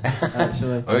absurd,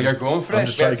 actually. Oh, you're going for it? I'm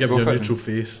just trying to give you a neutral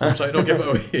face. I'm trying to not give it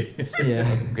away.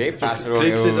 Yeah. Great, so pass it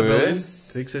Craig says 1 billion. Lewis.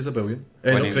 Craig says 1 billion.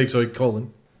 Not Craig, sorry,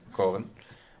 Colin. What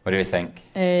do you think?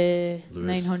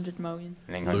 900 million.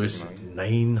 900 Lewis, million.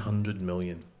 900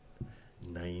 million.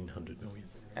 900 million.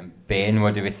 And Ben,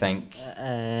 what do we think?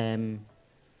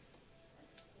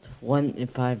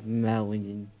 25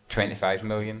 million. 25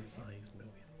 million.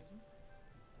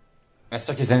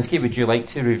 Mr. Kaczynski, would you like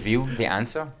to reveal the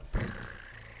answer?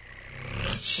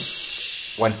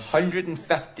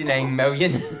 159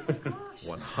 million.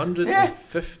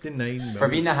 159 million. For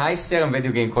being the highest selling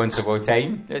video game console of all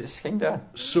time, it's kinda...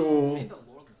 So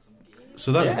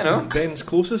that's Ben's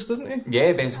closest, isn't he?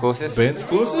 Yeah, Ben's closest. Ben's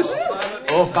closest?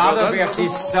 Oh, father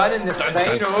versus son in the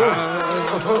final.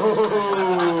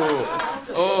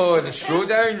 Oh, the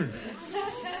showdown.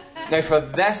 Now for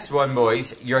this one,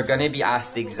 boys, you're going to be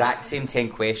asked the exact same 10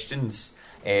 questions.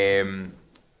 So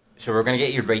we're going to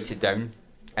get you to write it down,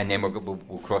 and then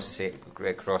we'll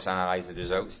cross-analyse the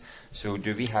results. So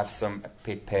do we have some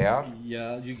paper?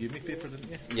 Yeah, you gave me paper,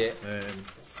 didn't you? Yeah.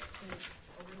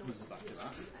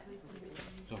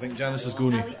 So I think Janice is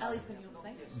going to...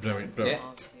 Brilliant. Yeah.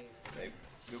 Right,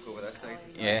 we'll go with this side.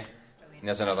 Yeah. And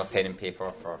there's another pen and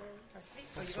paper for...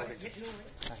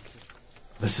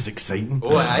 This is exciting.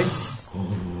 Oh, it is.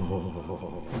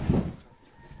 Oh.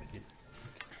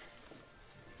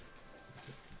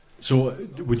 So,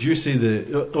 would you say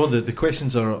the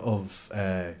questions are of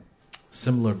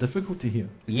similar difficulty here?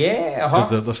 Yeah, because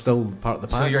they're still part of the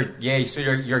pack. So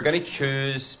you're going to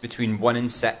choose between 1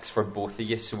 and 6 for both of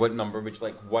you. So what number would you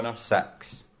like, 1 or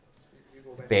 6?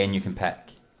 Ben, you can pick.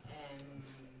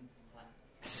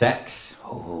 6.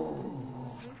 Oh.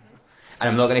 And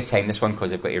I'm not going to time this one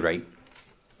because I've got to write.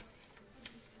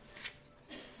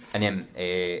 And then,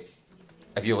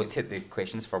 have you looked at the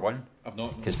questions for one? I've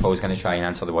not. Because Paul's going to try and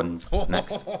answer the one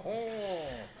next.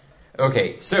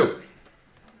 Okay, so,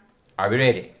 are we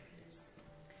ready?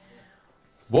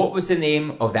 What was the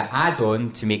name of the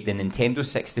add-on to make the Nintendo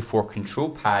 64 control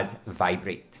pad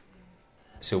vibrate?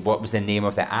 So what was the name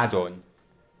of the add-on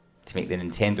to make the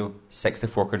Nintendo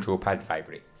 64 control pad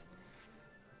vibrate?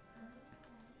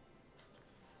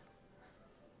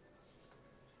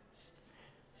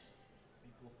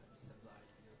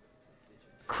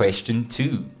 Question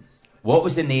 2. What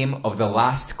was the name of the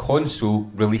last console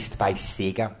released by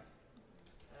Sega?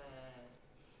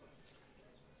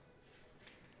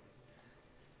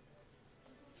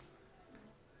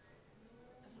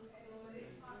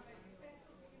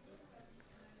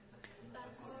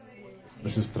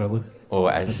 This is thrilling. Oh,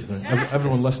 it is.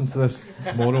 Everyone listen to this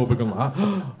tomorrow. We'll be going like,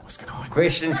 oh, what's going on?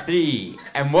 Question 3.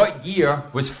 In what year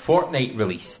was Fortnite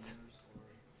released?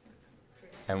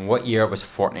 In what year was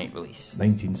Fortnite released?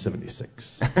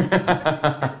 1976.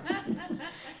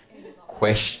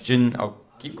 Question, I'll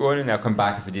keep going and I'll come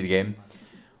back if we do it again.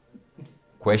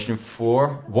 Question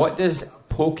 4. What does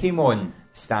Pokemon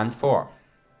stand for?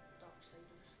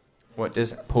 What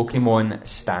does Pokemon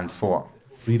stand for?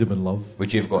 Freedom and love.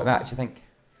 Would you have got that, do you think?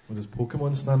 What does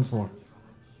Pokemon stand for?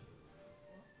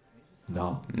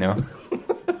 No. No.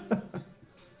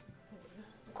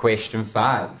 Question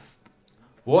 5.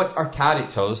 What are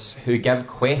characters who give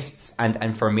quests and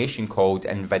information called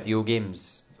in video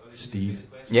games? Steve.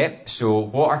 Yep, so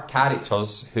what are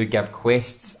characters who give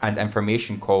quests and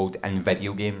information called in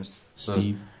video games?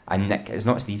 Steve. It's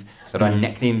not Steve. There are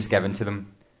nicknames given to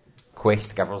them.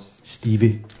 Quest givers.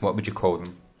 Stevie. What would you call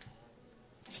them?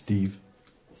 Steve.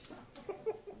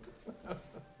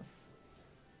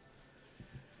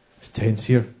 It's tense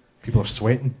here. People are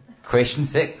sweating. Question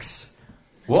 6.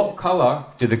 What colour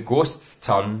do the ghosts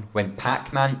turn when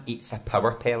Pac-Man eats a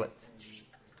power pellet?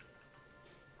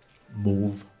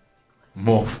 Mauve.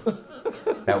 Mauve.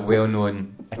 That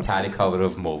well-known Atari colour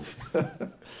of mauve.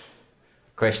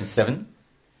 Question 7.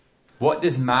 What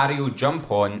does Mario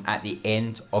jump on at the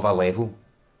end of a level?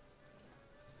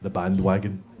 The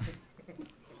bandwagon.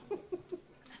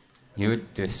 You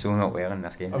would do so not well in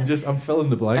this game. I'm filling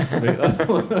the blanks, mate.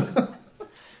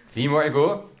 3 more to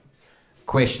go.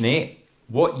 Question 8.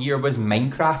 What year was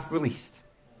Minecraft released?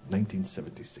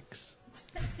 1976.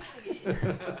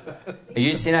 Are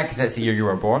you saying that because that's the year you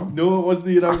were born? No, it wasn't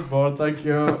the year I was born, thank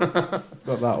you. Not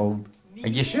that old. Are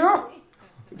you sure?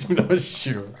 I was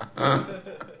sure.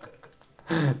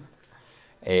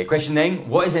 Question 9.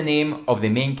 What is the name of the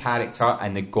main character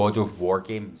in the God of War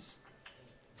games?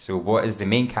 So what is the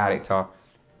main character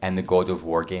in the God of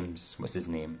War games? What's his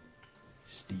name?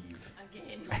 Steve.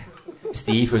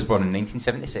 Steve was born in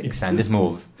 1976 yes. And is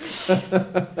mauve.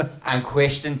 And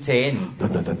question 10.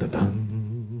 Dun, dun, dun, dun,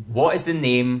 dun. What is the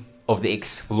name of the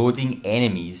exploding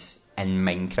enemies in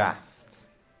Minecraft?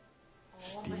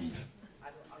 Steve.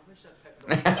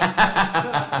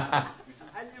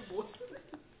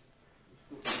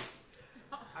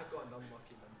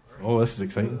 Oh, this is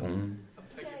exciting.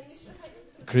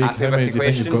 Craig, how many do you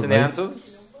think you've got and the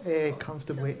answers?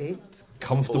 Comfortably 8.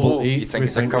 Comfortable 8. You think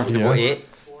it's a comfortable 8?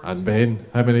 And Ben,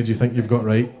 how many do you think you've got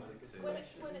right?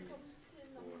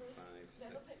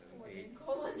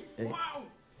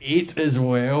 8 as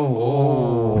well.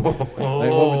 Oh. Like, what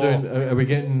are we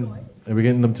doing? Are we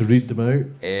getting them to read them out?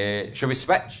 Shall we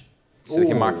switch? So we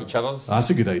can mark each other's? That's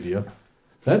a good idea.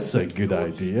 That's a good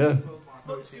idea.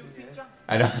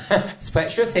 I know.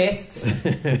 Switch your tests.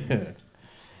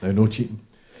 Now, no cheating.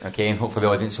 Okay, and hopefully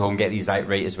the audience at home get these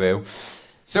right as well.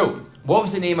 So, what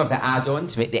was the name of the add-on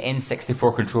to make the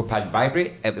N64 control pad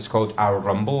vibrate? It was called a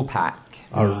Rumble Pack.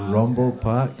 A Rumble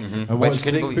Pack? Mm-hmm. And what does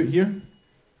Craig put here?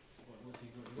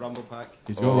 Rumble Pack.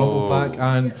 He's got Rumble Pack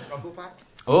and... Rumble Pack?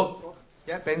 Oh.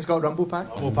 Yeah, Ben's got Rumble Pack.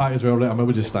 Rumble Pack as well, right? I mean,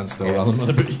 we'll just stand still rather than run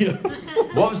about here.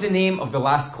 What was the name of the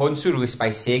last console released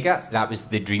by Sega? That was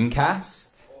the Dreamcast.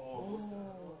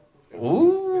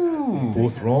 Ooh.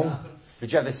 Both wrong.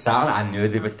 Did you have the Saturn? I knew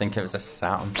they would think it was a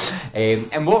Saturn.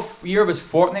 And what year was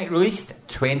Fortnite released?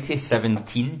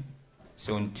 2017.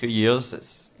 So in 2 years,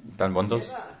 it's done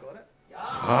wonders. Yeah, got it.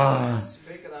 Ah.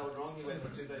 That was wrong. He went for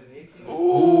 2018.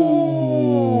 Ooh.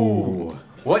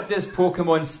 What does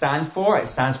Pokemon stand for? It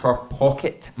stands for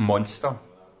Pocket Monster.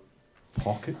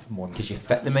 Pocket Monster. Because you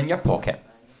fit them in your pocket.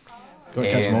 Got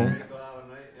to catch them all.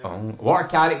 What are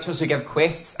characters who give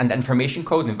quests and information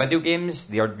called in video games?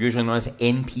 They are usually known as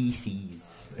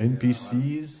NPCs.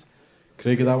 NPCs?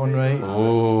 Craig got that one right.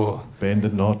 Oh. Ben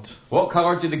did not. What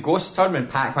colour do the ghosts turn when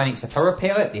Pac-Man eats a power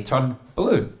pellet? They turn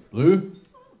blue. Blue?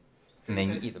 And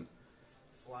then you eat them.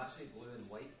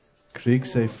 Craig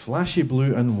said flashy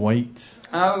blue and white.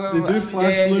 Oh, well, they do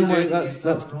flash yeah, blue and they white. do. That's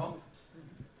I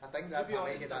think that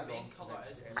might get that wrong.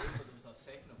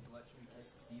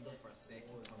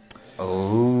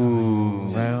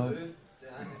 Oh. Well.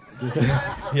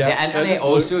 The internet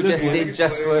also just said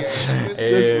just blue.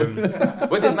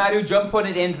 What does Mario jump on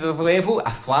at the end of the level?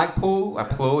 A flagpole, a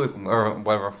pole, or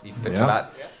whatever you picture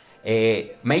that.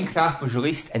 Minecraft was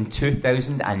released in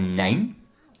 2009.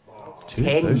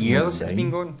 10 years it's been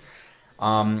going.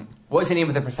 What is the name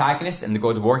of the protagonist in the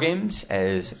God of War games?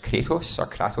 Is Kratos or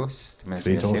Kratos?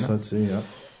 Kratos, I'd say, yeah.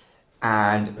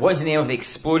 And what is the name of the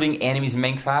exploding enemies in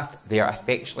Minecraft? They are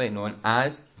affectionately known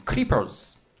as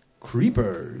creepers.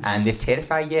 Creepers. And they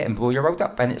terrify you and blow your world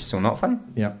up, and it's so not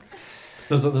fun. Yeah.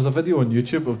 There's a video on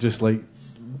YouTube of just like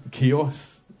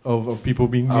chaos of people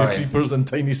being near creepers in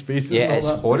tiny spaces. Yeah, and all it's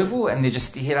that. horrible, and they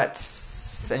just hear that,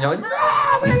 and you're like, no,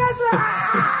 look at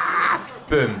this!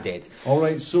 Boom, dead.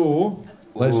 Alright, so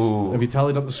have you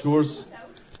tallied up the scores?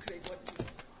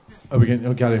 Are we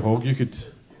getting Gary Hogg, you could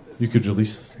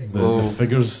release the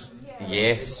figures.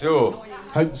 Yeah, so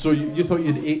you thought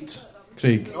you had 8,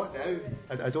 Craig? Not now.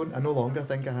 I no longer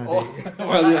think I had 8.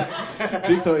 Well, yeah.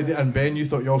 Craig thought he did, and Ben, you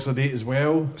thought you also had 8 as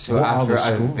well. So after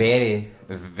a very,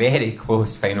 very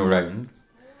close final round,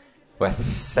 with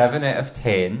 7 out of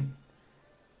 10,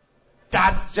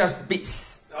 Dad just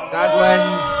beats. Dad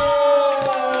wins.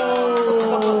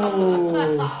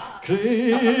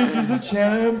 Craig is a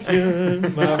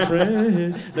champion, my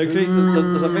friend. Now, Craig,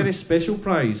 there's a very special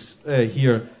prize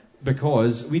here,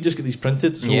 because we just get these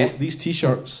printed, so these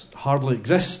T-shirts hardly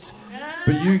exist.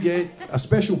 But you get a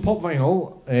special pop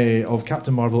vinyl of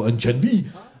Captain Marvel and Chin-Lee,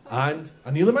 and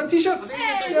a Nearly Man T-shirt.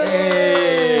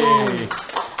 Yay!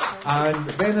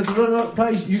 And Ben, as a runner-up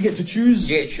prize, you get to choose.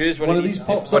 You get to choose one of these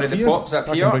pops one up of the here. pops up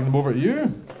I here. can bring them over to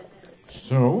you.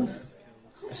 So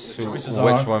choices which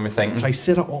are one are we thinking?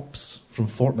 Triceratops from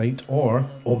Fortnite or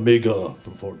Omega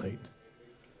from Fortnite.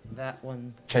 That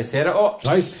one. Triceratops.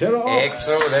 Triceratops.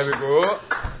 Excellent, there we go.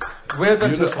 Well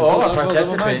done to all our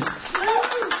participants.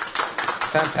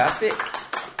 Fantastic.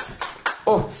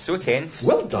 Oh, so tense.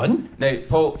 Well done. Now,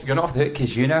 Paul, you're not off the hook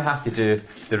because you now have to do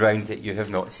the round that you have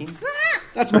not seen.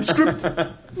 That's my script.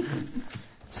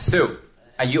 So,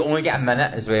 and you only get a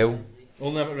minute as well.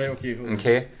 Only right, okay.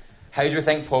 Okay. How do you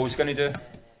think Paul's going to do? Do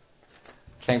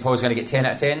you think Paul's going to get 10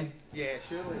 out of 10? Yeah,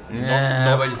 surely.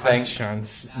 Nah, what do you think?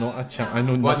 Not a chance. I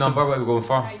know What nothing. number are we going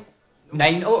for?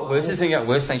 9. Oh, Lewis is going to get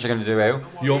Lewis thinks you're going to do well.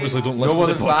 You obviously don't listen no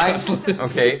more to than the podcast.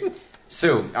 5. Okay.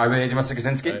 So, are we ready, Mr.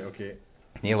 Kaczynski? Right, okay.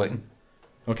 Neil looking.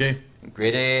 Okay.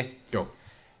 Ready? Go.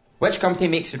 Which company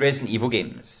makes the Resident Evil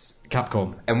games?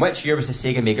 Capcom. In which year was the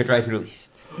Sega Mega Drive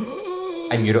released?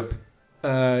 In Europe.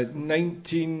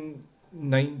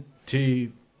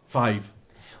 1995.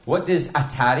 What does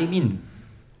Atari mean?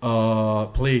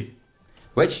 Play.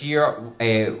 Which year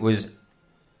was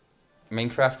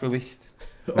Minecraft released?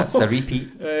 That's a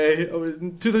repeat. It was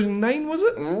 2009, was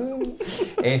it?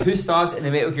 Who stars in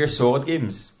the Metal Gear Solid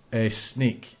games?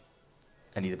 Snake.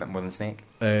 I need a bit more than Snake.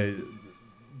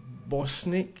 Boss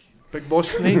Snake? Big Boss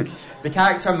Snake? The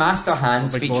character Master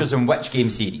Hands Big features Boss. in which game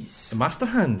series? The Master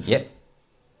Hands? Yep.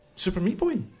 Super Meat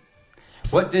Boy.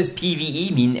 What does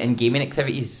PvE mean in gaming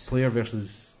activities? Player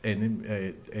versus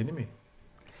enemy.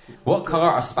 What colour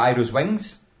are Spyro's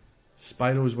wings?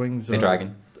 Spyro's wings The are...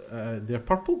 dragon. They're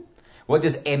purple. What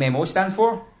does MMO stand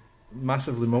for?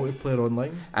 Massively multiplayer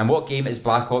online. And what game is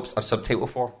Black Ops a subtitle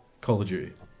for? Call of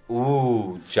Duty.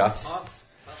 Ooh, just.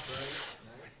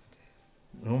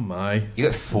 Oh my. You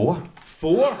got 4?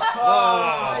 4?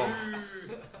 Oh.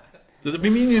 Does it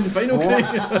mean me and you in the final, Craig?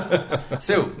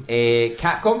 So,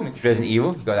 Capcom, which is Resident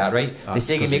Evil, you got that right. That's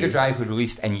The Sega 'cause Mega of you. Drive was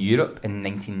released in Europe in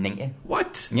 1990.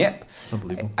 What? Yep.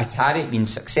 Unbelievable. Atari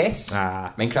means success.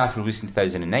 Minecraft released in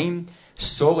 2009.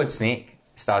 Solid Snake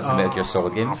stars in the Metal Gear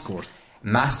Solid games. Of course.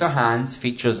 Master Hands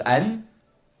features in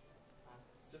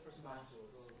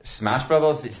Smash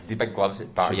Brothers. It's the big gloves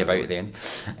that batter you about at the end.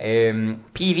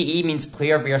 PvE means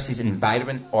player versus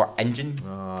environment or engine.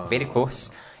 Very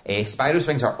close. Spyro's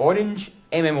wings are orange.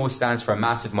 MMO stands for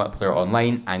Massive Multiplayer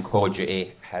Online, and Call of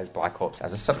Duty has Black Ops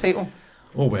as a subtitle.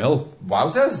 Oh well.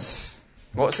 Wowzers!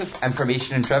 Lots of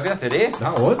information and trivia today.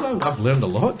 That was. I've learned a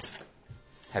lot.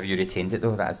 Have you retained it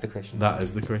though? That is the question. That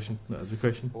is the question.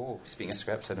 Oh, speaking of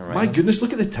scripts, I don't know. My goodness,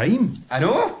 look at the time. I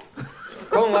know.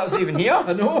 Colin Little's even here.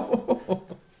 I know.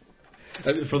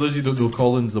 For those who don't know,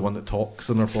 Colin's the one that talks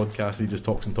on our podcast. He just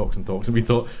talks and talks and talks. And we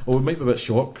thought, we might be a bit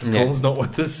short because Colin's not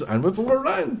with us and we're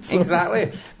around. So.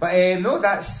 Exactly. But no,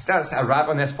 that's a wrap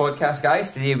on this podcast,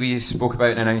 guys. Today we spoke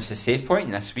about and announced the save point,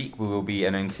 and this week we will be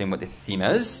announcing what the theme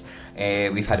is.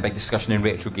 We've had a big discussion in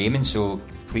retro gaming, so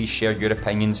please share your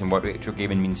opinions on what retro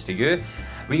gaming means to you.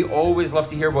 We always love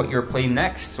to hear what you're playing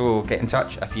next, so get in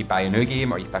touch if you buy a new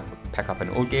game or you pick up an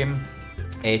old game.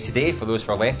 Today, for those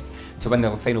who are left, to win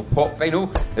the final pop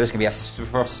vinyl, there's going to be a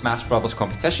Super Smash Brothers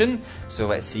competition, so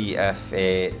let's see if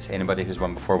anybody who's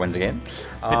won before wins again.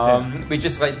 We'd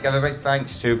just like to give a big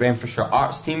thanks to Renfrewshire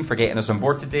Arts team for getting us on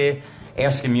board today,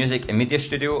 Erskine Music and Media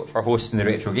Studio for hosting the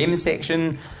retro gaming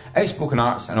section, Outspoken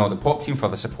Arts and all the pop team for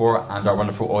the support, and our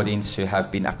wonderful audience who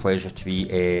have been a pleasure to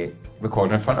be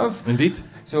recording in front of. Indeed.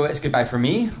 So it's goodbye from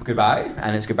me, goodbye,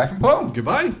 and it's goodbye from Paul.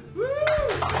 Goodbye. Woo!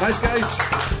 Thanks,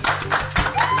 guys.